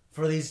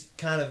for these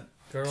kind of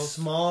Girls.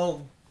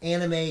 small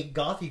anime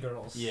gothy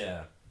girls.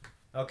 Yeah.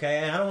 Okay,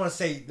 and I don't want to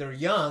say they're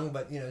young,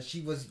 but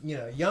she was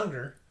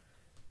younger.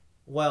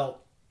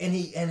 Well, and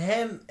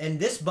him and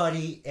this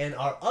buddy and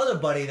our other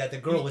buddy that the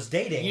girl was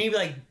dating. You need to be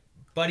like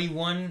buddy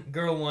 1,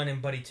 girl 1,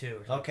 and buddy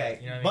 2. Okay,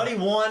 You know what I mean?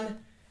 buddy 1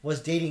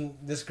 was dating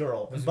this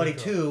girl, Was and buddy a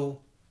good 2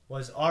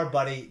 was our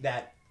buddy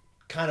that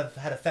kind of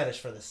had a fetish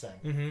for this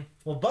thing. Mm-hmm.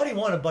 Well, buddy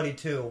 1 and buddy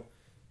 2,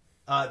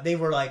 they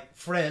were like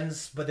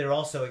friends, but they were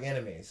also like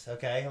enemies.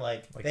 Okay,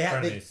 like they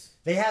have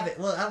they have it.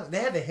 Well, they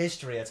have a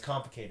history that's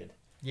complicated.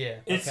 Yeah.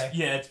 It's Okay.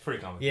 it's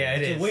pretty complicated. Yeah,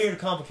 it It's is. weird,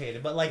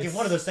 complicated, but like It's- if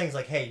one of those things,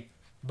 like, hey,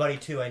 buddy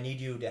 2, I need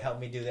you to help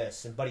me do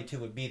this, and buddy 2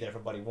 would be there for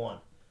buddy 1,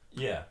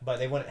 Yeah. but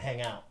they wouldn't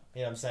hang out.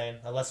 You know what I'm saying?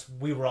 Unless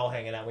we were all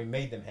hanging out, we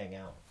made them hang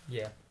out.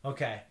 Yeah.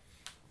 Okay.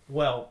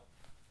 Well,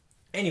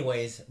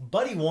 anyways,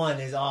 buddy 1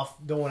 is off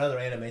doing other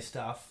anime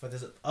stuff with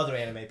his other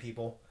anime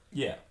people,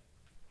 Yeah.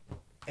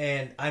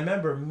 and I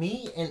remember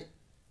me and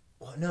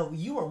no,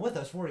 you weren't with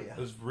us, were you? It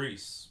was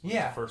Reese. Was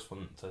Yeah. The first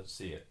one to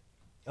see it.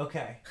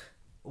 Okay.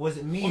 Was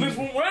it me? I mean,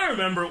 from what I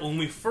remember, when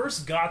we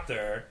first got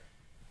there,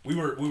 we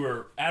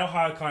were at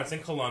Ohio Con. It's in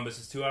Columbus.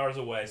 It's 2 hours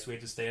away, so we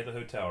had to stay at the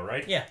hotel,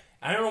 right? Yeah.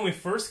 I remember when we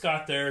first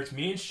got there, it's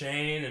me and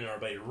Shane and our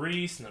buddy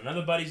Reese and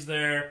another buddy's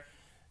there,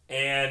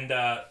 and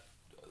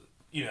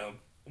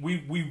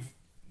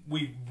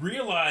we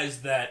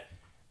realized that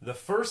the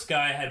first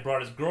guy had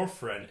brought his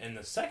girlfriend, and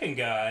the second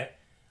guy,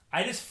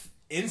 I just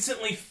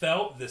instantly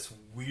felt this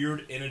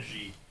weird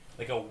energy,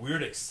 like a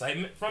weird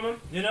excitement from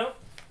him, you know?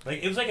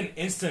 Like, it was like an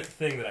instant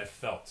thing that I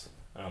felt.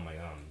 And I'm like,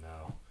 oh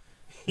no.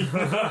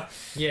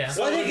 Yeah.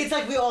 Well, I think it's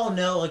like we all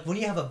know, like when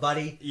you have a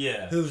buddy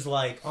Yeah. who's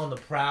like on the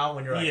prowl,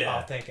 when you're like, Yeah.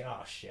 oh, thinking,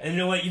 oh shit. And you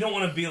know what? You don't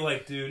want to be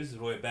like, dude, this is a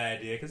really bad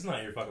idea, because it's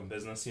not your fucking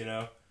business, you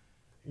know?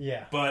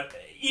 Yeah. But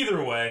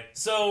either way,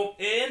 so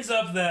it ends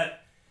up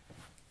that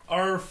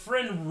our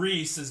friend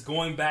Reese is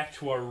going back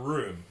to our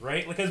room,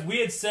 right? Because we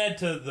had said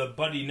to the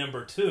buddy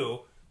number 2,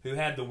 who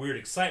had the weird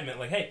excitement,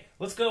 like, hey,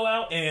 let's go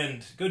out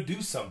and go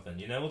do something,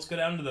 you know? Let's go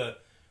down to the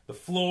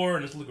floor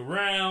and just look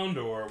around,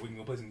 or we can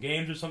go play some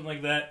games or something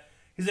like that.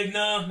 He's like,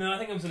 no, I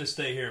think I'm just going to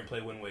stay here and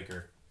play Wind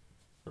Waker.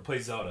 Or play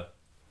Zelda.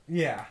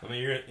 Yeah. I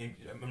mean,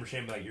 I remember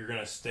Shane being like, you're going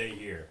to stay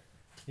here.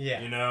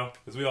 Yeah. You know?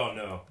 Because we all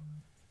know.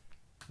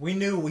 We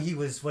knew what he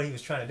was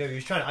trying to do. He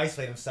was trying to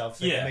isolate himself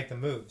so he could make the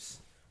moves.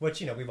 Which,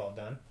 you know, we've all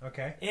done.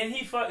 Okay. And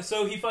he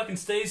fucking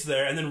stays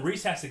there, and then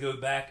Reese has to go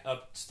back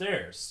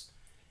upstairs.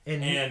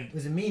 And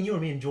was it me and you or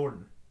me and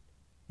Jordan?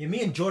 Yeah,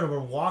 me and Jordan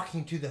were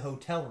walking to the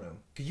hotel room.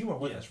 Because you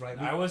weren't with us, right?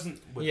 I wasn't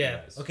with you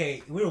guys.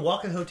 Okay, we were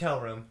walking to the hotel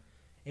room,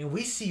 and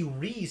we see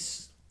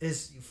Reese,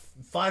 his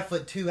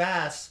 5'2"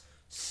 ass,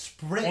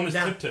 sprinting On his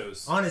down,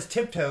 tiptoes. On his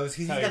tiptoes.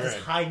 He's How he got this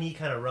ran. high knee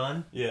kind of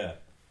run. Yeah.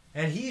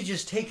 And he's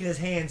just taking his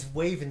hands,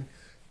 waving,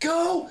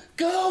 go,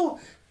 go,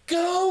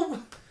 go.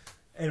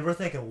 And we're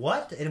thinking,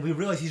 what? And we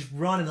realize he's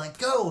running, like,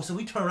 go. So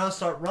we turn around and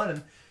start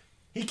running.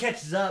 He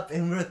catches up,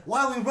 and we're like,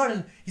 why are we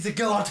running? He said,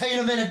 go, I'll tell you in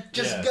a minute.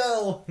 Just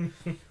go.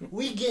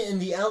 We get in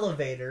the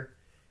elevator,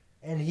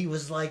 and he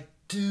was like,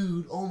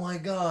 dude, oh my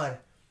God.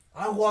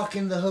 I walk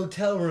in the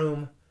hotel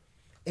room,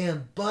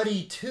 and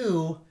Buddy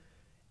 2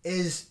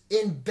 is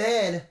in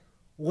bed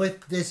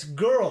with this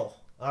girl.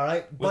 All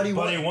right? With Buddy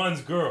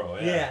 1's girl,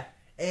 Yeah.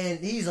 And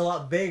he's a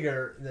lot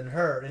bigger than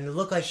her, and it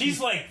looked like she's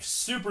like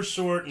super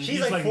short, and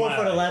she's he's like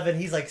 4'11".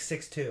 He's like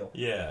 6'2".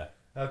 Yeah.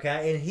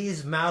 Okay, and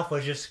his mouth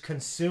was just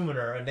consuming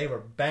her, and they were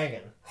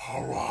banging.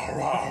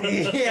 Yeah,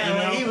 Yeah,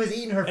 like he was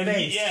eating her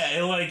face.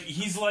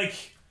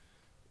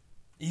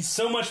 He's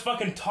so much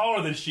fucking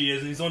taller than she is,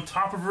 and he's on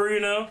top of her, you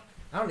know?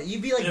 I don't know.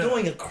 You'd be like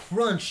doing a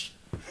crunch.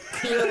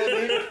 You know what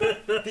I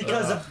mean?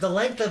 Because of the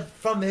length of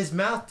from his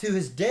mouth to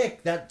his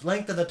dick, that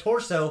length of the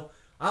torso.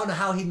 I don't know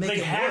how he'd make It's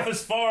it like half work.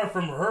 as far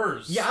from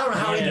hers. Yeah, I don't know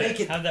how he'd make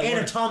it How'd that work?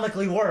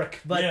 anatomically work.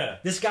 But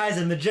this guy's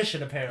a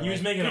magician, apparently. He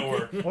was making it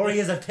work. Or he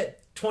has a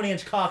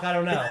 20-inch cock, I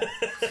don't know.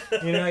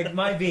 You know, it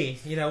might be.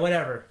 You know,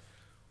 whatever.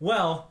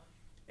 Well,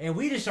 and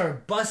we just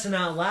started busting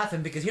out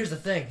laughing because here's the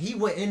thing. He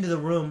went into the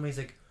room and he's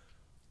like,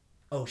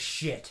 oh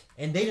shit.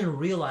 And they didn't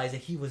realize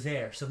that he was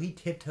there. So he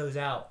tiptoes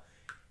out.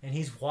 And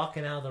he's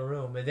walking out of the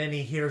room, and then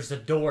he hears the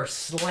door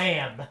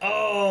slam.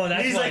 Oh,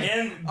 that's He's like,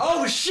 and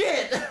oh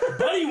shit!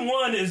 Buddy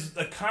 1 is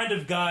the kind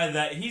of guy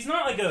that he's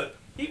not like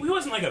he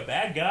wasn't like a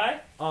bad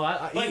guy. Oh,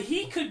 But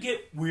he could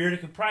get weird.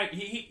 It could probably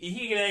he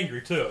could get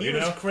angry too. He you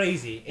was know?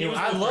 crazy. He was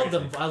I really loved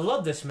crazy. him. I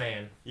love this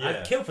man. Yeah.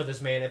 I'd kill for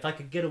this man if I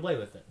could get away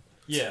with it.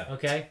 Yeah.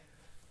 Okay?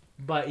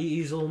 But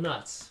he's a little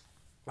nuts.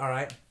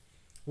 Alright.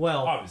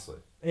 Well, Obviously.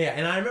 yeah,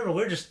 and I remember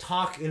we were just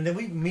talking, and then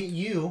we meet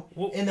you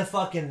in the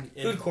fucking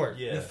Food court.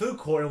 Yeah. the food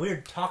court, and we were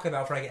talking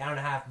about for like an hour and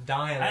a half,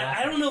 dying I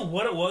laughing. don't know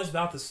what it was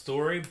about the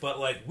story, but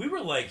like we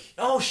were like,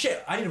 Oh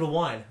shit! I need to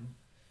rewind.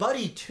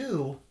 Buddy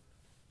 2,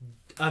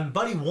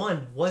 Buddy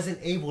 1 wasn't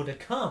able to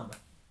come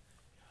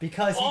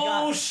because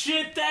he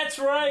shit, that's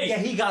right. yeah,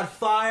 he got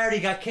fired. He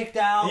got kicked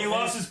out. He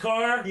lost his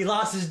car. He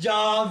lost his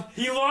job.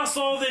 He lost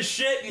all this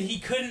shit, and he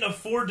couldn't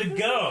afford to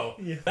go.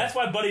 Yeah. That's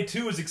why Buddy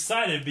 2 was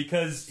excited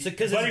because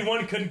because Buddy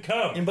 1 couldn't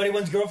come. And Buddy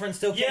 1's girlfriend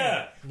still came.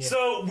 Yeah.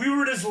 So we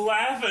were just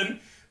laughing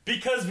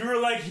because we were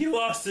like, he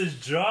lost his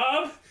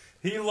job,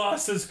 he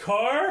lost his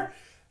car,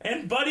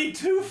 and Buddy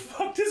 2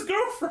 fucked his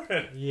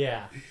girlfriend.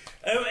 Yeah.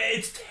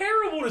 It's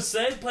terrible to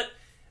say, but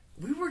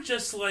we were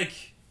just like,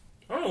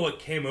 I don't know what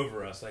came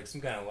over us, like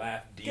some kind of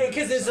laugh.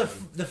 Because there's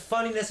the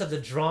funniness of the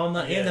drama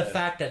and the Yeah.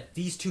 fact that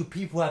these two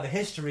people have a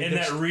history. And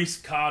that's- that Reese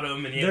caught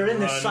him, and he they're had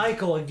in to this run.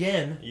 cycle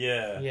again.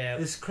 Yeah. Yeah.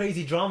 This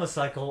crazy drama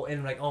cycle,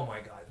 and like, oh my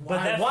god,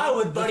 But why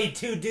would the Buddy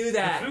 2 do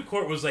that? The food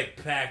court was like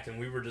packed, and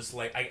we were just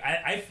like,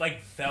 I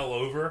like fell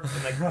over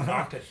and like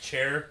knocked a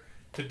chair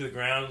to the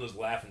ground and was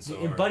laughing so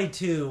And hard. Buddy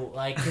 2,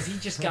 like, because he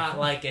just got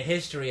like a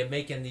history of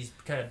making these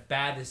kind of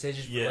bad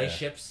decisions, Yeah.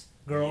 relationships.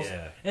 girls,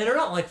 Yeah. and they're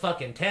not like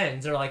fucking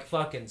 10s, they're like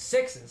fucking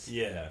 6s.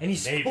 Yeah. And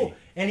he's maybe. cool,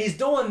 and he's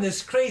doing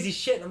this crazy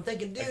shit. And I'm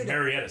thinking, dude, Like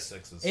Marietta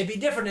 6s. it'd be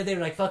different if they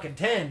were like fucking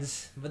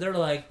 10s, but they're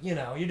like, you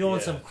know, you're doing Yeah.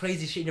 some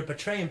crazy shit. You're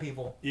betraying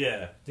people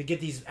Yeah. to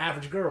get these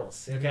average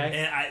girls. Okay.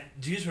 And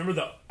do you just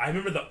remember I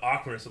remember the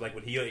awkwardness of like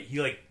when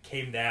he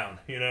came down,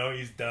 you know,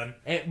 he's done.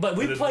 But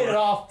we With his played it work.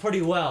 off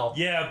pretty well.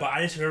 Yeah, but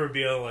I just remember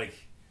being like,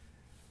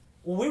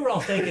 Well, we were all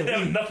thinking I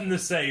have nothing to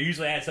say.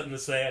 Usually I had something to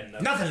say. I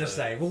had nothing to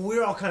say. Well, we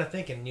were all kind of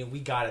thinking, you know, we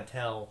gotta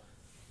tell,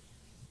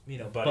 you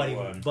know,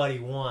 Buddy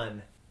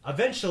won.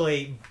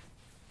 Eventually,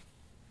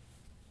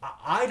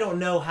 I don't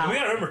know how. We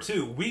gotta remember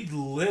too. We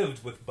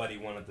lived with Buddy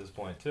One at this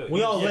point too.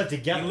 We all lived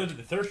together. He lived at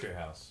the Thirstier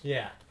house.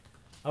 Yeah.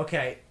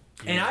 Okay.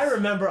 And Yes. I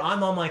remember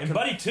I'm on my. And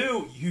Buddy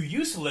Two, who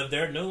used to live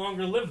there, no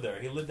longer lived there.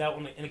 He lived out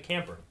in a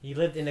camper. He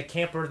lived in a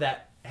camper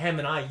that him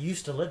and I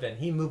used to live in.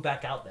 He moved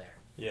back out there.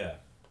 Yeah.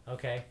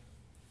 Okay.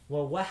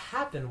 Well, what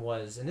happened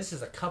was, and this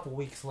is a couple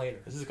weeks later.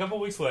 This is a couple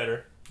weeks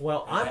later.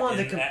 Well, I'm on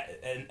the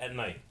at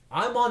night.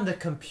 I'm on the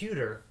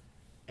computer,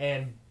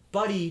 and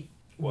Buddy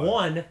What?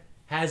 One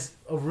has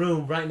a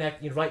room right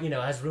next,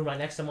 has a room right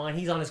next to mine.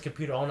 He's on his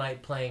computer all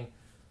night playing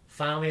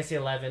Final Fantasy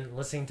 11,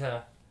 listening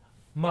to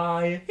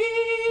Maya,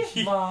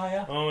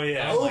 Maya, Oh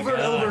yeah. over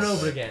and over and gosh.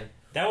 over again.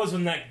 That was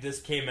when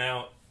this came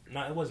out.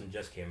 No, it wasn't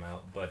just came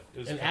out, but it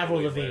was. And a couple Avril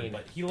weeks later. Lavigne.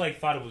 But he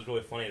thought it was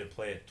really funny to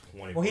play it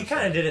 20. Well, he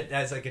kind of did it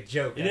as like a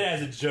joke. He did it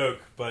as a joke,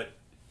 but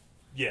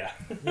yeah.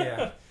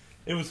 Yeah.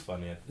 It was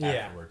funny Yeah.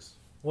 afterwards.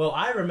 Well,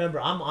 I remember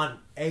I'm on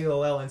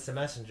AOL Instant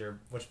Messenger,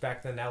 which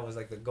back then that was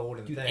like the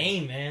golden Dude, thing.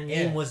 AIM, man. Yeah.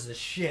 AIM was the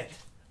shit.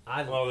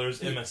 Well, there's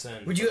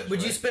MSN. Would you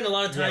right? spend a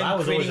lot of Yeah, I time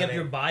was creating always up on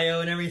your AIM.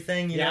 bio and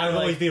everything? You Yeah, know, I would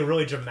like, always be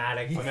really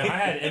dramatic. I mean, I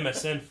had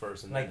MSN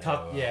first, and Like then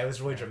talk, yeah, it was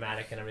really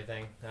dramatic and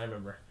everything. I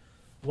remember.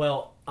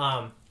 Well,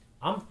 I'm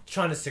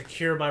trying to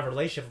secure my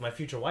relationship with my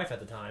future wife at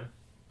the time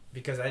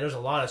because there's a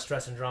lot of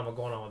stress and drama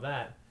going on with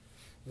that.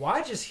 Well,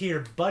 I just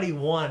hear Buddy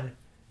One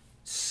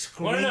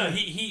scream. Well, no,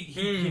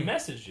 he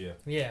messaged you.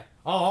 yeah.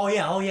 Oh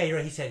yeah, you're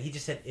right. He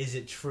just said, "Is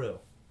it true?"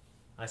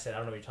 I said, "I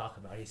don't know what you're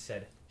talking about." He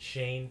said,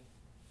 "Shane,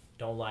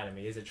 don't lie to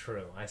me. Is it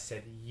true?" I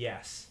said,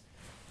 "Yes."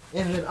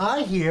 And then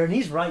I hear, and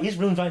he's right. His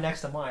room's right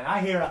next to mine.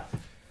 I hear a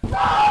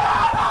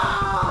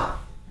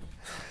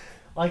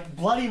like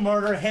bloody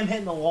murder, him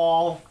hitting the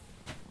wall.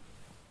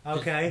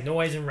 Okay.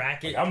 Noise and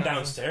racket. I'm kind of.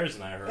 downstairs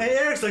and I heard. And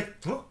Eric's like,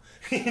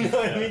 you know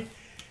what I mean?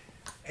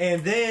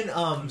 And then,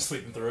 I'm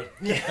sleeping through it.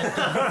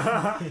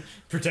 yeah.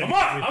 Pretend.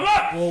 I'm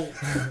up.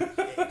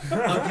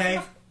 Well, okay.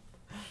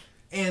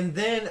 And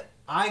then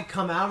I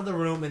come out of the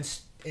room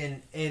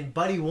and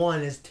Buddy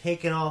One is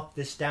taking off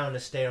down the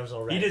stairs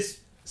already. He just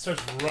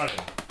starts running.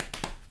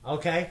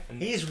 Okay.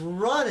 He's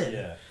running.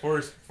 Yeah, for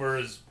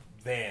his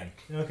van,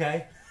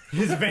 Okay.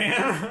 His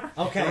van.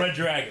 the Okay. Red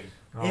Dragon.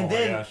 Oh and my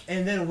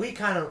then gosh. we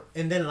kind of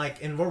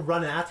and we're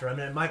running after him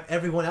and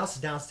everyone else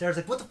is downstairs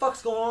like, what the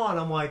fuck's going on?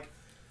 I'm like,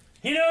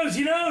 He knows.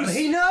 He knows!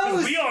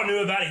 We all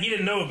knew about it. He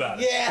didn't know about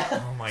it. yeah.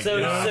 Oh my So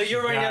gosh.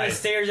 you're running down the guys.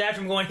 stairs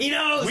after him, going, "He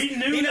knows. We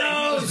knew he that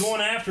knows." he was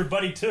going after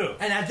Buddy too.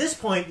 And at this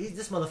point,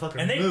 this motherfucker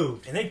And they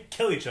moved. and they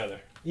kill each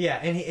other. Yeah,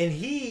 and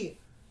he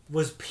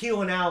was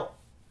peeling out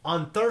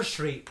on 3rd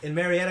Street in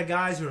Marietta.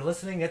 Guys who are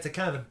listening, it's a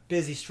kind of a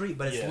busy street,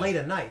 but it's Yeah. late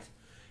at night.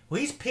 Well,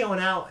 he's peeling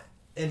out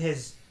in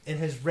his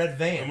red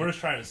van, And we're just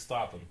trying to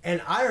stop him.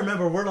 and I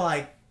remember we're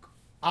like,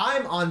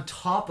 I'm on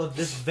top of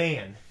this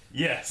van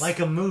Yes. like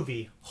a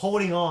movie,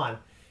 holding on,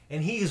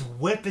 and he's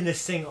whipping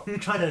this thing,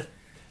 trying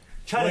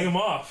Fling him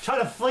off. trying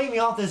to flame me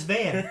off this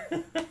van.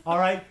 All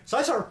right, so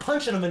I started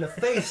punching him in the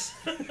face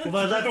with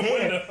my left the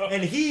hand, window.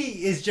 and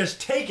he is just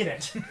taking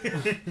it.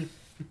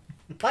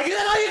 Like, is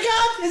that all you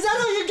got? Is that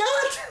all you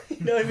got?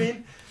 You know what I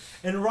mean?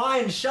 And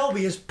Ryan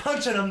Shelby is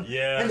punching him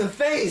Yeah. in the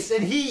face,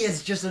 and he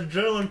is just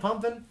adrenaline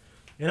pumping.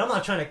 And I'm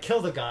not trying to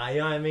kill the guy, you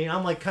know what I mean?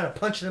 I'm like kind of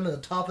punching him in the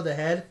top of the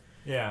head,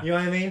 Yeah. you know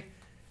what I mean?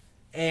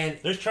 And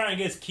They're trying to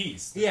get his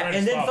keys. They're yeah, trying to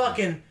and then stop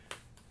him.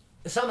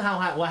 fucking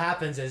somehow what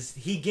happens is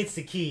he gets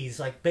the keys,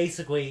 like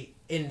basically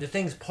in the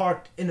thing's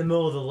parked in the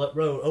middle of the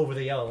road over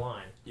the yellow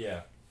line,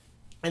 Yeah.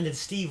 and then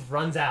Steve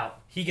runs out,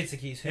 He gets the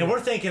keys. and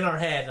we're thinking in our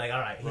head like, all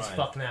right, he's Right.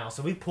 fucked now.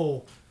 So we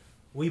pull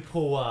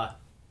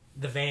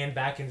the van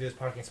back into his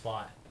parking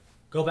spot,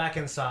 go back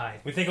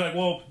inside. We think like,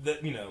 well,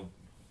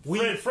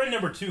 We- friend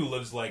number 2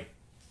 lives like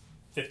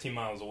 15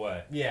 miles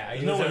away. Yeah, There's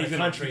he no lives way in he's the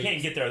gonna. country. He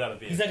can't get there without a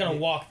vehicle. He's not gonna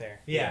walk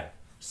there. Yeah.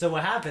 So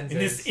what happens In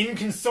is this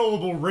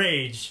inconsolable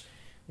rage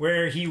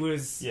where he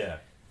was. Yeah.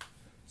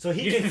 so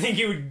You he didn't think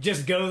he would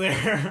just go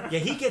there? yeah,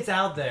 he gets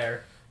out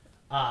there.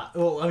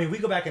 Well, I mean, we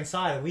go back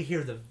inside and we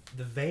hear the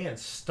van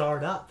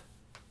start up.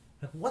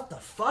 Like, what the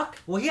fuck?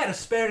 Well, he had a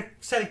spare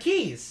set of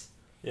keys.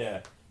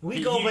 Yeah.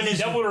 We go over in he his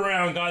doubled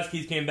around. God's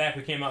keys came back.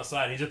 We came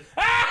outside. He just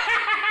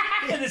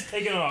and just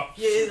taking off.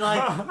 yeah,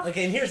 like,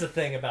 and here's the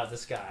thing about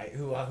this guy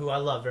who I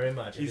love very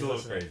much. He's a little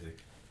listening. crazy.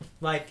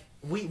 Like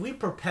we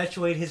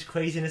perpetuate his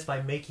craziness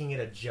by making it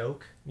a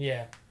joke.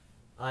 Yeah.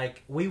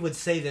 Like we would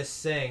say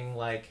this thing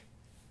like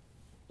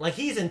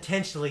he's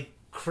intentionally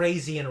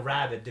crazy and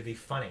rabid to be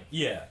funny.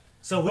 Yeah.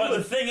 So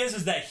the thing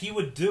is that he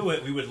would do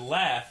it, we would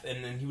laugh,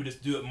 and then he would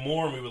just do it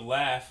more, and we would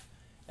laugh,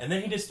 and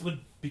then he just would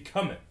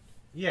become it.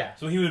 Yeah.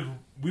 So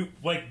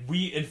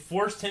we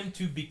enforced him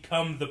to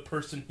become the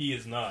person he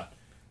is not.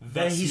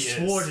 That he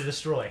swore to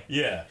destroy.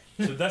 Yeah.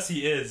 So thus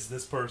he is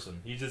this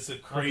person. He's just a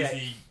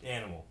crazy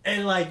animal.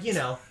 And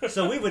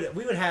so we would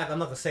have, I'm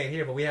not gonna say it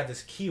here, but we have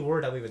this key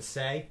word that we would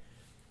say,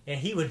 and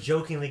he would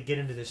jokingly get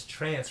into this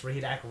trance where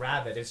he'd act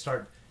rabid and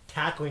start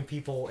tackling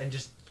people and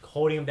just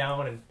holding them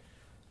down and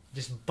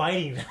just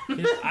biting them.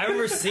 I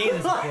remember seeing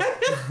this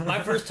before.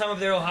 My first time up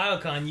there at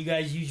OhioCon, you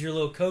guys used your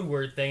little code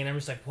word thing, and I'm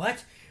just like,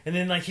 what? And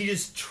then he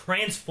just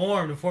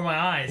transformed before my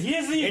eyes. He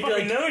doesn't even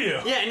fucking know you.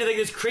 Yeah, into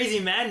this crazy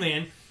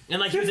madman.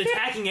 And he was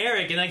attacking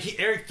Eric, and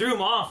Eric threw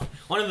him off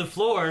onto the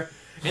floor,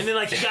 and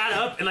then he got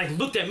up and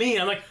looked at me,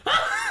 and I'm like,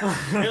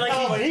 ah!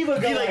 And he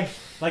would go and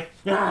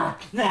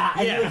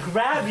he would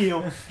grab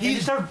you,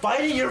 he'd start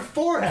biting your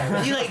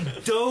forehead. He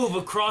dove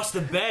across the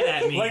bed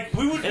at me,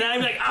 and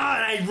I'm like, and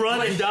I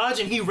run and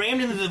dodge, and he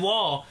rammed into the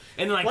wall,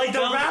 and the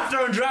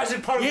raptor in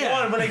Jurassic Park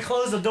 1 when they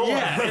closed the door.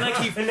 Yeah, and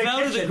he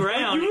fell to the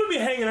ground. We would be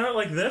hanging out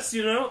like this,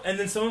 and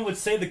then someone would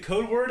say the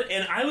code word,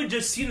 and I would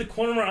just see in the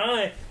corner of my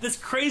eye this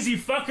crazy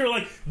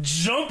fucker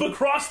jump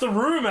across the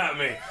room at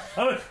me.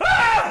 I'm like,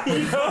 ah!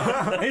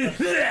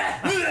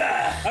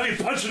 I'd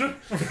be punching him,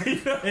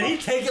 and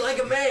he'd take it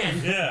like a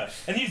man. Yeah,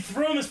 and he'd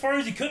throw him as far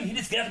as he could, and he'd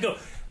just have to go,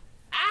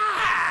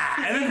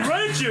 ah, and then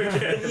run at you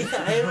again.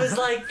 Yeah, it was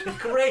the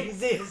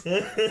craziest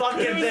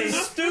fucking thing. The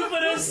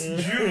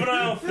stupidest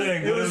juvenile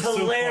thing. It was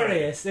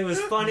hilarious. So it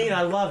was funny, and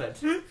I love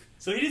it.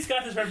 So he just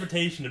got this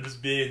reputation of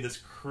just being this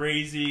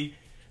crazy,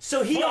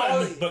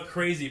 but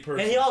crazy person.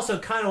 And he also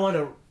kind of wanted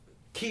to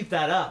keep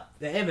that up,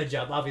 the image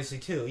up, obviously,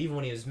 too, even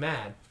when he was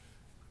mad.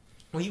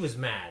 Well, he was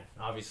mad,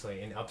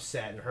 obviously, and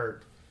upset and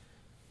hurt.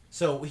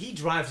 So he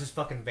drives his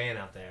fucking van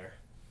out there.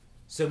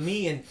 So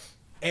me and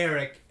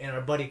Eric and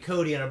our buddy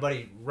Cody and our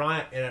buddy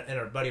Ryan and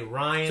our buddy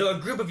Ryan. So a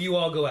group of you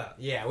all go out.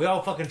 Yeah, we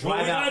all fucking drive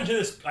out. We got into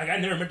this. I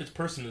never met this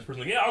person. This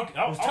person, I'll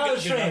Tyler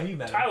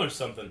Tyler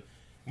something.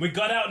 We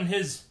got out in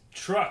his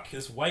truck,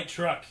 this white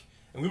truck,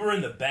 and we were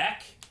in the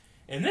back.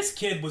 And this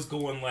kid was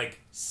going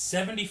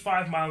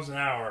 75 miles an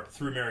hour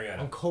through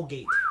Marietta on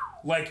Colgate.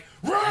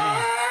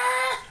 Rah!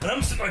 And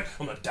I'm sitting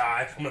I'm gonna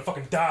die. I'm gonna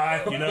fucking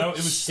die. It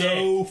was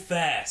so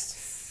fast.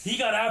 He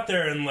got out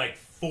there in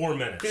 4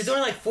 minutes. He was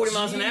doing 40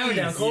 miles an hour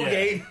down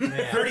Colgate. Yeah.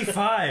 Yeah.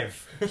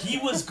 35. He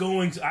was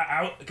going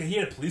to. He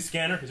had a police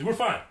scanner. He said, "We're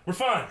fine. We're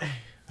fine."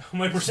 I'm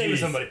like, "We're saving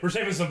somebody. We're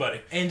saving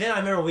somebody." And then I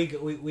remember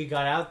we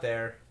got out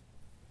there,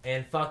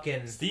 and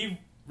fucking Steve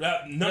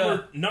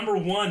number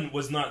one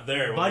was not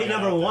there. Buddy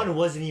number one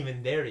wasn't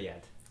even there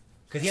yet.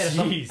 Because he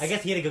had I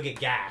guess he had to go get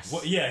gas.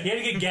 Well, yeah, he had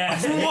to get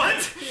gas.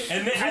 What?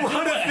 And then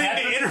what a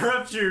thing to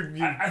interrupt your...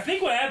 I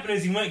think what happened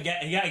is he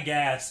got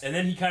gas, and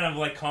then he kind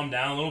of calmed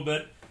down a little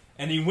bit,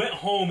 and he went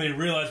home and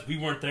realized we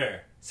weren't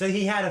there. So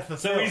he had to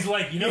fulfill. So he's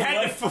like, you know what?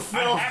 I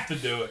have to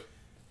do it.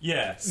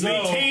 Yeah. So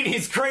maintain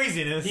his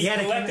craziness. He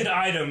collected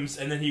items,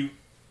 and then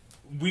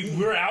we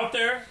were out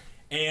there,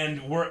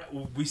 and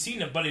we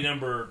seen a buddy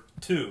number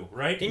 2,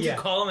 right? Didn't you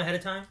call him ahead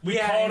of time? We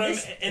called him,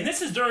 and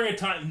this is during a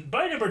time.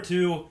 Buddy number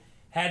 2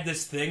 had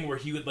this thing where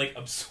he would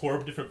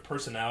absorb different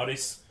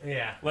personalities.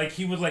 Yeah.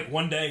 He would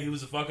one day he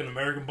was a fucking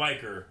American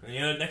biker, and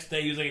the next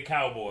day he was a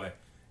cowboy.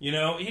 He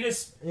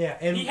just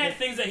and he had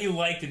things that he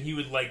liked, and he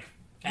would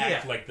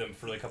act like them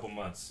for a couple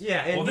months.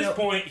 Yeah. And at this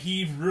point,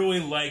 he really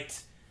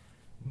liked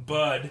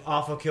Bud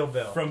off of Kill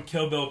Bill from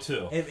Kill Bill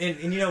 2.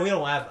 And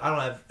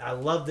I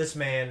love this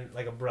man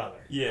like a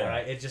brother. Yeah.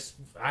 Right. It just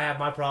I have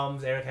my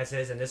problems. Eric has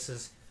his, and this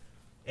is,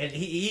 and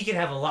he can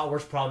have a lot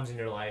worse problems in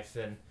your life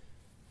than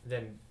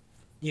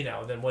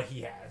what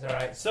he has. All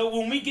right. So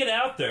when we get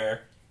out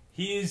there,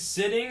 he is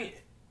sitting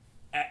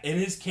in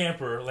his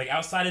camper,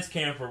 outside his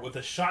camper, with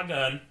a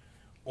shotgun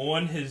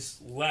on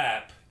his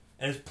lap,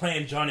 and is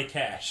playing Johnny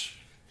Cash.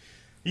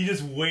 He's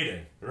just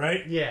waiting,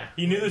 right? Yeah.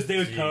 He knew this day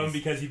would come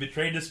because he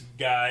betrayed this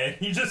guy, and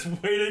he's just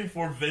waiting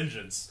for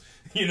vengeance.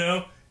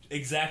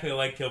 Exactly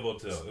like Kill Bill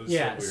 2. It was so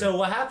weird. So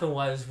what happened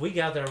was we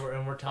got there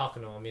and we're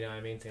talking to him. You know what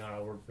I mean? Thinking, all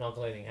right, we're not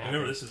letting anything happen.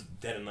 Remember, this is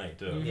dead at night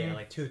too. Mm-hmm. Yeah,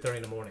 2:30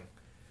 in the morning.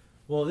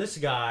 Well, this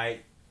guy,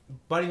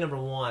 buddy number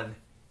 1,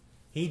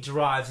 he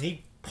drives and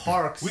he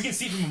parks. We can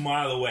see from a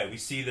mile away. We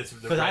see the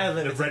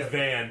red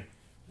van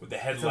with the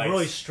headlights. It's a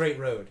really straight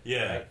road.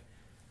 Yeah. Right?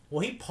 Well,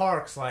 he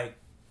parks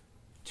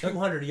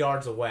 200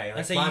 yards away,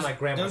 by my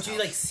grandma's Don't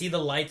you house. see the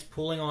lights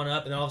pulling on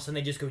up, and all of a sudden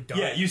they just go dark?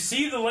 Yeah, you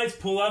see the lights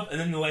pull up, and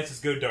then the lights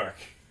just go dark.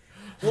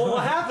 Well,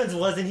 what happens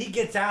was, and he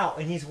gets out,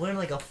 and he's wearing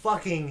a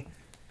fucking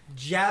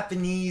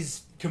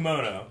Japanese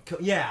kimono.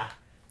 Yeah.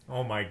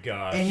 Oh my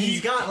god. And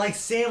he's got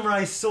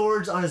samurai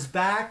swords on his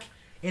back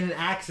and an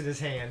axe in his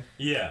hand.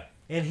 Yeah.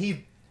 And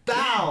he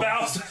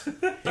bows.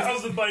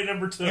 Bows with buddy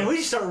number 2. And we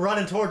just start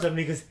running towards him, and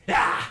he goes,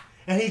 ah!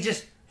 And he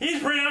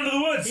ran out into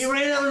the woods. He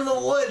ran out into the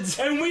woods.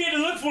 And we had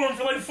to look for him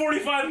for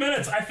 45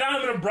 minutes. I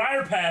found him in a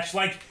briar patch,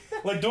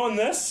 like doing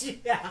this.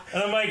 Yeah.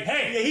 And I'm like,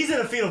 hey. Yeah, he's in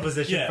a fetal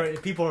position Yeah.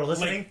 for people who are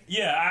listening. Like,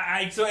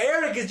 yeah, So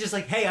Eric is just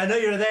like, hey, I know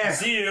you're there. I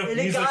see you. And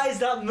the He's guy's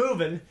not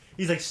moving.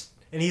 He's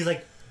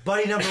like,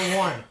 buddy number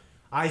one,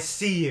 I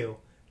see you.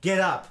 Get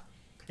up.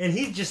 And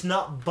he's just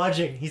not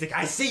budging. He's like,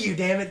 I see you,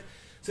 damn it.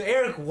 So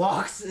Eric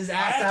walks his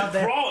ass I out have to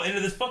there. crawl into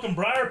this fucking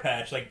briar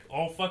patch, like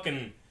all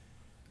fucking,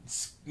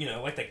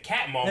 like the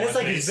cat maw. And it's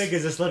like as big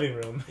as this living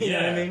room. You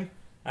know what I mean?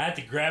 I had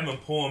to grab him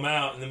and pull him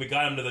out, and then we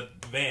got him to the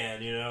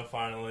van,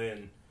 finally,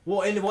 and...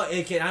 Well, and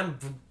I'm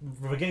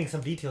forgetting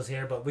some details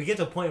here, but we get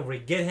to a point where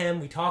we get him,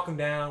 we talk him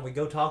down, we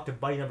go talk to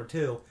buddy number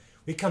two,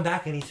 we come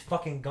back and he's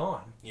fucking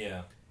gone.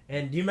 Yeah.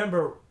 And do you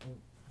remember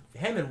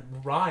him and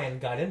Ryan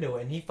got into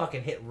it, and he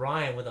fucking hit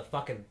Ryan with a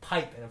fucking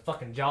pipe in a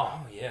fucking jaw.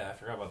 Oh, yeah, I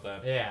forgot about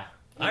that. Yeah.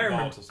 I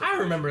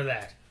remember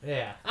that.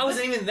 Yeah. I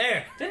wasn't even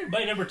there. Didn't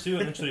buddy number two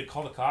eventually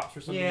call the cops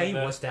or something Yeah, like he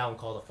that? wussed out and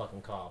called the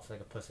fucking cops like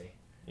a pussy.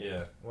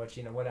 Yeah. Which,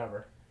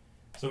 whatever.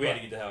 So we had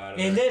to get the hell out of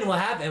there. And then what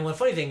happened, and the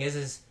funny thing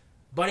is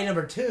buddy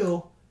number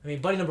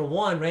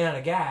one ran out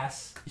of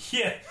gas.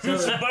 Yeah, so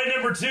buddy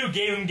number two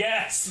gave him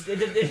gas. So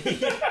then you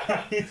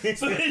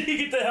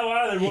get the hell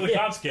out of there when the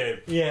cops came.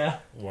 Yeah.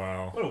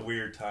 Wow. What a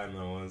weird time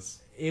that was.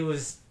 It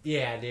was,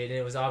 yeah, dude.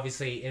 It was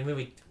obviously, and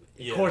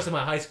of course, in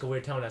my high school, we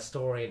were telling that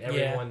story, and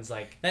everyone's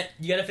like...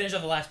 You gotta finish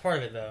off the last part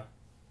of it, though.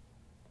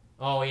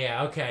 Oh,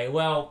 yeah, okay.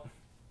 Well,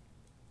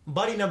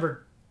 buddy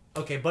number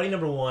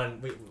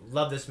one, we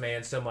love this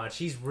man so much.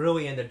 He's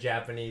really into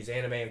Japanese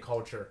anime and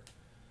culture.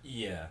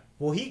 Yeah.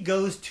 Well, he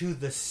goes to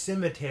the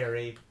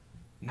cemetery...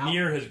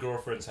 Near his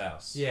girlfriend's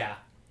house. Yeah.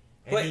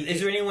 Wait, is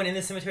there anyone in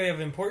the cemetery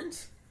of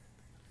importance?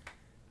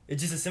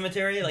 It's just a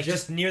cemetery, like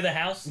just near the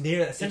house.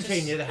 Near the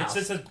cemetery, near the house.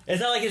 It's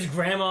not like his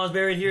grandma's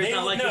buried here. It's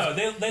not like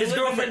his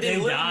girlfriend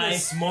didn't die. In a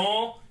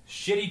small,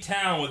 shitty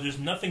town where there's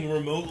nothing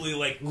remotely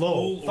like low,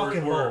 cool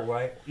fucking low,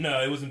 right?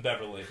 No, it was in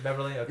Beverly.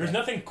 Beverly, okay. There's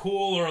nothing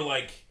cool or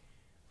like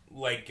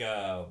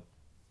a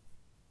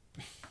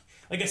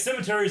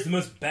cemetery is the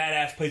most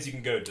badass place you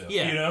can go to.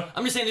 Yeah,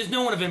 I'm just saying, there's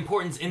no one of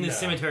importance in this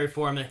cemetery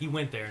for him that he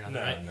went there.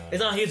 Right? No.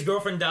 It's not like his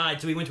girlfriend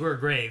died, so he went to her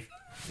grave.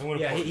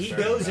 Yeah, he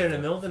goes there in the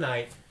middle of the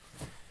night.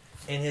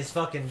 In his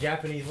fucking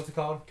Japanese, what's it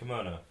called?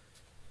 Kimono.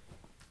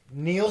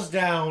 Kneels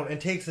down and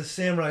takes a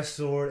samurai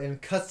sword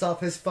and cuts off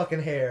his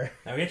fucking hair.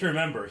 Now we have to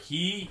remember,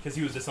 because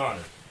he was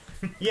dishonored.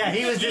 Yeah,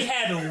 he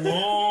had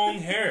long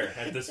hair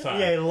at this time.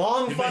 Yeah,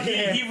 long fucking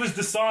hair. He was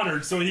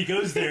dishonored, so he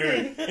goes there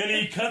and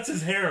he cuts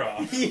his hair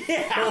off.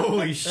 Yeah.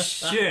 Holy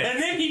shit.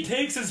 And then he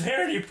takes his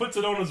hair and he puts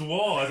it on his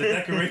wall as a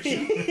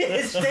decoration.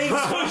 So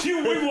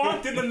we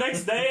walked in the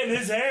next day and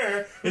his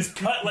hair is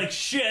cut like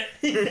shit.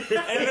 And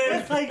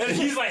then and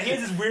he's like, he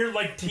has his weird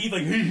like teeth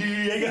like,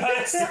 hey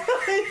guys.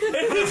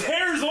 And his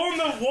hair's on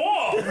the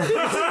wall. He's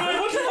like,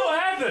 what the hell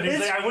happened? He's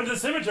like, I went to the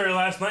cemetery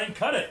last night and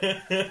cut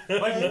it.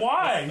 Like,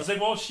 why? He's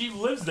like, well, she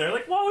lives there.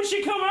 Like, why would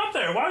she come out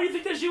there? Why do you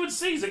think that she would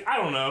see? He's like, I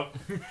don't know.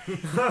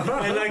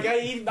 And like I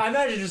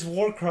imagine just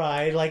war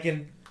cry like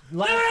in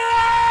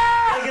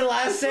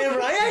Last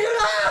Samurai.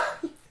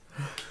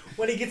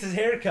 When he gets his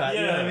hair cut,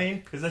 you know what I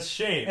mean? Because that's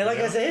shame. And like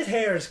I said, his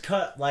hair is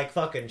cut like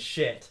fucking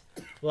shit.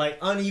 Like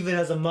uneven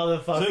as a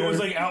motherfucker. So it was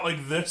like out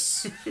like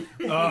this.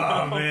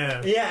 Oh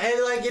man. Yeah,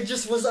 and like it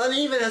just was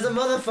uneven as a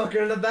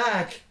motherfucker in the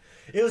back.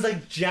 It was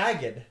like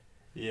jagged.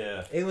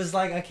 Yeah. It was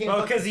like I can't.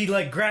 Oh, because he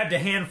like grabbed a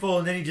handful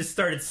and then he just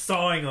started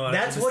sawing on it.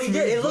 That's what he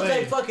did. It looked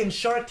like fucking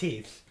shark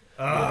teeth.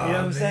 Oh, you know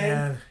what I'm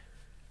saying?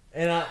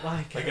 And I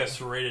like a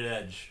serrated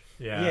edge.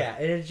 Yeah. Yeah,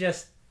 and it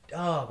just,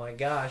 oh my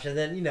gosh. And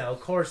then,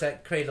 of course,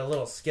 that created a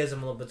little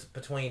schism a little bit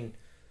between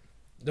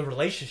the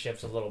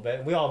relationships a little bit.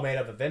 And we all made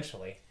up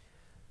eventually.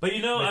 But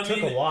it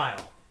took a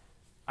while.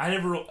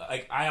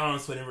 I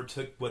honestly never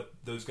took what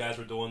those guys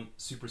were doing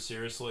super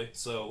seriously.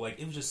 So, like,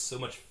 it was just so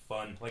much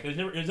fun. Like, it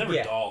was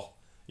never dull.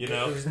 You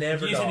know? It was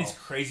never you dull. had these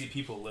crazy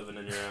people living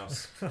in your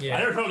house. Yeah. I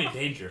never felt any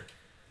danger.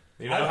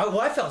 You know?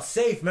 I felt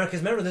safe, man,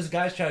 because remember those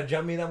guys tried to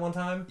jump me that one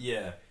time?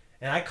 Yeah.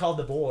 And I called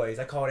the boys.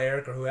 I called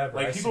Eric or whoever.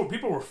 Like,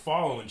 people were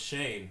following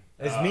Shane.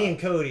 It's me and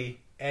Cody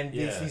and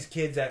these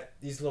kids,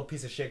 these little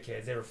piece of shit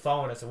kids. They were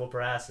following us to whoop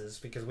our asses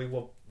because we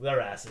whoop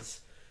their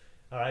asses.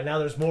 All right, now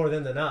there's more of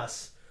them than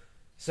us.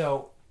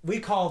 So we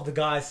called the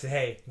guys, said,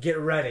 hey, get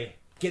ready.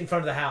 Get in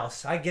front of the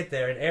house. I get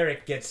there, and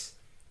Eric gets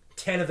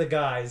 10 of the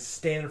guys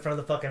standing in front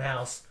of the fucking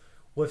house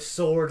with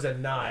swords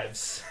and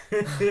knives.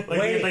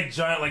 like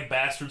giant like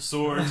bastard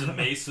swords and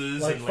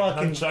maces and like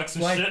nunchucks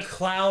and shit.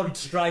 Cloud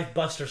Strife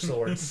Buster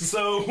swords.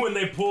 So when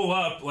they pull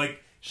up,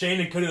 like Shane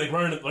and Cody like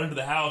run into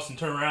the house and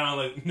turn around,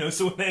 like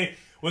so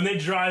when they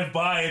drive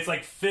by, it's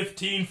like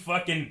 15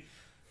 fucking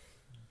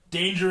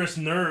dangerous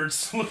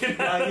nerds looking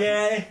at them.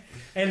 Yeah,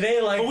 and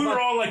they like. But we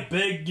were all like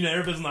big,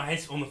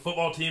 everybody's on the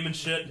football team and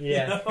shit.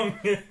 Yeah.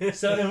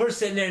 So then we're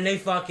sitting there and they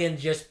fucking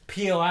just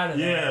peel out of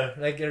there.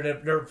 Yeah. Like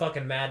they're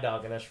fucking mad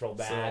dogging us real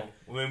bad.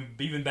 So, I mean,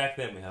 even back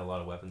then we had a lot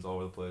of weapons all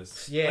over the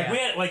place. Yeah. Like we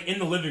had like in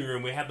the living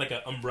room we had like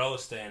an umbrella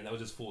stand that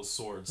was just full of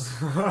swords.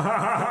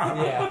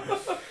 Yeah.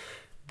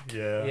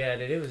 Yeah,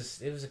 dude, it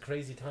was a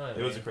crazy time.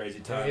 It was a man. crazy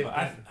time. But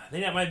I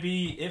think that might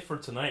be it for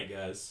tonight,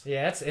 guys.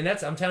 Yeah,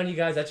 that's I'm telling you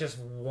guys, that's just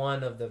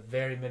one of the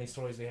very many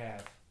stories we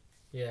have.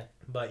 Yeah.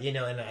 But and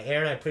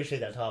Aaron, I appreciate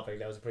that topic.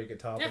 That was a pretty good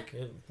topic.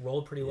 It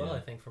rolled pretty well, Yeah. I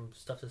think, from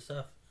stuff to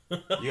stuff. You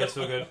guys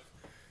feel good?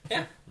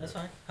 Yeah, that's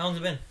fine. How long's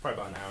it been?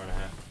 Probably about an hour and a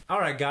half. All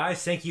right,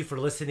 guys, thank you for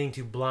listening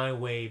to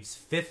Blind Wave's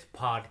 5th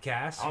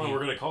podcast. I don't know what we're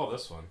gonna call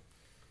this one.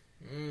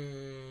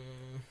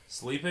 Mm,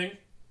 Sleeping?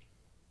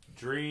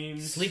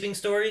 Dreams? sleeping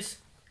stories?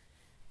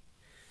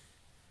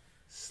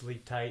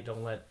 Sleep tight.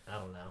 Don't let. I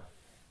don't know.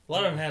 A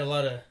lot of them had a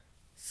lot of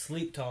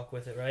sleep talk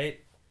with it, right?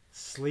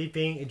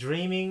 Sleeping,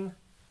 dreaming,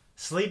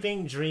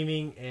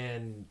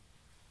 and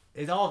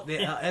it all.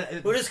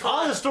 We'll just call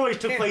all it- the stories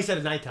took place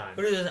at nighttime.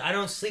 What is it? I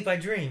don't sleep, I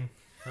dream.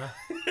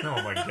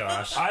 Oh my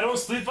gosh. I don't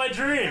sleep, I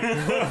dream.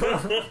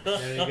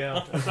 There you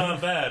go. That's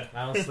not bad.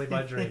 I don't sleep.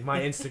 I dream.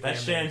 My Instagram.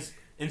 That's name. Shan's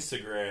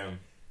Instagram.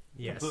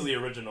 Yes. Completely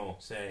original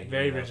saying.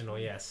 Very you know. original.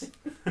 Yes.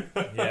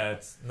 Yeah,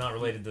 it's not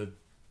related to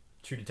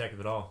True Detective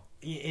at all.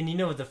 And you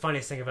know what the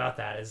funniest thing about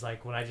that is,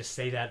 like, when I just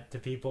say that to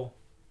people,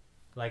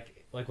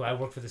 like when I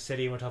work for the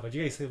city and we're talking about,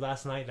 you guys sleep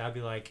last night? And I'll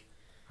be like,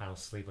 I don't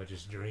sleep, I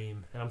just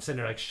dream. And I'm sitting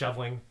there like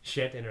shoveling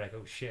shit, and they're like,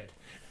 oh shit.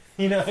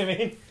 You know what I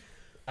mean?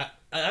 I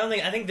don't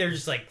think. I think they're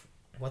just like,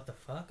 what the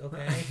fuck?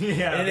 Okay.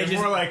 Yeah, And they they're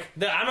just- more like,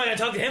 I'm not gonna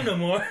talk to him no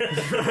more.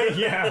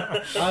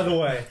 yeah. Either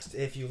way,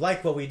 if you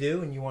like what we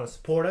do and you want to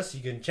support us,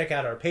 you can check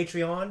out our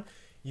Patreon.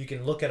 You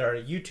can look at our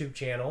YouTube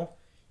channel.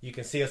 You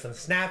can see us on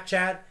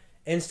Snapchat,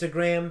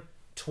 Instagram,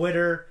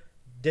 Twitter,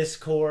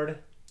 Discord,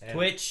 and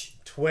Twitch,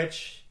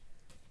 everything.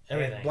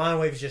 everything. Blind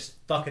Wave's just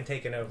fucking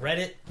taking over.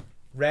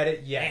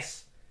 Reddit.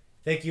 Yes.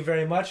 Thank you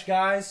very much,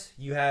 guys.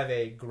 You have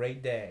a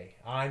great day.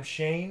 I'm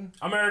Shane.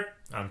 I'm Eric.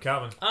 I'm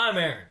Calvin. I'm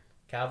Aaron.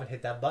 Calvin,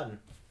 hit that button.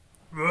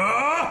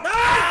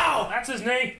 Ow! That's his name.